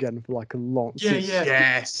Boris again for like a long. Yeah, yeah.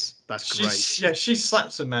 Yes, that's great. She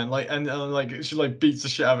slaps him, man. Like and like she like beats the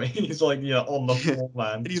shit out of him. He's like on the floor,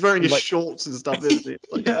 man. And he's wearing his Like- shorts and stuff, isn't he?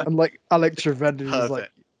 Like, Yeah. And like Alec Trevelyan is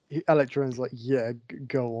like, perfect. Alec Trevelyan's like, yeah,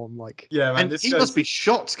 go on, like. Yeah, man. And This he must be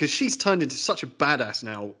shocked because she's turned into such a badass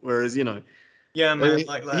now. Whereas Yeah, man. he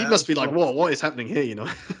Like must be like, whoa, what is happening here?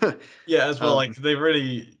 Yeah, as well. Um, Like they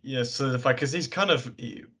really, solidify because he's kind of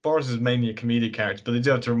Boris is mainly a comedic character, but they do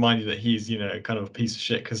have to remind you that he's kind of a piece of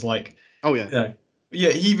shit because like Oh yeah. Yeah,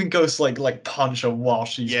 he even goes to like punch her while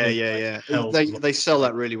she's Yeah, being yeah, like yeah. held. They sell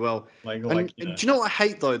that really well. And You know. do you know what I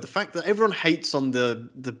hate though? The fact that everyone hates on the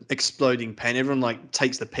exploding pen. Everyone like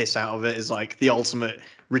takes the piss out of it as like the ultimate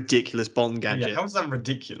ridiculous Bond Yeah, gadget. how is that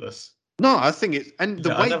ridiculous? No, I think it's and the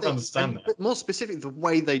Yeah, I way never they understand and that. more specifically the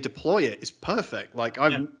way they deploy it is perfect. Like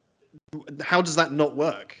Yeah. how does that not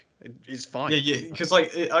work? It's fine. Yeah, yeah, because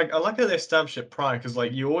like I like how they established it prior, because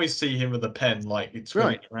like you always see him with a pen, like it's swinging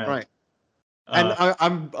Right, around. right. And Uh,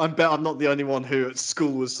 I bet I'm not the only one who at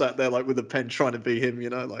school was sat there like with a pen trying to be him. You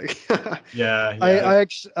know, like yeah, I, yeah.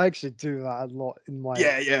 I actually do that a lot in my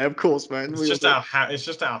yeah, yeah. Of course, man. It's We all just do. it's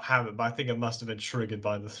just out of habit, but I think it must have been triggered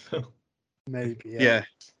by this film. maybe. Yeah. Yeah.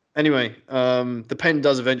 Anyway, the pen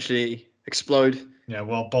does eventually explode. Yeah,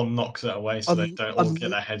 well, Bond knocks it away so I, they l- don't I, all get l-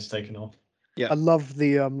 their heads taken off. I love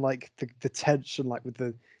the like the tension, like with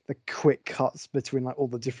the quick cuts between like all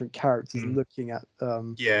the different characters Mm. looking at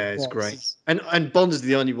Yeah, it's Bond. great. And Bond is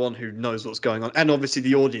the only one who knows what's going on, and obviously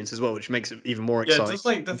the audience as well, which makes it even more Yeah, exciting. just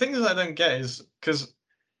like the things I don't get is because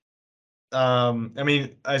I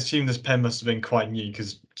mean, I assume this pen must have been quite new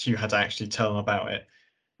because Q had to actually tell them about it.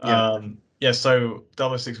 Yeah. Yeah, so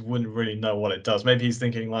 006 wouldn't really know what it does. Maybe he's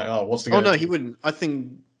thinking like, oh, what's it Oh going no, to he do? wouldn't. I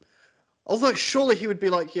think. Although surely he would be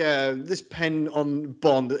like, yeah, this pen on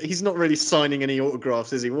Bond. He's not really signing any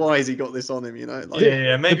autographs, is he? Why has he got this on him? You know, like. Yeah,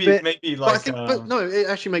 yeah, maybe bit- maybe But I like think, but no, it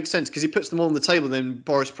actually makes sense because he puts them all on the table. Then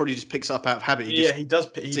Boris probably just picks it up out of habit. He yeah, just he does.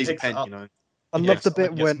 He sees a picks it pen, up. you know. I He love gets the bit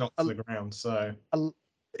gets when knocked to the ground. So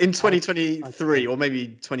In I 2023 or maybe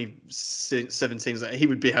 2017, like, he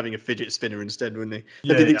would be having a fidget spinner instead, wouldn't he?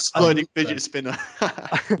 yeah, That'd be the yeah, exploding 100%. fidget spinner.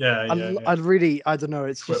 Yeah, yeah, yeah. I really I don't know.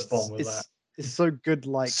 It's Quit just Bond with that. it's so good.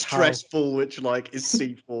 Like how Stressful, which like is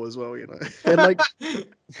C4 as well, you know. they like You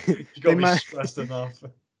they gotta be man stressed enough.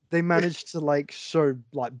 they managed to like show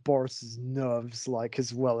like Boris's nerves like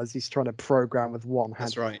as well as he's trying to program with one hand.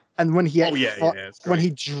 That's right. And when he Oh yeah, yeah, it's when great.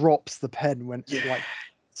 he drops the pen, when Yeah. like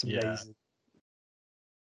it's Yeah. amazing.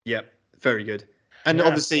 Yep, very good. And Yeah,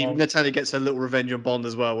 obviously Natalia gets her little revenge on Bond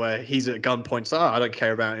as well, where he's at gunpoint. So I don't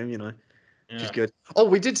care about him, you know. Which is yeah. good. Oh,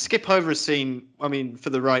 we did skip over a scene. I mean, for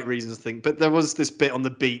the right reasons, I think. But there was this bit on the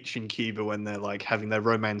beach in Cuba when they're like having their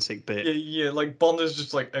romantic bit. Yeah, yeah, like Bond is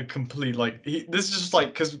just like a complete like this is just like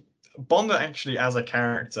because Bond actually as a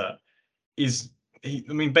character is I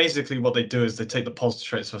mean basically what they do is they take the positive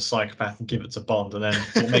traits of a psychopath and give it to Bond, and then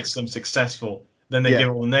what makes them successful, then they Yeah. give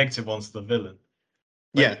all the negative ones to the villain.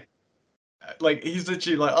 Yeah. Like he's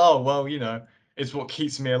literally like, oh well, you know, it's what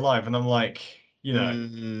keeps me alive, and I'm like, you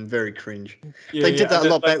know, Very cringe. yeah, They yeah, did that and a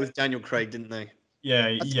then, lot like, better with Daniel Craig, didn't they? yeah,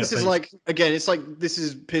 yeah, This is like again, it's like this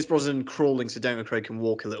is Pierce Brosnan crawling so Daniel Craig can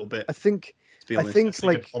walk a little bit. I think To be I honest, think it's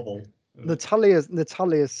like a like hobble.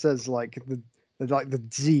 Natalia says like the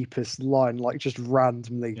deepest line like just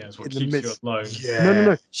randomly Yeah, it's what in the keeps you midst. alone.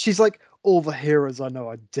 No. She's like all the heroes I know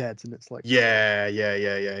are dead, and it's like Yeah.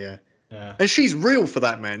 Yeah. And she's real for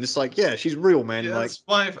that, man. It's like, yeah, she's real, man. Yeah, Like, that's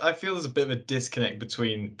why I feel there's a bit of a disconnect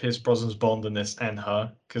between Pierce Brosnan's Bond in this and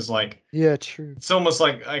her, because like yeah, true. it's almost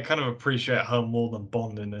like I kind of appreciate her more than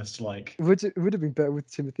Bond in this. Like, It would have been better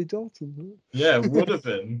with Timothy Dalton. Huh? yeah, it would have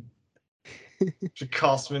been. Should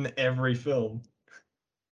cast him in every film.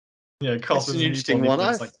 Yeah, cast it's him an as a new interesting Bond even one. when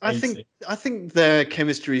it's like 80. I think their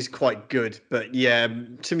chemistry is quite good, but yeah,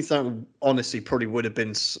 Timothy Dalton honestly probably would have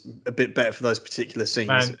been a bit better for those particular scenes.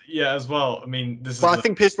 Man, yeah, as well. I mean, this is. But I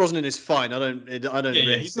think Pierce Brosnan is fine. I don't Yeah,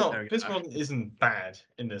 really he's sit there not. and Pierce go, Brosnan isn't bad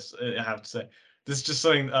in this. I have to say, this is just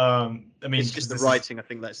something. I mean, it's 'cause just the this writing. I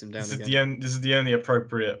think lets him down this is again. the only this is the only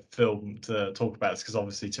appropriate film to talk about. Because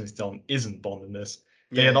obviously Timothy Dalton isn't Bond in this.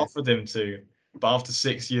 They had Yeah. offered him to, but after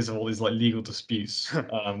 6 years of all these like legal disputes,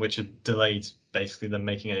 which had delayed basically them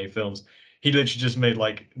making any films, he literally just made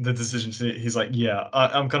like the decision to. He's like, yeah,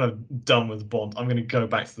 I'm kind of done with Bond. I'm gonna go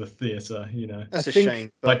back to the theater. You know, That's a think-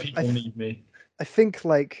 shame. my But people need me. I think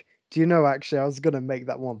like do you know actually I was gonna make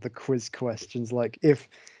that one of the quiz questions like if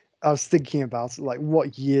I was thinking about it, like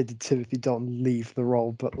what year did Timothy Dalton leave the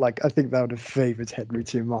role, but like I think that would have favored Henry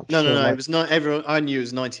too much. no. So, It like, was not everyone. I knew it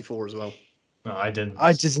was 94 as well. No, I didn't.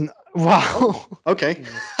 I didn't. Wow. Okay.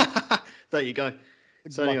 There you go.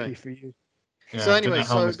 So Lucky anyway. for you. Yeah, So I didn't anyway, know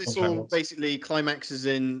how long so his this contract all was. basically climaxes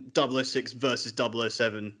in 006 versus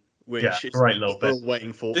 007, which Yeah, is great little what we're bit. all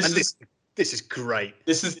waiting for. This And is this is great.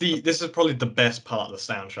 this is probably the best part of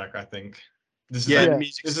the soundtrack. I think. This is Yeah, Yeah. the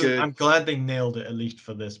music's good. I'm glad they nailed it at least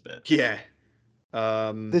for this bit. Yeah.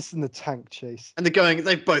 This and the tank chase. And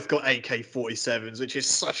they've both got AK-47s, which is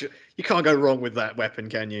such a, you can't go wrong with that weapon,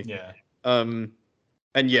 can you? Yeah.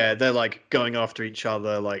 and yeah, they're like going after each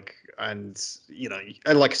other, like, and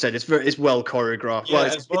and like I said, it's well choreographed. Yeah, Well,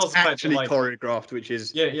 as well it's as the fact that, actually like, choreographed, which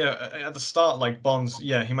is yeah. At the start, like Bond's,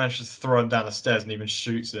 he manages to throw him down the stairs and even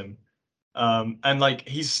shoots him. And like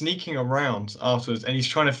he's sneaking around afterwards, and he's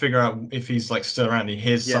trying to figure out if he's like still around. He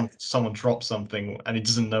hears yeah, someone drop something, and he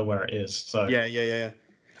doesn't know where it is. So yeah.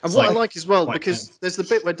 And it's what I like like as well, quite because tense. there's the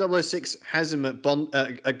bit where 006 has him at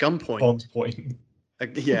at gunpoint. Bond's point.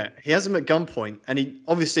 Yeah, he has him at gunpoint, and he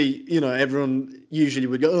obviously, everyone usually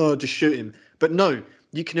would go, "Oh, just shoot him," but no,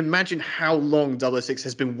 you can imagine how long 006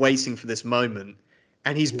 has been waiting for this moment,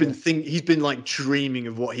 and Yeah. he's been like dreaming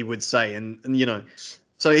of what he would say, and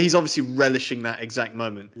so he's obviously relishing that exact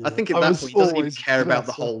moment. I Yeah. think at I that was point he doesn't even always care about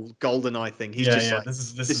the better. whole GoldenEye thing. He's Yeah, just yeah. like,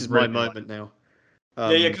 This "This is is my really like, moment now."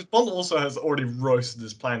 yeah. Because Bond also has already roasted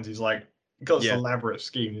his plans. He's like got this Yeah, elaborate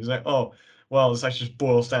scheme. He's like, oh, well, this actually just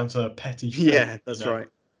boils down to a petty thing. yeah, that's right.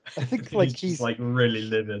 I think like He's just like really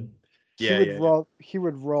living. he Yeah, would yeah, he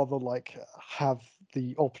would rather like have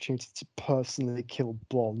the opportunity to personally kill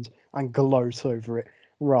Blonde and gloat over it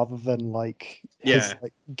rather than like his yeah.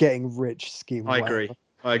 like getting rich scheme or I whatever. agree.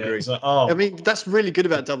 I Yeah, agree. he's like, I oh, mean, that's really good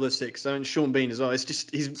about 006, and Sean Bean as well. It's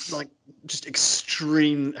just he's like just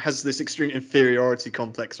extreme has this extreme inferiority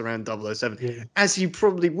complex around 007, Yeah. as you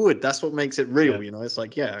probably would. That's what makes it yeah. real. It's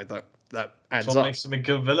like that That's adds what up. makes him a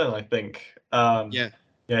good villain, I think. Yeah,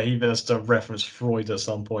 Yeah, he even has to reference Freud at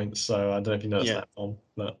some point, so I don't know if you noticed yeah. that, Tom,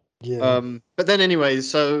 but Yeah. But then anyway,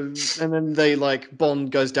 and then they like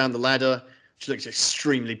Bond goes down the ladder, which looks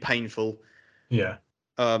extremely painful. yeah.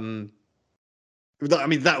 Um, I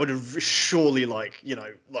mean, that would have surely like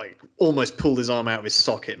almost pulled his arm out of his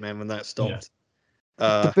socket, man, when that Yeah. stopped.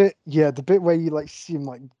 The bit where you like see him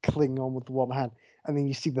like cling on with one hand, and then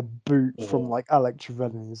you see the boot from Oh. like Alec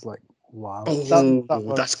Trevelyan is like, wow. Oh,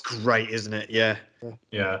 That that's works. great, isn't it? Yeah.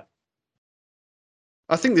 Yeah.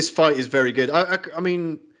 I think this fight is very good. I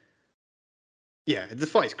mean, yeah, the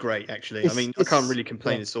fight's great, actually. I mean, I can't really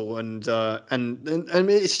complain yeah. at all. And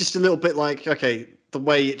it's just a little bit like, okay, the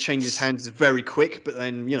way it changes hands is very quick, but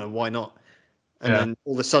then, why not? And Yeah. then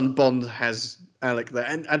all of a sudden, Bond has Alec there.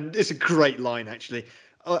 And it's a great line, actually.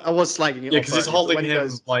 I was slagging it Yeah, off because it's earlier, but holding when he him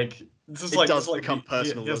goes, like it this is does like become he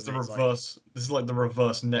personal, has doesn't the it? He's like, reverse. This is like the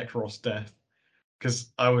reverse Necros death.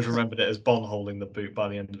 Because I always remembered it as Bond holding the boot by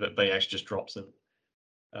the end of it, but he actually just drops him.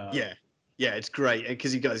 yeah, yeah, it's great.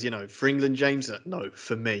 Because he goes, for England, James? No,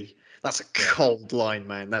 for me. That's a Yeah. cold line,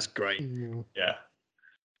 man. That's great. Yeah. Yeah.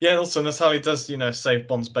 Yeah, also Natalie does, save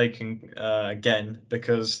Bond's bacon again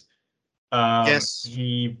because Yes.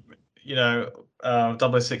 he,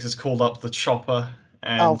 006 has called up the chopper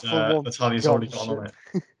and Alpha wants a Natalia's already gone on gunship.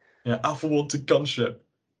 it. Yeah, Alpha wants a gunship.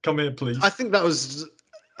 Come here, I please. think that was.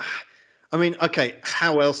 I mean, okay,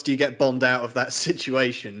 how else do you get Bond out of that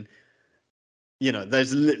situation?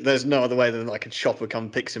 There's no other way than like a chopper come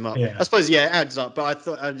picks him up. I Yeah. suppose, yeah, it adds up, but I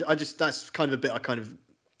thought I just that's kind of a bit I kind of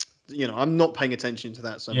I'm not paying attention to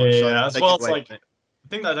that so Yeah, much, so I yeah. As take well it as away like from it. the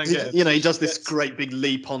thing that I don't 'Cause get is he she does this gets great big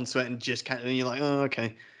leap onto it and just can't, and you're like, oh,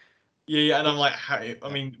 okay. yeah, and I'm like, how, I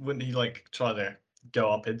mean, wouldn't he like try to go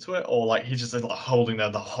up into it, or like he's just like holding there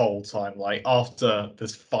the whole time, like after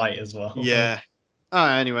this fight as well? Yeah.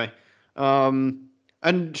 Anyway, um,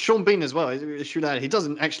 and Sean Bean as well. Should add, he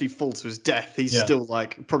doesn't actually fall to his death. He's Yeah. still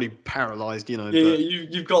like probably paralyzed, Yeah, but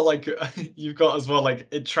you've got like you've got as well like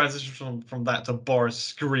it transitions from that to Boris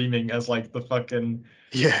screaming as like the fucking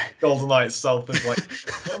yeah. GoldenEye itself is like.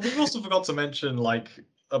 We also forgot to mention like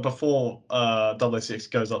before 006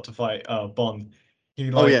 goes up to fight Bond,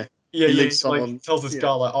 he Oh like yeah. He leaves he like someone. tells this Yeah.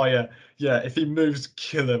 guy like, oh yeah, if he moves,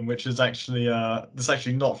 kill him, which is actually that's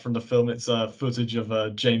actually not from the film. It's footage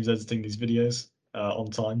of James editing these videos on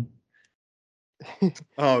time.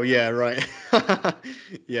 Oh yeah, right. Yeah,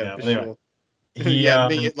 Yeah, for but anyway, sure. he Yeah,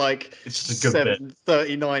 me at like it's just a good bit.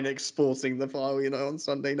 7:39 exporting the file, on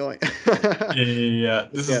Sunday night. Yeah. Yeah.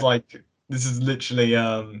 This is literally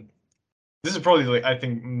this is probably like I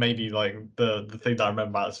think maybe like the thing that I remember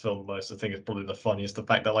about this film the most. I think it's probably the funniest. The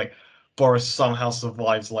fact that like Boris somehow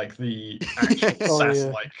survives like the actual Oh yeah.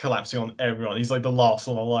 satellite collapsing on everyone. He's like the last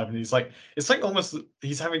one alive, and he's like it's like almost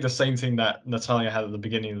he's having the same thing that Natalia had at the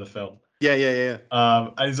beginning of the film. Yeah.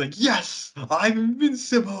 And he's like, "Yes, I'm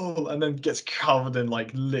invincible," and then gets covered in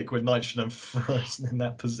like liquid nitrogen and frozen in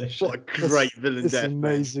that position. What a great villain It's death, man.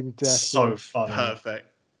 amazing death. So funny. Perfect.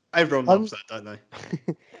 Everyone I'm, loves that, don't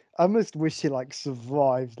they? I almost wish he like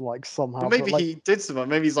survived like But somehow, but maybe like he did survive.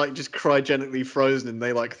 Maybe he's like just cryogenically frozen and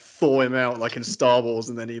they like thaw him out like in Star Wars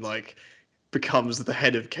and then he becomes the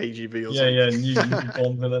head of KGB or Yeah, something. new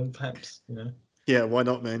Bond villain, perhaps. Yeah. Yeah, why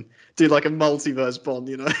not, man? Do like a multiverse Bond,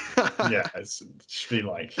 you know? Yeah, it should be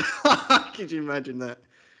like, Could you imagine that?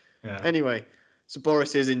 yeah. Anyway, so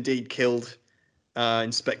Boris is indeed killed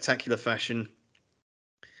in spectacular fashion.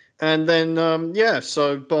 And then,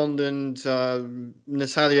 so Bond and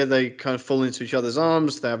Natalia, they kind of fall into each other's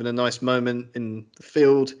arms. They're having a nice moment in the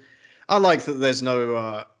field. I like that there's no.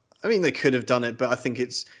 I mean, they could have done it, but I think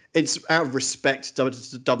it's out of respect to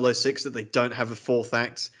 006 that they don't have a fourth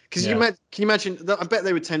act. Because Yeah. can you imagine? I bet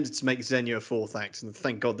they were tempted to make Xenia a fourth act, and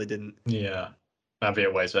thank God they didn't. Yeah, that'd be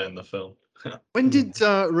a way to end the film. When did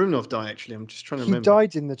Ruminov die? Actually, I'm just trying to He remember.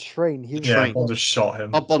 died in the train. He was Yeah, train. Bond just shot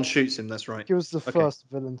him. Oh, Bond shoots him. That's right. He was the Okay. first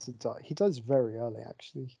villain to die. He dies very early,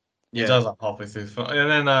 actually. He does that halfway through the film,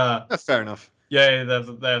 and then Fair enough. yeah, they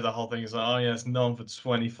have the whole thing. It's like, oh yeah, it's known for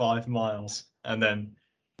 25 miles, and then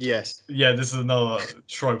Yes. yeah, this is another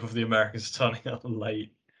trope of the Americans turning up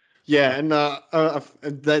late. Yeah, and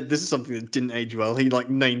this is something that didn't age well. He like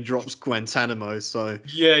name drops Guantanamo, so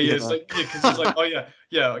Yeah, you it's know. like because it's like, oh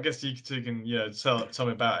yeah, I guess you two can tell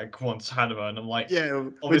me about Guantanamo, and I'm like, Yeah,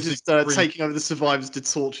 we're obviously just taking over the survivors to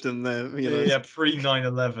torture them there. You know. yeah, pre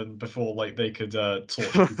 9/11 before like they could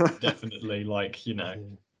torture people indefinitely, like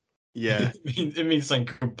Yeah, it means something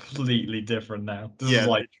completely different now. This yeah. is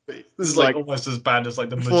like literally. this is like almost as bad as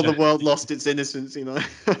like the before the Majestic. world lost its innocence. You know.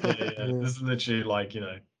 Yeah. Yeah. This is literally like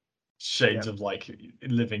shades Yeah. of like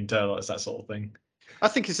living daylights, that sort of thing. I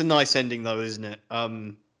think it's a nice ending, though, isn't it?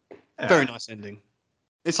 Yeah. Very nice ending.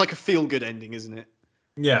 It's like a feel-good ending, isn't it?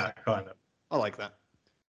 Yeah, kind of. I like that.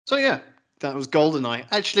 So yeah, that was GoldenEye.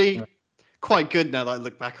 Actually, Yeah. quite good now that I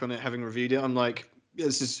look back on it, having reviewed it. I'm like,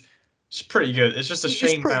 this is. It's pretty good. It's just a shame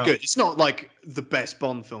It's pretty about good. It's not like the best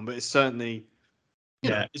Bond film, but it's certainly. You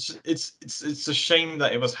know. It's a shame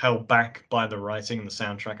that it was held back by the writing and the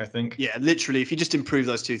soundtrack, I think. Yeah, literally, if you just improve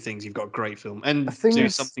those two things, you've got a great film. And The thing do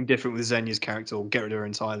is- something different with Xenia's character or get rid of her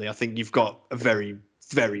entirely. I think you've got a very,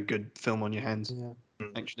 very good film on your hands, Yeah.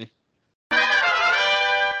 actually.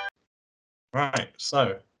 Right.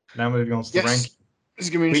 So now moving on to the Yes. ranking. This is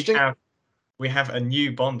going to be interesting. We have a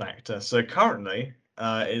new Bond actor. So currently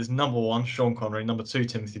it is number 1 Sean Connery, number 2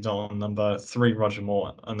 Timothy Dalton, number 3 Roger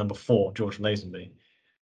Moore, and number 4 George Lazenby.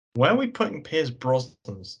 Where are we putting Pierce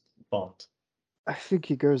Brosnan's Bond? I think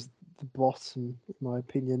he goes the bottom, in my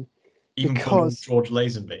opinion. Even Because- for George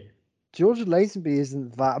Lazenby. George Lazenby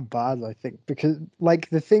isn't that bad, I think, because like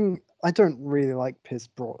the thing I don't really like Pierce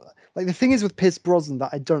Brosnan. Like the thing is with Pierce Brosnan that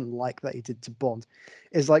I don't like that he did to Bond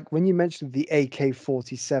is like when you mentioned the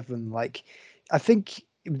AK-47, like I think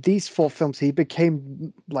these 4 films he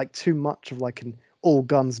became like too much of like an all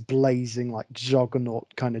guns blazing like juggernaut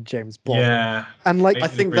kind of James Bond. Yeah. And like I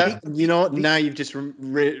think that you know what. Now you've just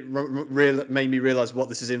made me realize what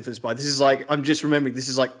this is influenced by. This is like I'm just remembering. This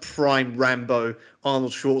is like prime Rambo,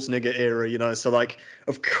 Arnold Schwarzenegger era. You know, so like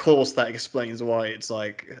of course that explains why it's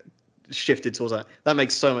like shifted towards that. That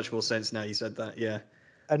makes so much more sense now you said that. Yeah.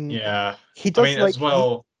 and Yeah. he does I mean, like as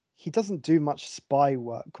well. he doesn't do much spy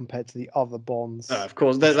work compared to the other Bonds. Of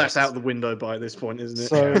course, that's out the window by this point, isn't it?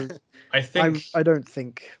 So I think. I don't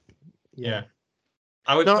think. Yeah.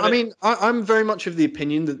 I would. No, put I it- mean I'm very much of the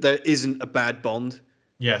opinion that there isn't a bad Bond.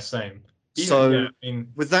 Yeah, same. So yeah, I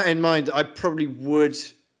mean, with that in mind, I probably would.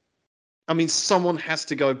 I mean, someone has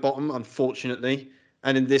to go bottom, unfortunately,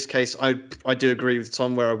 and in this case, I do agree with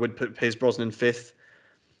Tom where I would put Pierce Brosnan 5th.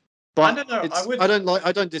 But I don't know,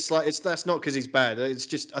 I don't dislike. That's not because he's bad. It's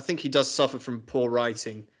just I think he does suffer from poor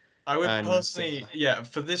writing. I would and- personally,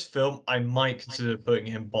 for this film, I might consider putting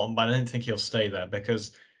him bottom, but I don't think he'll stay there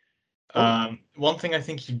because one thing I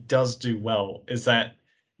think he does do well is that,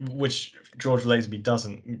 which George Lazenby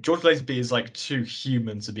doesn't. George Lazenby is like too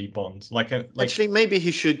human to be Bond. Actually, maybe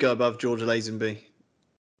he should go above George Lazenby.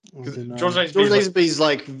 I don't know. George Lazenby George is like, Lazenby's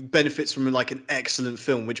like benefits from like an excellent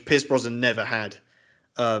film, which Pierce Brosnan never had.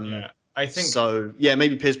 I think So yeah,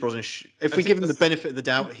 maybe Pierce Brosnan. If I we think give him the that's benefit of the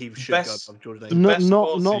doubt, he should best- go above George the Lazenby. best Not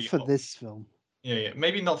quality for of- this film. yeah,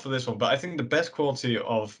 maybe not for this one, but I think the best quality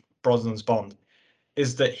of Brosnan's Bond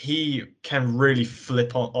is that he can really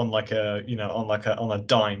flip on like a on a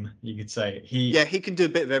dime, you could say. He can do a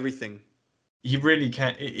bit of everything. he really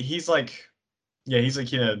can. He's like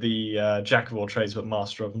the jack of all trades but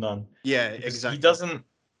master of none. Yeah, Because exactly. He doesn't.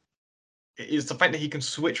 It's the fact that he can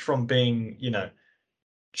switch from being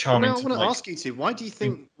charming Now I to want to like. ask you two. Why do you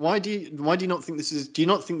think? Why do you not think this is? Do you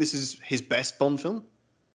not think this is his best Bond film?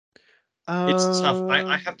 It's tough.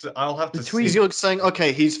 I'll have to between- Because see. you're saying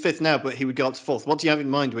okay, he's 5th now, but he would go up to 4th. What do you have in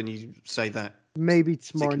mind when you say that? Maybe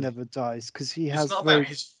Tomorrow Particularly. Never Dies because he It's has not very. about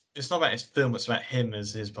his. It's not about his film. It's about him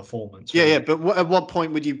as his performance. Yeah, really. yeah. But at what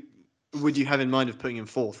point would you? would you have in mind of putting him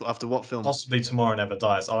fourth after what film? Possibly Tomorrow Never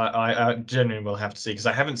Dies. I genuinely will have to see because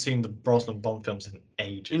I haven't seen the Brosnan Bond films in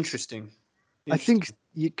ages. Interesting. I think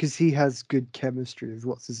because he has good chemistry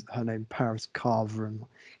with her name, Paris Carver, and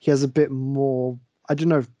he has a bit more. I don't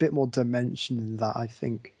know, a bit more dimension in that. I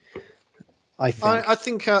think. I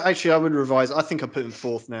think actually I would revise. I think I put him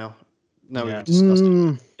fourth now. Now Yeah. we've discussed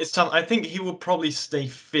it. It's tough. I think he will probably stay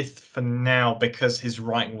fifth for now because his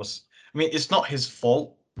writing was. I mean, it's not his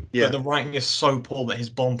fault, Yeah. but the writing is so poor that his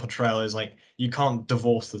Bond portrayal is like you can't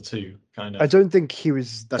divorce the two. Kind of. I don't think he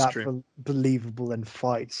was That's that true. believable in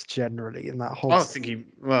fights generally in that whole. I don't think he.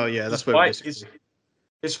 Well, yeah, that's where we disagree.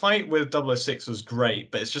 His fight with 006 was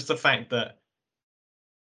great, but it's just the fact that,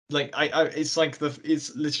 like, it's like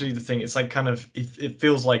it's literally the thing. It's like kind of, it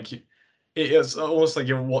feels like it's almost like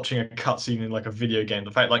you're watching a cutscene in like a video game.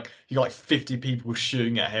 The fact like you got like 50 people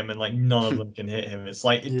shooting at him and like none of them can hit him. It's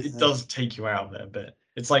like it does take you out of it a bit.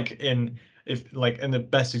 It's like in the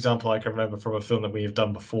best example I can remember from a film that we have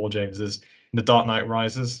done before, James, is in The Dark Knight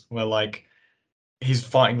Rises, where like he's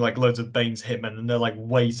fighting like loads of Bane's hitmen and they're like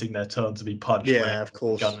waiting their turn to be punched. Yeah, of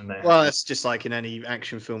course. Gun in their Well, hand. it's just like in any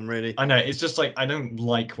action film, really. I know. It's just like I don't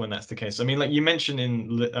like when that's the case. I mean, like you mentioned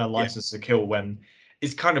in License to Kill, when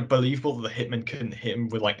it's kind of believable that the hitman couldn't hit him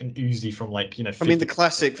with like an Uzi from like 50 I mean, the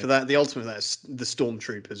classic for that, the ultimate of that is the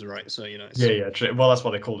Stormtroopers, right? So it's, yeah, true. Well, that's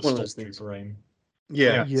what they call it, one of those things. Stormtrooper aim.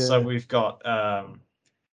 Yeah. Anyway, so we've got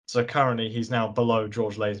so currently he's now below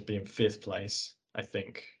George Lazenby in fifth place, I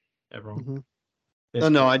think. Everyone.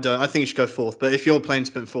 No, I don't. I think you should go fourth. But if you're planning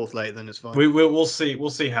to put fourth late, then it's fine. We'll see. We'll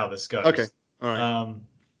see how this goes. Okay. All right.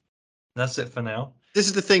 That's it for now. This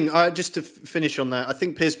is the thing. Just to finish on that, I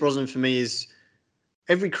think Pierce Brosnan for me is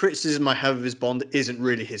every criticism I have of his Bond isn't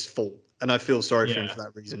really his fault, and I feel sorry for him for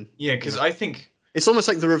that reason. Yeah, because I think it's almost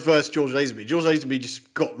like the reverse George Lazenby. George Lazenby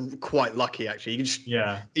just got quite lucky, actually.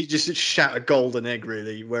 He just shat a golden egg,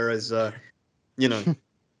 really. Whereas,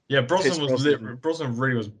 yeah, Brosnan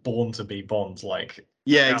really was born to be Bond. Like,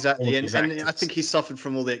 yeah, exactly. And I think he suffered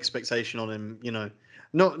from all the expectation on him.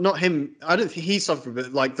 Not him. I don't think he suffered,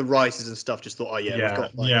 but like the writers and stuff just thought, oh yeah, we've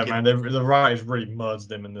got. Like, man, the writers really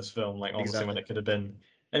murdered him in this film. Like, honestly, when it could have been.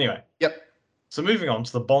 Anyway. Yep. So moving on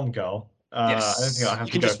to the Bond girl. Yes. I don't think I have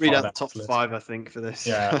you can just read out the top 5, I think, for this.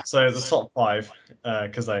 Yeah. So the top 5,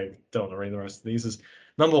 because I don't want to read the rest of these, is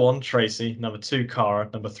number 1, Tracy. Number 2, Cara.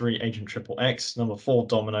 Number 3, Agent Triple X. Number 4,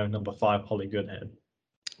 Domino. Number 5, Holly Goodhead.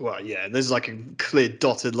 Well, yeah, there's like a clear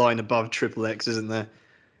dotted line above Triple X, isn't there?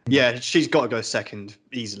 Yeah, she's got to go second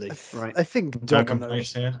easily, right? I think Domino.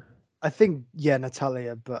 I think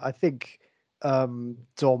Natalia, but I think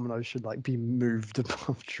Domino should like be moved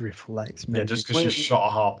above Triple X. Maybe. Yeah, just because she shot a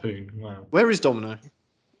harpoon. Wow. Where is Domino?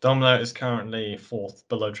 Domino is currently 4th,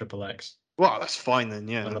 below Triple X. Well, that's fine then.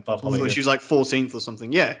 Yeah, and above I thought she was like 14th or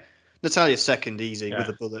something. Yeah, Natalia's second, easy with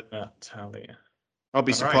a bullet. Natalia. I'll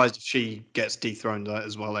be surprised if she gets dethroned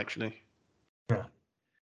as well. Actually. Yeah.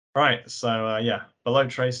 Right. So below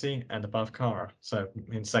Tracy and above Cara. So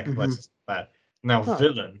in second place, it's bad. Now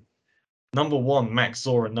villain. Number 1, Max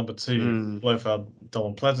Zorin. Number 2, Blofeld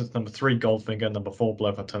Donald Pleasance. Number 3, Goldfinger. Number 4,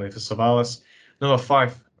 Blofeld Tony Savalas. Number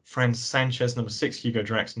 5, Franz Sanchez. Number 6, Hugo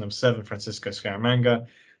Drax. Number 7, Francisco Scaramanga.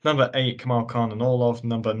 Number 8, Kamal Khan and Orlov.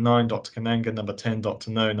 Number 9, Dr. Kananga. Number 10,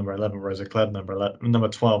 Dr. No. Number 11, Rosa Klebb. Number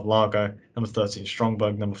 12, Largo. Number 13,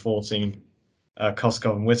 Strongberg. Number 14,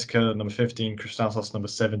 Koskov and Whitaker. Number 15, Christasos. Number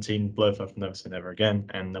 17, Blofeld from Never Say Never Again.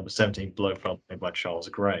 And number 17, Blofeld, played by Charles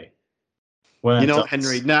Gray. Well,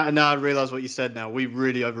 Henry, now I realise what you said now. We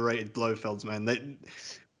really overrated Blofelds, man.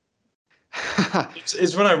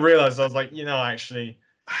 It's when I realised, I was like, actually.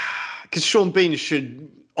 Because Sean Bean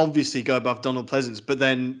should obviously go above Donald Pleasance, but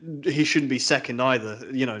then he shouldn't be second either,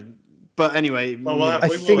 But anyway, I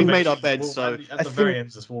think we made our bed, so... At the very end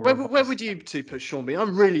of this war... Where would you two put Sean Bean?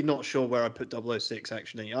 I'm really not sure where I put 006,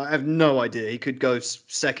 actually. I have no idea. He could go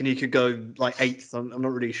second, he could go, like, 8th. I'm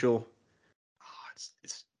not really sure.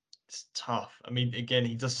 It's tough. I mean, again,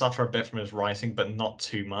 he does suffer a bit from his writing, but not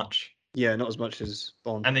too much. Yeah, not as much as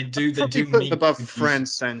Bond. And they do put him above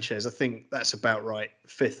Franz Sanchez. I think that's about right.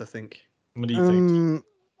 5th, I think. What do you think?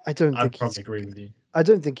 I'd probably agree with you. I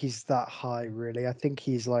don't think he's that high, really. I think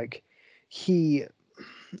he's like the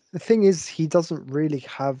thing is, he doesn't really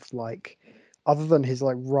have like, other than his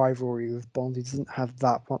like rivalry with Bond, he doesn't have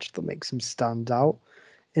that much that makes him stand out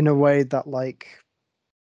in a way that like.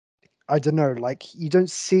 I don't know, like you don't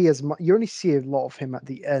see as much. You only see a lot of him at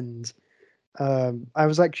the end. I'm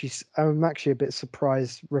actually a bit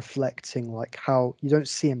surprised reflecting like how you don't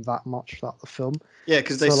see him that much throughout the film. Yeah,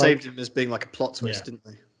 because they saved him as being like a plot twist, didn't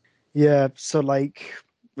they? Yeah, so like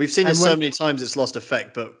we've seen it so many times it's lost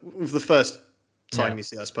effect, but with the first time you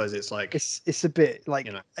see it, I suppose it's like it's a bit like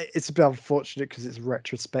you know. it's a bit unfortunate because it's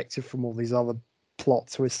retrospective from all these other plot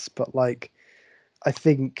twists, but like I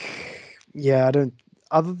think I don't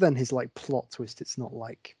other than his like plot twist, it's not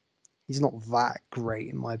like he's not that great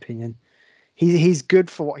in my opinion. He's good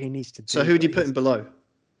for what he needs to do. So who would you but put him below,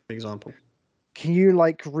 for example? Can you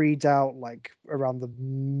like read out like around the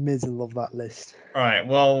middle of that list? All right.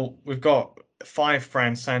 Well, we've got 5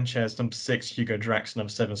 Fran Sanchez, number 6 Hugo Drax, number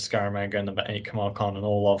 7 Scaramanga, number 8 Kamal Khan and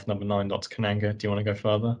Orlov, number 9 Dr. Kananga. Do you want to go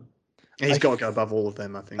further? He's I got to th- go above all of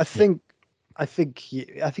them, I think. I think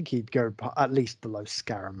he'd go at least below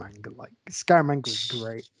Scaramanga. Like Scaramanga was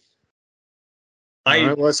great. All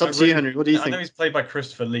right, well, it's up to you, Henry. What do you I think? know he's played by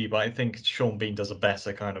Christopher Lee, but I think Sean Bean does a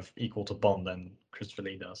better kind of equal to Bond than Christopher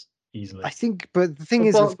Lee does easily. I think, but the thing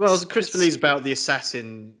is, Well, Christopher Lee's about the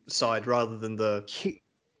assassin side rather than the he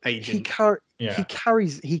agent. he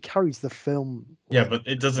carries the film. Yeah, like, but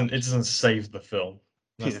it doesn't save the film.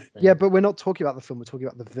 That's Yeah. the thing. Yeah, but we're not talking about the film. We're talking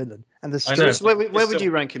about the villain and the I story. know. So where would still-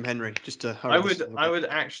 you rank him, Henry? Just to hurry this along. I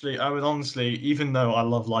would honestly, even though I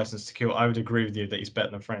love License to Kill, I would agree with you that he's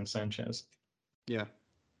better than Fran Sanchez. Yeah.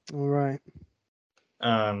 All right.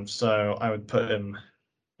 So I would put him.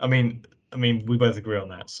 I mean, we both agree on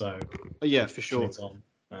that. So Oh, yeah, for sure. it's on.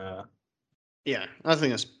 Yeah, I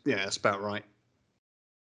think that's about right.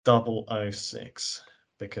 006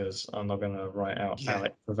 because I'm not gonna write out Yeah.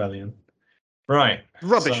 Alec Trevelyan. Right.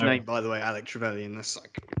 Rubbish so- name, by the way, Alec Trevelyan. That's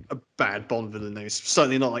like a bad Bond villain name. It's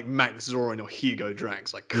certainly not like Max Zorin or Hugo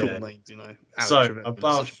Drax. Like cool Yeah. names, you know. Alec So, Trevelyan,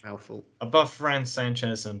 above- such a mouthful. Above Fran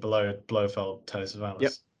Sanchez and below Blofeld, Telly Savalas.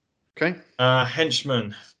 Yep. Okay.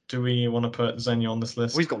 Henchman. Do we want to put Xenia on this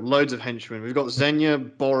list? We've got loads of henchmen. We've got Xenia,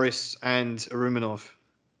 Boris, and Arumanov.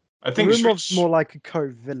 I think Arumov's more like a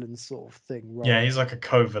co-villain sort of thing. Right? Yeah, he's like a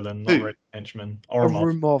co-villain, not Who? really a henchman.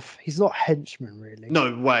 Oromov. Arumov. He's not henchman really.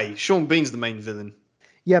 No way. Sean Bean's the main villain.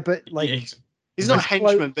 Yeah, but like He's- He's not a He's clo-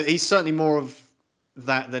 henchman, but he's certainly more of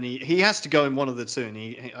that than he has to go in one of the two, and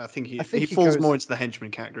I think he he falls goes- more into the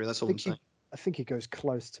henchman category. That's all I'm saying. I think he goes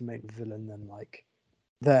close to main villain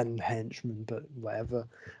than henchman, but whatever.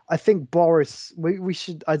 I think Boris. We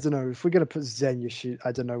should. I don't know if we're gonna put Xenia.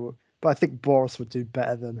 I don't know, but I think Boris would do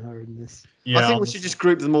better than her in this. yeah, I think we should just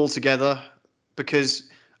group them all together because,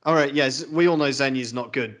 all right, yes, we all know Xenia's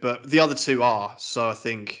not good, but the other two are. So I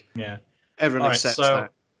think Yeah. everyone All right, accepts so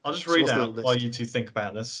that. I'll just So read what's the out list? while you two think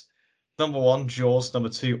about this. Number 1, Jaws. Number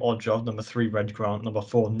 2, Oddjob. Number 3, Red Grant. Number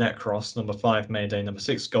 4, Necros. Number 5, Mayday. Number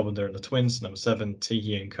 6, Gobbler and the Twins. Number 7,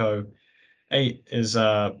 Tiki and Co. 8 is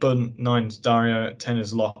Bun. 9 is Dario. 10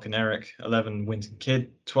 is Locke and Eric. 11, Winton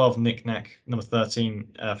Kid. 12, Nick Nack. Number 13,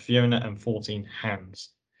 Fiona. And 14, Hans.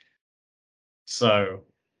 So,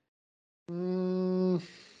 Mm,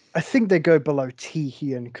 I think they go below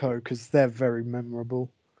Teehee and Co because they're very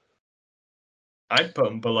memorable. I'd put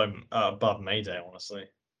them below, above Mayday, honestly.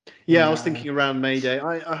 yeah, I was Nah. thinking around Mayday.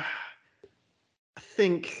 I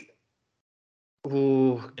think.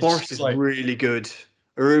 Oh, Boris just is like- really good.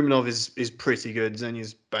 Arumanov is pretty good.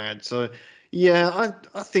 Xenia's bad. So yeah,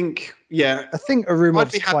 I think I think I'd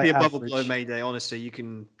Arumov's be happy quite above or average. below Mayday. Honestly, you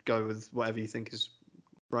can go with whatever you think is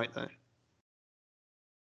right there.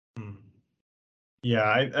 Hmm. Yeah,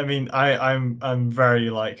 I mean, I'm very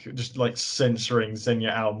just censoring Xenia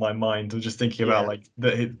out of my mind. I'm just thinking about Yeah. like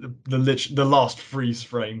the last freeze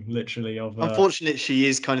frame, literally of. Unfortunately, she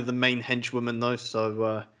is kind of the main henchwoman, though.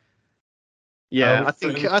 So yeah,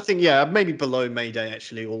 we put I think yeah, maybe below Mayday.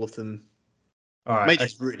 Actually, all of them. All right,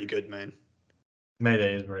 Mayday's really good, man.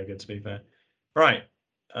 Mayday is very good to be fair. Right,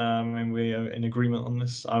 and we are in agreement on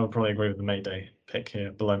this. I would probably agree with the Mayday pick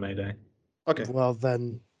here, below Mayday. Okay. Well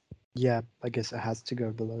then, yeah, I guess it has to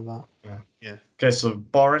go below that. Okay, so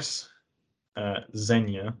Boris,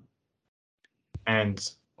 Xenia,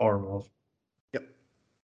 and Oromov. Yep.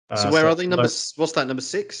 So where are they? below- What's that? Number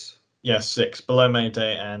 6? Yeah, 6 below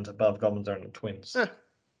Mayday and above Goblin and the Twins.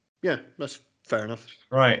 Yeah, that's fair enough.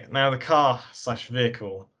 Right, now the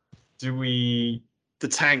car/vehicle. Do we? The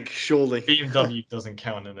tank, surely. BMW doesn't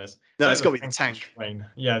count in this. No, So it's got to be the slash tank. train.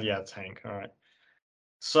 Yeah, tank. All right.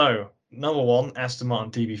 So number 1, Aston Martin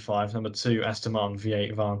DB5. Number 2, Aston Martin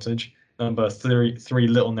V8 Vantage. Number 3,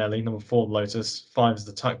 Little Nelly. Number 4, Lotus. 5 is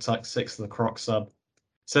the Tuk Tuk. 6 is the Croc Sub.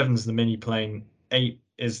 7 is the Mini Plane. 8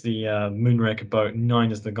 is the Moonraker boat.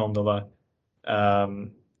 9 is the Gondola.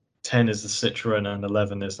 10 is the Citroen, and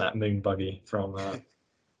 11 is that Moon Buggy from.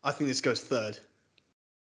 I think this goes third.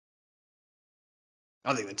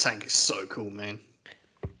 I think the tank is so cool, man.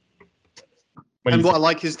 And what I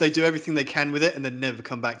like is they do everything they can with it and then never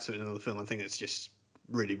come back to it in another film. I think it's just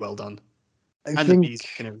really well done. I And the think music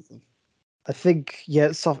and everything. I think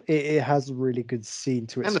it has a really good scene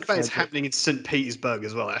to its And the fact it's credit. happening in St. Petersburg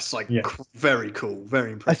as well. That's like Yeah. very cool, very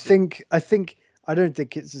I impressive. think I don't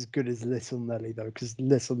think it's as good as Little Nelly though, because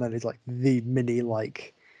Little Nelly's like the mini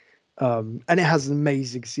like, and it has an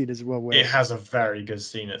amazing scene as well where It has a very good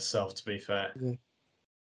scene itself, to be fair.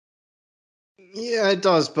 Yeah, it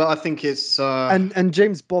does, but I think it's and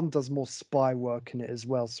James Bond does more spy work in it as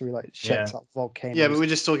well, so he like checks Yeah. out volcanoes. yeah, but we're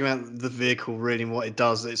just talking about the vehicle really and what it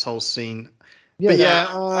does, its whole scene. yeah, But Yeah,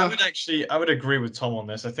 yeah, I would agree with Tom on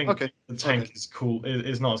this. I think Okay, the tank okay. is cool.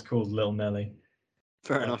 Is not as cool as Little Nelly.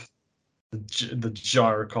 Fair enough. The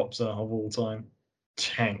gyrocopter of all time.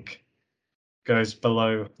 Tank goes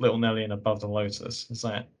below Little Nelly and above the Lotus. Is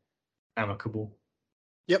that amicable?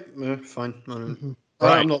 Yep, fine. Mhm.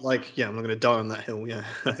 Right. I'm not like, I'm not going to die on that hill. Yeah.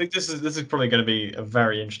 I think this is probably going to be a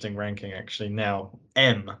very interesting ranking actually. Now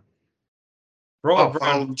M. Robert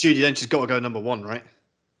Brown. Judi Dench has got to go number one, right?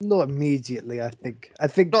 Not immediately, I think. I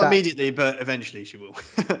think Not that immediately, but eventually she will.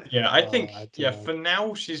 Yeah, I think I don't yeah. know. For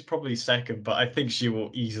now, she's probably second, but I think she will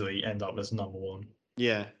easily end up as number one.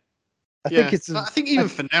 Yeah. I Yeah. think it's I think even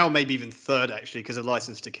for now, maybe even third actually, because of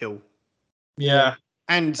License to Kill Yeah,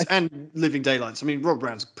 and Living Daylights. I mean, Rob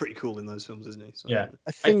Brown's pretty cool in those films, isn't he? So, yeah. I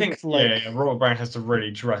I think think like Robert Brown has to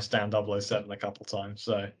really dress down 007 a couple times.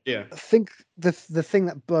 So yeah. I think the thing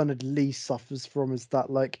that Bernard Lee suffers from is that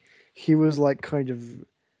like he was like kind of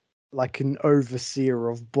like an overseer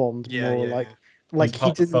of Bond, Yeah, more yeah, like yeah. he's he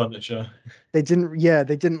part of the didn't furniture. they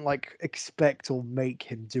didn't like expect or make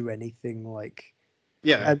him do anything like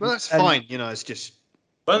Yeah. and Well, that's and fine. It's just.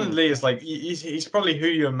 Bernard Lee is like he's probably who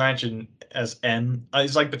you imagine as M.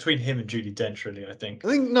 It's like between him and Judi Dench, really. I think.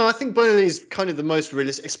 I think Bernard is kind of the most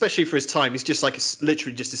realistic, especially for his time. He's just like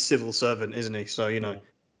literally just a civil servant, isn't he? So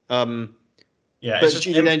um, Yeah, but it's just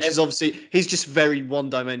Judi Dench is obviously he's just very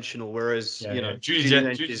one-dimensional, whereas yeah. Judi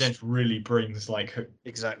Dench Judi is Dench really brings like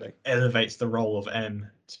exactly. elevates the role of M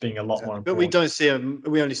to being a lot more But we important. don't see him.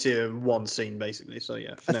 We only see her one scene basically. So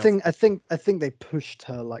yeah, for I now. think they pushed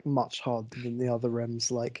her like much harder than the other M's,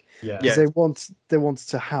 like Yeah. because Yeah, they wanted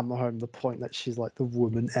to hammer home the point that she's like the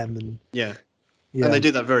woman M, and yeah, yeah, and they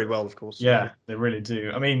do that very well, of course. Yeah, they really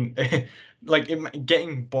do. I mean, like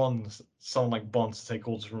getting someone like Bond to take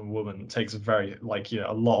orders from a woman takes a very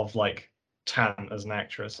a lot of like talent as an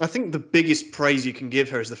actress. I think the biggest praise you can give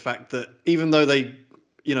her is the fact that even though they,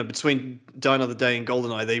 between Die Another Day and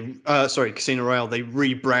GoldenEye, Casino Royale, they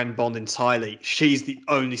rebrand Bond entirely. She's the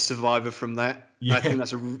only survivor from that. Yeah. I think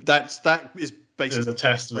that is There's basically a the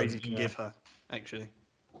best praise testament. you can give her, actually.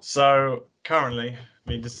 So currently, I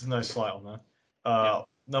mean, this is no slight on that. Yeah.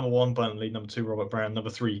 Number one, Burnley. Number two, Robert Brown. Number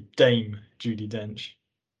three, Dame Judi Dench.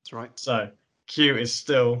 That's right. So Q is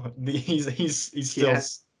still he's still Yeah.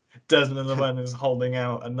 Desmond Llewellyn is holding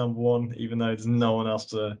out at number one, even though there's no one else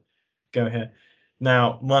to go here.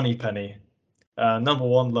 Now, Moneypenny. Number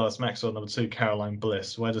one, Lois Maxwell. Number two, Caroline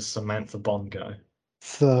Bliss. Where does Samantha Bond go?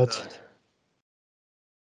 third.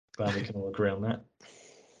 Glad we can all agree on that.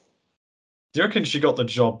 Do you reckon she got the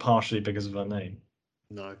job partially because of her name?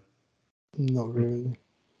 No. Not really.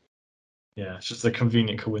 Yeah, it's just a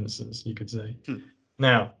convenient coincidence, you could say. Hmm.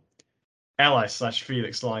 Now, ally /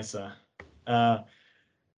 Felix Leiter.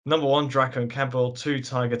 Number one, Draco and Campbell. Two,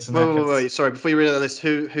 Tiger Tanaka. Wait. Sorry, before you read out the list,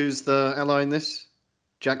 who's the ally in this?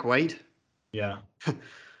 Jack Wade? Yeah.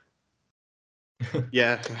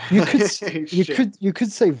 Yeah. You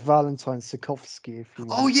could say Valentine Sokovsky if you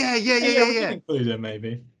want. Oh yeah. We can include him,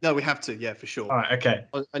 maybe. No, we have to. Yeah, for sure. All right, okay.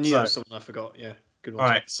 I knew there was something I forgot. Yeah, good one. All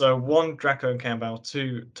right, so one, Draco and Campbell.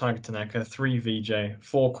 Two, Tiger Tanaka. Three, VJ.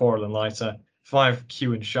 Four, Coral and Leiter. Five,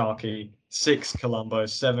 Q and Sharky. Six, Columbo.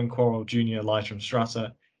 Seven, Coral Jr., Leiter and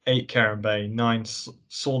Strata. Eight, Karen Bay. Nine,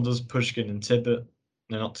 Saunders, Pushkin, and Tibbet.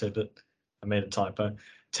 No, not Tibbet. I made a typo.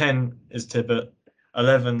 10 is Tibbet.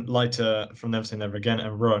 11, Leiter from Never Say Never Again,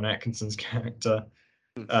 and Rowan Atkinson's character.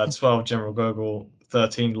 12, General Gogol.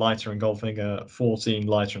 13, Leiter and Goldfinger. 14,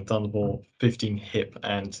 Leiter and Thunderball. 15, Hip,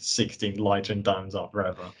 and 16, Leiter and Diamonds Are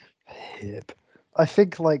Forever. Hip. I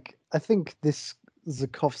think this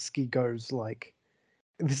Zukovsky goes like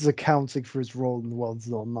this is accounting for his role in the world's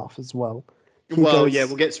not enough as well. Well, yeah,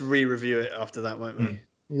 we'll get to re-review it after that, won't we?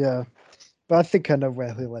 Yeah, but I think I know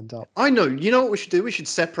where he'll end up. I know. You know what we should do? We should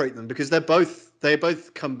separate them because they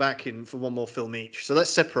both come back in for one more film each. So let's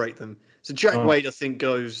separate them. So Jack Wade, I think,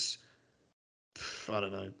 goes. I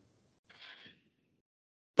don't know.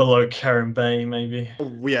 Below Karen Bay, maybe.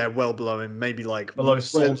 Oh, yeah, well below him. Maybe like below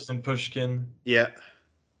Saunders and Pushkin. Yeah.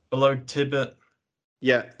 Below Tibbet.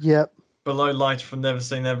 Yeah. Yep. Below Leiter from Never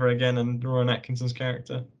Say Never Again and Rowan Atkinson's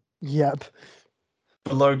character. Yep.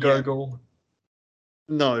 Below Gogol.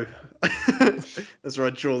 No. That's where I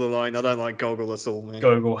draw the line. I don't like Goggle at all, man.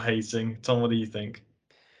 Gogol hating. Tom, what do you think?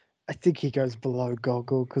 I think he goes below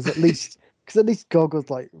Goggle because at least Goggle's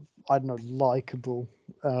like, I don't know, likable.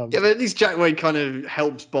 Yeah, but at least Jack Wade kind of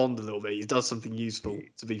helps Bond a little bit. He does something useful,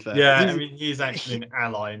 to be fair. Yeah, I He's- mean, he's actually an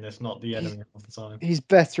ally and it's not the enemy half the time. He's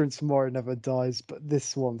better in Tomorrow Never Dies, but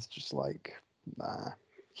this one's just like, nah.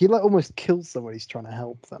 He like almost kills them when he's trying to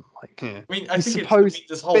help them. Like, Yeah. I mean, I He's think supposed- it's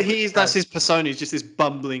this whole. But thing that's has- his persona. He's just this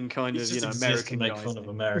bumbling kind He's of, just exists American to make guy. fun of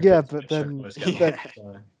America. Yeah, but then- Yeah.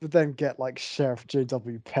 but then get like Sheriff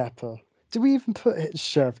J.W. Pepper. Do we even put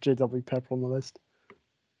Sheriff J.W. Pepper on the list?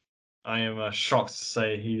 I am shocked to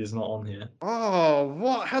say he is not on here. Oh,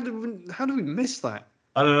 what? How did we miss that?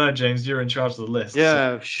 I don't know, James. You're in charge of the list. so-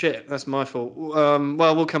 Yeah, shit. That's my fault.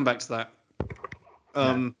 Well, we'll come back to that.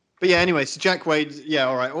 But yeah, anyway, so Jack Wade, yeah,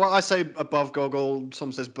 all right. Well, I say above Goggle.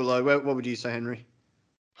 Tom says below. What would you say, Henry?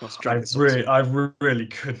 Let's drag this on to- I really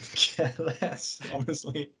couldn't care less,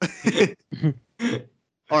 honestly.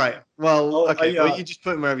 All right. Well, Oh, okay. yeah. Well, you just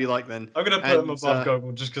put him wherever you like then. I'm gonna put him And, above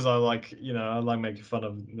Gogol just because I like, I like making fun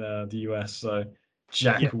of the US. So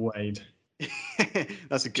Jack Yeah. Wade,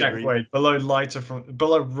 That's a good Jack read. Wade,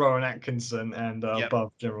 below Rowan Atkinson, and Yep.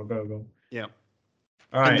 above General Gogol. Yeah.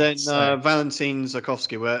 All right. And then so, Valentin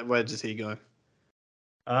Zarkovsky, where does he go?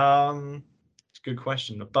 it's a good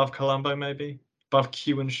question. Above Columbo, maybe. Above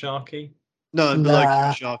Q and Sharky. No, below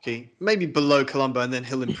Nah. Sharky. Maybe below Columbo, and then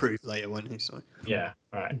he'll improve later, won't he? So. Yeah.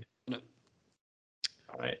 All right. No.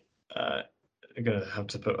 All right.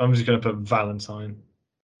 I'm just gonna put Valentine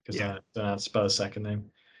because Yeah. I don't know how to spell his second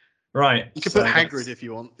name. Right. You could so put Hagrid that's- if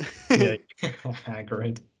you want. Yeah,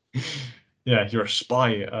 Hagrid. Yeah, you're a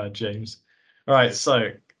spy, James. All right, so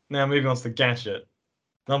now moving on to the gadget.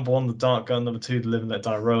 Number 1, the dart gun. Number 2, the live and let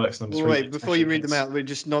die Rolex. Number 3. Wait, the before you attaché read them case. out, we're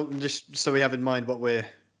just so we have in mind what we're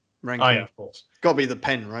ranking. Oh yeah, of course. Got to be the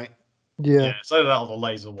pen, right? Yeah. Yeah, so that or the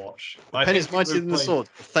laser watch. The I pen think is mightier we've than the played- sword.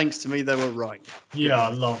 Thanks to me, they were right. Yeah, I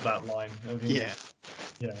love that line. I mean, Yeah.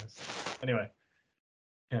 Yeah. Anyway.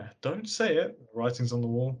 Yeah, don't say it. Writing's on the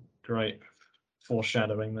wall. Great.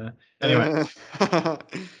 Foreshadowing there. Anyway.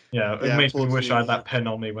 Yeah, it Yeah, makes me wish I had unfortunately, that pen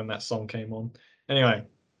on me when that song came on. Anyway,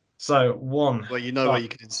 so 1. well, you know where you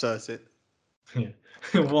can insert it. Yeah.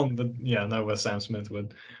 1, know where Sam Smith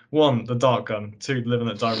would. 1, the dart gun. 2, the live and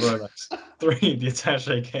let die Rolex. 3, the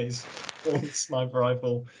attaché case. 4, the sniper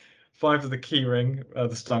rifle. 5, the key ring,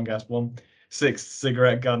 the stun gas one. 6, the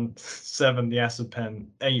cigarette gun. 7, the acid pen.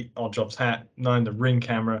 8, Oddjob's hat. 9, the ring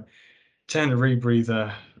camera. 10, the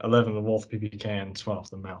rebreather. 11, the Wolf PPK, and 12,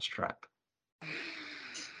 the mouse trap.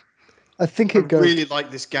 I think I it goes. really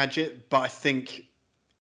like this gadget, but I think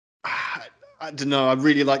I don't know. I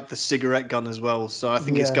really like the cigarette gun as well, so I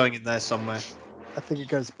think it's Yeah. going in there somewhere. I think it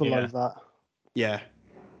goes below Yeah. that. Yeah,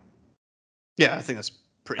 yeah, I think that's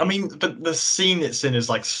pretty. I mean, but the scene it's in is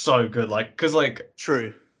like so good, like because like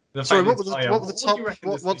true. the Sorry, fact what was it's- the, oh, yeah, what was the do top? you reckon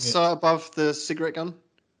this thing What's is? above the cigarette gun?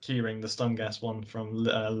 Keyring, the stun gas one from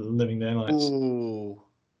Living Daylights. Ooh,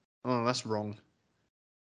 oh, that's wrong.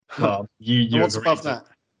 Well, you And what's agreed above to-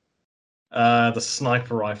 that? The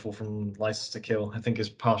sniper rifle from License to Kill. I think is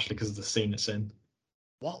partially because of the scene it's in.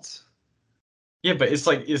 What? Yeah, but it's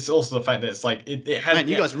like it's also the fact that it's like it had. Man,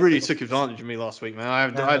 you guys really took advantage of me last week, man. I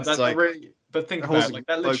had That like really, but think I about it, wasn't like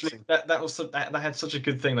that. Literally, focusing. that was that had such a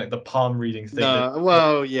good thing, like the palm reading thing. no. that-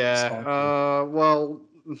 Well, yeah. Sparkly. Well,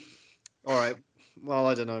 all right. Well,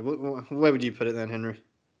 I don't know. Where would you put it then, Henry?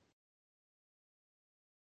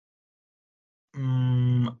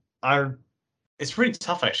 It's really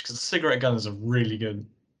tough actually because the cigarette gun is a really good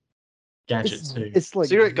gadget too. It's like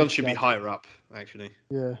Cigarette the gun should be gadget. higher up, actually.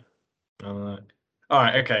 Yeah. I don't know. All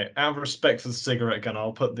right, okay. Out of respect for the cigarette gun,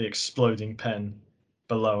 I'll put the exploding pen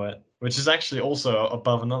below it, which is actually also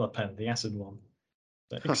above another pen, the acid one.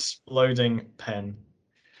 The Huh. exploding pen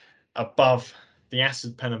above the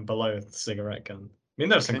acid pen and below the cigarette gun. I mean,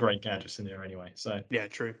 there's some Okay. great gadgets in there anyway. So Yeah,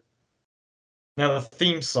 true. now the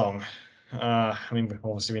theme song. I mean,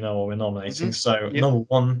 obviously we know what we're nominating. Mhm. So Yep. number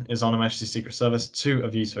 1 is On Her Majesty's Secret Service. 2, A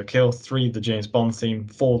View to a Kill. 3, the James Bond theme.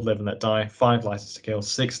 4, Live and Let Die. 5, License to Kill.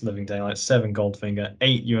 6, Living Daylight. 7, Goldfinger.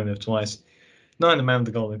 8, You Only Live Twice. 9, The Man with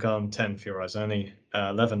the Golden Gun. 10, For Your Eyes Only.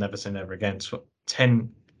 11, Never Say Never Again. 12,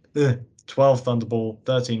 Thunderball.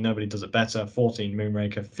 13, Nobody Does It Better. 14,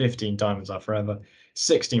 Moonraker. 15, Diamonds Are Forever.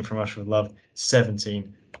 16, From Russia with Love.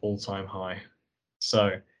 17, All Time High.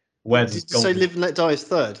 So where does Did you say Golden Live and Let Die is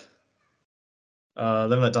third?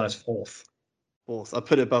 Live and Let Die is 4th? Fourth. I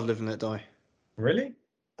put it above Live and Let Die. Really?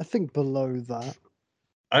 I think below that.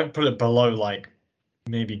 I would put it below like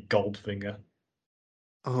maybe Goldfinger.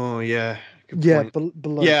 Oh yeah. Good Yeah, point.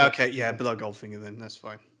 below. Yeah. that. Okay. Yeah. Below Goldfinger then. That's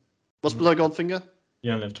fine. What's below Goldfinger?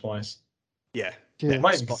 You Only Live Twice. Yeah. Yeah. I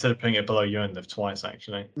might even spot consider putting it below You Only Live Twice,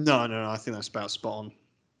 actually. No, I think that's about spot on. What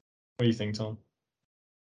do you think, Tom?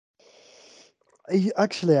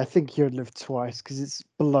 Actually, I think You Only Live Twice because it's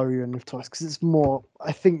below You Only Live Twice because it's more.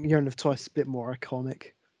 I think You Only Live Twice is a bit more iconic.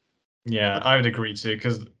 Yeah, I would agree too,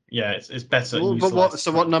 because yeah, it's better. Well, but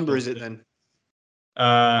what number is it then?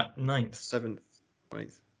 9th. 7th,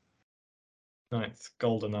 8th. 9th,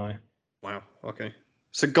 GoldenEye. Wow. Okay.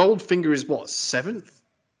 So Goldfinger is what, 7th?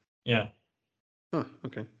 Yeah. Oh,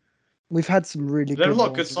 okay. We've had some really There are good a lot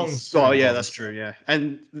of good ones. songs. Oh in yeah, Bond. that's true. Yeah,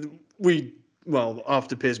 and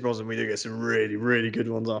after Pierce Brosnan, we do get some really, really good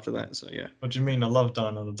ones after that. So yeah. What do you mean? I love Die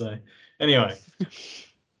Another Day. Anyway,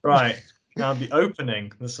 right now the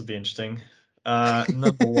opening. This will be interesting.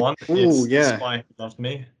 Number 1 Ooh, is yeah. Spy Who Loved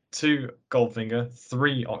Me. 2, Goldfinger.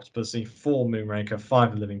 3, Octopussy. 4, Moonraker.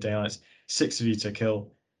 5, The Living Daylights. 6, View to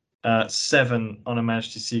Kill. 7, On Her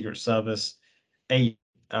Majesty's Secret Service. 8,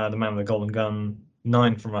 The Man with the Golden Gun.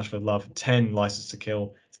 9, From Russia with Love. 10, License to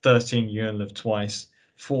Kill. 13, You Only Live Twice.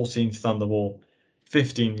 14, Thunderball.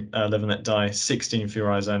 15, Live and Let Die. 16, For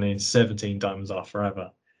Your Eyes Only. 17, Diamonds Are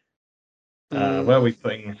Forever. Where are we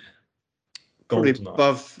putting Probably Goldeneye?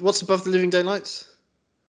 above. What's above the Living Daylights?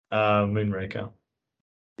 Moonraker.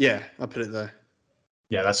 Yeah, I put it there.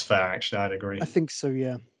 Yeah, that's fair, actually. I'd agree. I think so.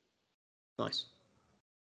 Yeah. Nice.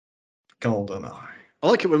 Goldeneye. I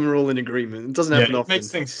like it when we're all in agreement. It doesn't happen Yeah, it often. makes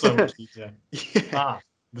things so much easier. Yeah.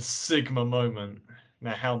 The Sigma moment.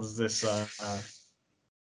 Now, how does this...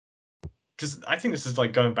 Because I think this is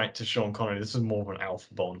like going back to Sean Connery. This is more of an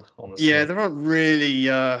alpha Bond, honestly. Yeah, there aren't really.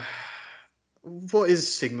 What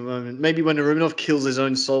is Sigma moment? Maybe when Romanov kills his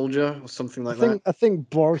own soldier or something like that. I think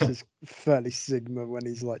Boris is fairly Sigma when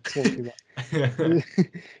he's like talking about. Yeah,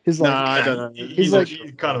 He's No, like, I don't know. he's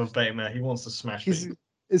like- kind of a bait man. He wants to smash he's. people.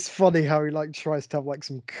 It's funny how he like tries to have like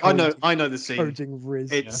some I know the scene. coding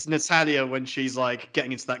riz. It's Natalia when she's like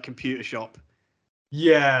getting into that computer shop.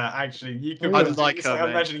 Yeah, actually, you could. Oh, yeah. Put, I like it's her, I'm man.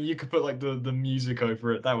 imagining you could put like the music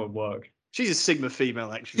over it. That would work. She's a Sigma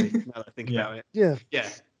female, actually. Now that I think Yeah. about it. Yeah. Yeah.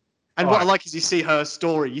 And what I Alright. like is you see her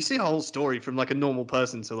story. You see her whole story from like a normal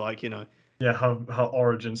person to like, Yeah, her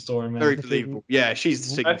origin story, man. very Fucking- believable. Yeah, she's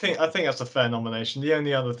the Sigma. I think that's a fair nomination. The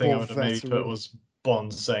only other thing I Or would have maybe veteran. put was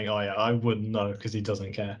Bond saying, "Oh yeah, I wouldn't know" because he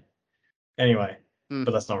doesn't care. Anyway, Hmm.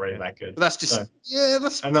 but that's not really that good. But that's just So,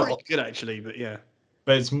 that's and pretty that- good actually. But yeah,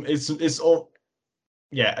 but it's all.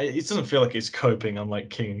 Yeah, it doesn't feel like it's coping, unlike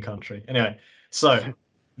King and Country. Anyway, so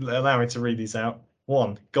allow me to read these out.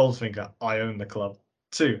 1, Goldfinger, I own the club.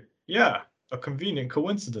 2, yeah, a convenient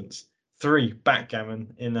coincidence. 3,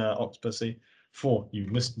 backgammon in Octopussy. 4, you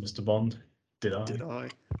missed Mr. Bond. Did I? did I?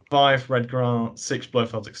 5, Red Grant. 6,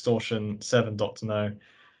 Blofeld Extortion. 7, Doctor No.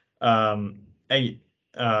 8,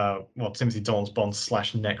 Timothy Dalton's Bond /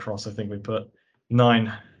 Necros, I think we put.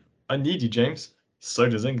 9, I Need You, James. So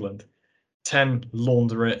does England. 10,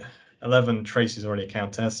 Launder It. 11, Tracy's already a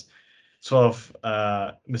countess. 12,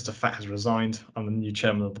 Mr. Fat has resigned. I'm the new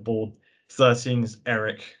chairman of the board. 13 is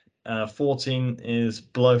Eric. 14 is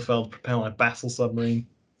Blofeld, Propel My Battle Submarine.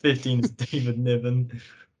 15 is David Niven.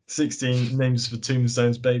 16, Names for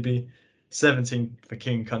Tombstones, Baby. 17 for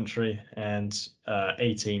King Country. And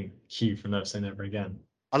 18, Q for Never Say Never Again.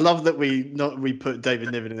 I love that we put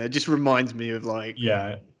David Niven in there. It just reminds me of like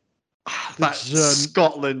Yeah. that journey.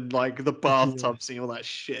 Scotland, like the bathtub scene, all that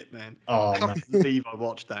shit, man. Oh, I man. can't believe I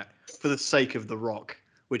watched that for the sake of The Rock,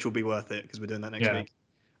 which will be worth it because we're doing that next Yeah.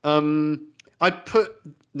 week. I'd put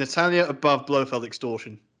Natalia above Blofeld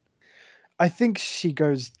Extortion. I think she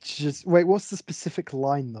goes just. Wait, what's the specific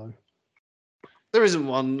line though? There isn't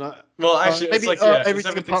one. Well, actually, it's maybe like, yeah,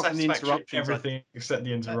 everything apart from the satisfactory, interruptions. everything except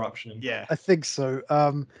the interruption. Yeah. I think so.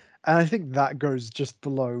 And I think that goes just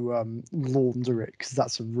below Launder It because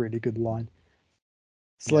that's a really good line.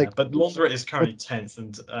 It's Yeah, like, but Launder It is currently 10th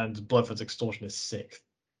and Bloodford's Extortion is 6th.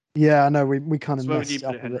 yeah, I know we kind of So where would you messed put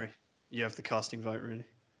up it, with it. Henry? You have the casting vote, really.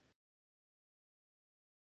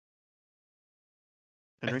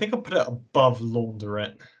 I think I'll put it above Launder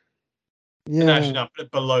It. Yeah, No, actually, no, I'll put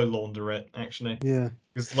it below Launder It, actually. yeah.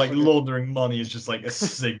 Because, like, laundering money is just, like, a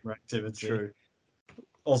Sigma activity. True.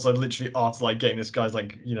 Also, literally, after, like, getting this guy's,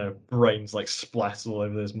 like, brains, like, splat all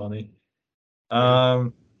over this money.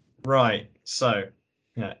 Right, so,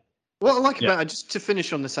 yeah. What I like about her, just to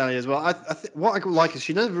finish on Natalia as well, what I like is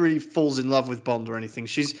she never really falls in love with Bond or anything.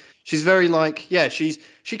 She's very like, yeah, she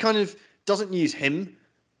kind of doesn't use him,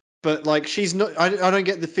 but like she's not. I don't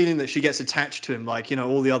get the feeling that she gets attached to him like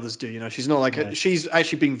all the others do. She's not like Yeah. she's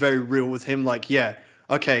actually being very real with him. Like, yeah,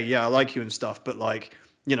 okay, yeah, I like you and stuff, but like,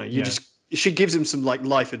 you Yeah. just she gives him some like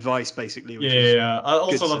life advice basically. Which is Yeah. I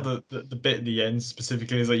also good love the bit at the end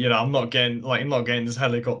specifically. Is like, I'm not getting this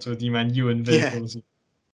helicopter with you, man. You and vehicles.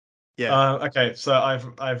 Yeah. Okay, so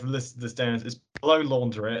I've listed this down. It's below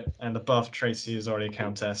Laundrette, and above Tracy is already a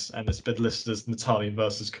countess, and it's been listed as Natalia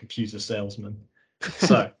versus computer salesman.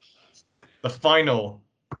 So the final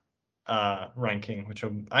ranking, which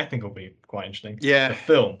I think will be quite interesting. Yeah. The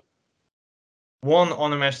film. 1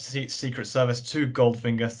 On a Majesty's Secret Service, 2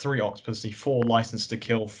 Goldfinger, 3 Octopussy, 4 License to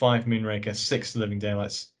Kill, 5 Moonraker, 6 Living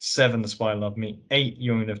Daylights, 7 The Spy Loved Me, 8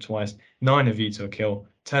 You Only Live Twice, 9 A View to a Kill,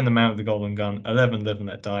 10 The Man with the Golden Gun, 11 Live and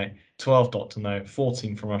Let Die, 12 Doctor No,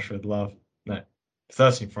 14 From Russia with Love, no,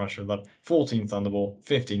 13 From Russia with Love, 14 Thunderball,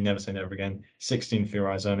 15 Never Say Never Again, 16 For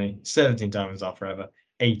Your Eyes Only, 17 Diamonds Are Forever,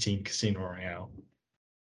 18 Casino Royale.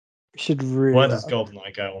 Should really. Where does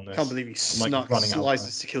GoldenEye go on this? Can't believe he I'm, like, snuck running out of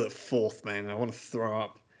License to Kill at 4th, man. I want to throw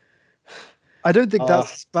up. I don't think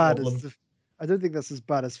that's as bad problem. as I don't think that's as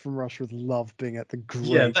bad as From Russia with Love being at the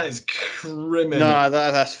Yeah, great. that is criminal. No,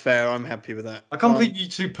 that's fair. I'm happy with that. I can't believe you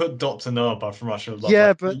two put Doctor No above From Russia with Love. Yeah,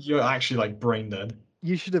 Like, but you're actually like brain dead.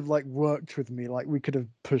 you should have like worked with me. Like we could have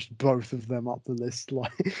pushed both of them up the list.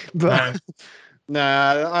 Like, but Man,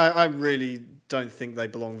 Nah, I really don't think they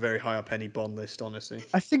belong very high up any Bond list, honestly.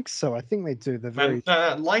 I think so. I think they do. They're very.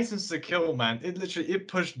 License to Kill, man. It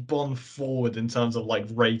pushed Bond forward in terms of like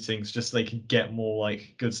ratings, just so they could get more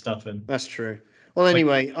like good stuff in. That's true. Well,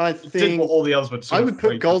 anyway, I It did think what all the others were. I would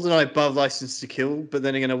put GoldenEye above License to Kill, but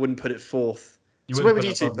then again, I wouldn't put it 4th. You So wouldn't where would put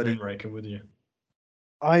you it two above put it? Moonraker, would you?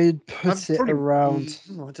 I'd put it around.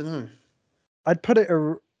 I don't know. I'd put it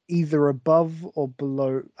either above or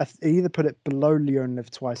below. Either put it below Leon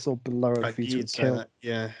Live Twice or below A View to a You'd say Kill, that,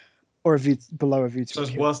 yeah. or below A View to So a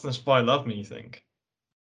it's Kill. worse than Spy Love Me, you think?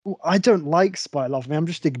 I don't like Spy Love Me. I'm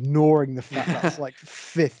just ignoring the fact that's like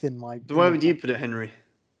 5th in my. So where would you put it, Henry?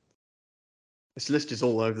 This list is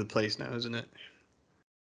all over the place now, isn't it?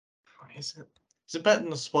 Is it better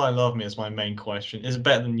than Spy Love Me? Is my main question. Is it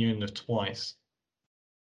better than You and Live Twice?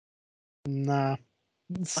 Nah.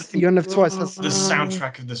 You Only Live Twice has The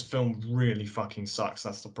soundtrack of this film really fucking sucks.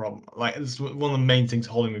 That's the problem. Like, it's one of the main things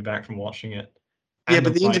holding me back from watching it. Yeah, And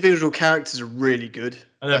but the individual characters are really good.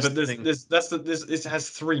 I know, That's but the thing. this has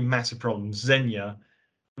 3 massive problems. Xenia,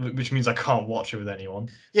 which means I can't watch it with anyone.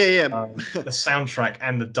 Yeah. The soundtrack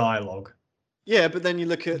and the dialogue. Yeah, but then you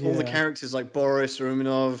look at all the Yeah. characters like Boris,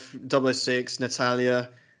 Ruminov, 006,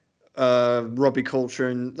 Natalia, Robbie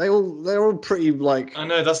Coltrane. They're all pretty like. I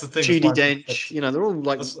know, that's the thing. Judi Dench. You know, they're all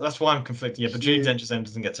like. That's why I'm conflicted. Yeah, but Judi Dench's end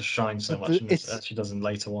doesn't get to shine so But much as she does in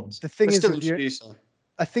later ones. The thing They're is, still with you, introduced her.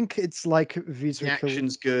 I think it's like View to The a Kill.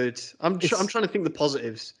 action's good. I'm trying to think the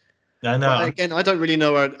positives. I know. But again, I don't really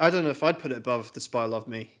know. I don't know if I'd put it above The Spy Loved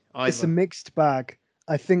Me either. It's a mixed bag.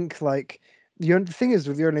 I think like the thing is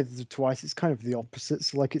with You Only Live Twice, it's kind of the opposite.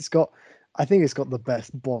 So like I think it's got the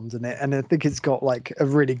best Bond in it, and I think it's got like a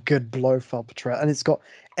really good Blofeld portrayal, and it's got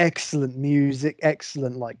excellent music,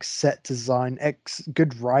 excellent like set design,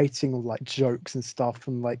 good writing of like jokes and stuff,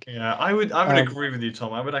 and like Yeah, I would agree with you,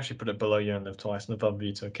 Tom. I would actually put it below You and Live Twice and above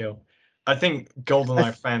View to a Kill. I think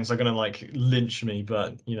GoldenEye fans are gonna like lynch me,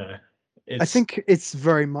 but I think it's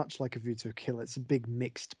very much like A View to a Kill. It's a big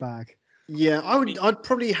mixed bag. Yeah, I'd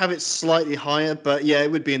probably have it slightly higher, but yeah, it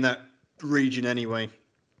would be in that region anyway.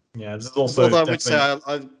 Yeah, there's also Although I would say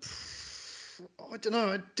I don't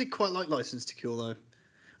know. I did quite like License to Kill though.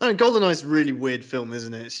 I mean, GoldenEye's a really weird film,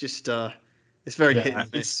 isn't it? It's just it's very hit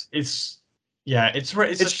and miss. It's a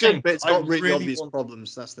It's shame. good, but it's I got really really obvious want-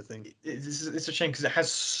 problems. That's the thing. It's a shame because it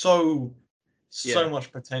has so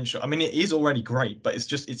much potential. I mean, it is already great, but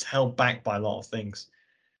it's held back by a lot of things.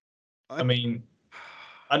 I mean,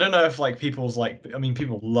 I don't know if like people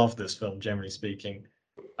love this film, generally speaking.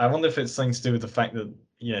 I wonder if it's something to do with the fact that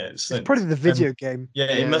it's probably the video game. Yeah,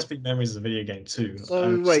 it must be memories of the video game too.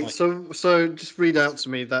 So wait, so just read out to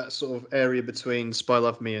me that sort of area between Spy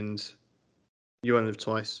Love Me and You Only Live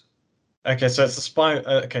Twice. Okay, so it's the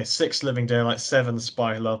Spy. 6 Living Daylight, 7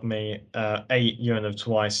 Spy Who Loved Me, 8 You Only Live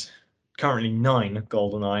Twice, currently 9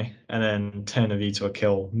 GoldenEye, and then 10 A View to a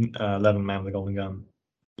Kill, 11 Man with the Golden Gun.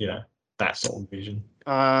 That sort of vision.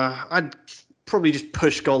 I'd probably just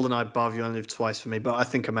push GoldenEye above You Only Live Twice for me, but I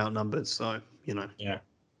think I'm outnumbered, so Yeah.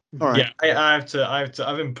 All right. Yeah,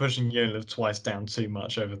 I've been pushing You Only Live Twice down too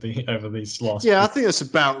much over these last. Yeah, I think that's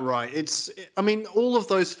about right. I mean, all of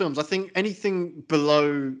those films. I think anything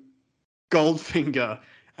below Goldfinger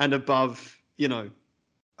and above,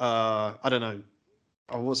 I don't know.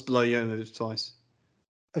 Oh, what's below You Only Live Twice?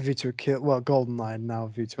 A View to a Kill. Well, GoldenEye and now A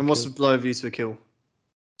View to a And what's Kill. below View to a Kill?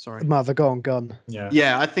 Sorry. Mother Gone Gun. Yeah.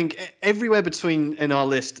 Yeah, I think everywhere between in our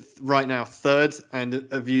list right now, third and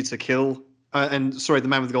A View to Kill, and sorry, The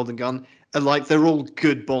Man with the Golden Gun, are like they're all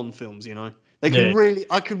good Bond films. You know, they can Yeah. really,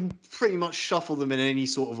 I could pretty much shuffle them in any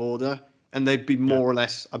sort of order, and they'd be more or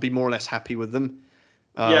less, I'd be more or less happy with them.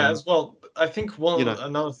 Yeah, as well. I think you know.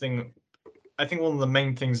 another thing. I think one of the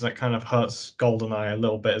main things that kind of hurts GoldenEye a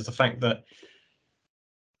little bit is the fact that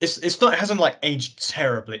it hasn't like aged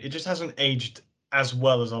terribly. It just hasn't aged as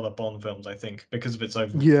well as other Bond films, I think, because of its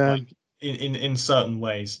over Yeah, like in certain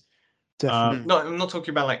ways. definitely. No, I'm not talking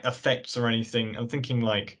about like effects or anything. I'm thinking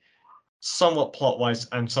like somewhat plot wise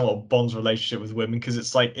and somewhat Bond's relationship with women, because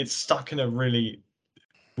it's like it's stuck in a really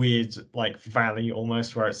weird like valley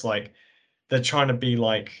almost, where it's like they're trying to be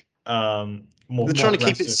like more They're trying to keep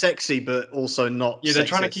it progressive. sexy, but also not. Yeah, sexist.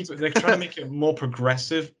 they're trying to make it more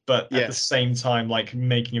progressive, but at the Yes. same time like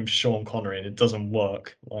making him Sean Connery, and it doesn't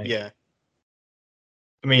work. Like, Yeah.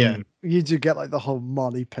 I mean, You do get like the whole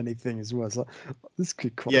Marley Penny thing as well. It's like this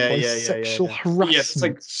could Yeah, qualify yeah, as yeah, yeah, sexual yeah. harassment. yeah, it's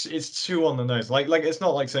like it's too on the nose. Like it's not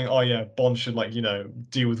like saying, oh yeah, Bond should like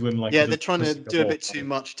deal with women like Yeah, he they're did trying to Christopher do a Ball. bit too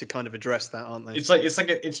much to kind of address that, aren't they?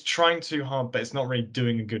 It's trying too hard, but it's not really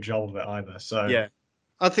doing a good job of it either. So Yeah.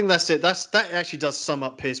 I think that's it. That actually does sum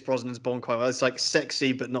up Pierce Brosnan's Bond quite well. It's like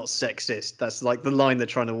sexy but not sexist. That's like the line they're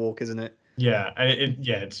trying to walk, isn't it? yeah,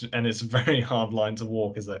 and it's a very hard line to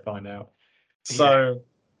walk, as they find out. Yeah. So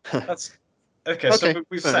that's okay. So Okay,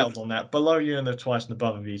 we've fair enough. settled on that. Below You and the Twice and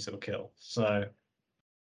Above You to Kill. So,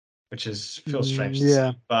 which feels strange to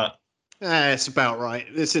Yeah. say, but It's about right.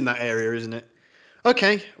 It's in that area, isn't it?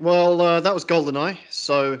 Okay, well, that was GoldenEye.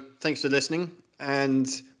 So thanks for listening, and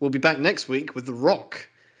we'll be back next week with The Rock,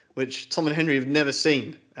 which Tom and Henry have never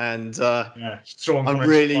seen, and yeah, Sean I'm Connery's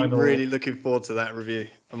really, final. really looking forward to that review.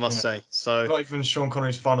 I must Yeah. say. So Not even Sean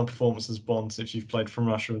Connery's final performance as Bond since you've played From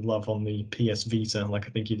Russia with Love on the PS Vita, like I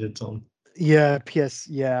think you did, Tom. Yeah, PS.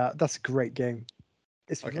 Yeah, that's a great game.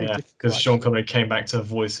 It's Okay. very Yeah, difficult. because Sean actually. Connery came back to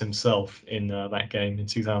voice himself in that game in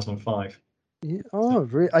 2005. Yeah. Oh,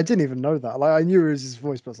 really? I didn't even know that. Like, I knew it was his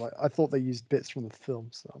voice, but I was like, I thought they used bits from the film.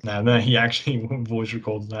 So No, he actually voice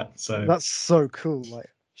records that. So that's so cool. Like,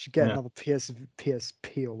 should get Yeah. another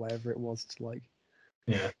PSP or whatever it was to like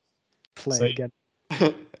yeah, play So- it again.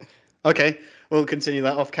 okay, we'll continue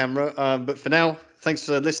that off camera. But for now, thanks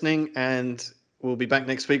for listening, and we'll be back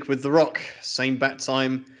next week with The Rock. Same bat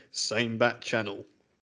time, same bat channel.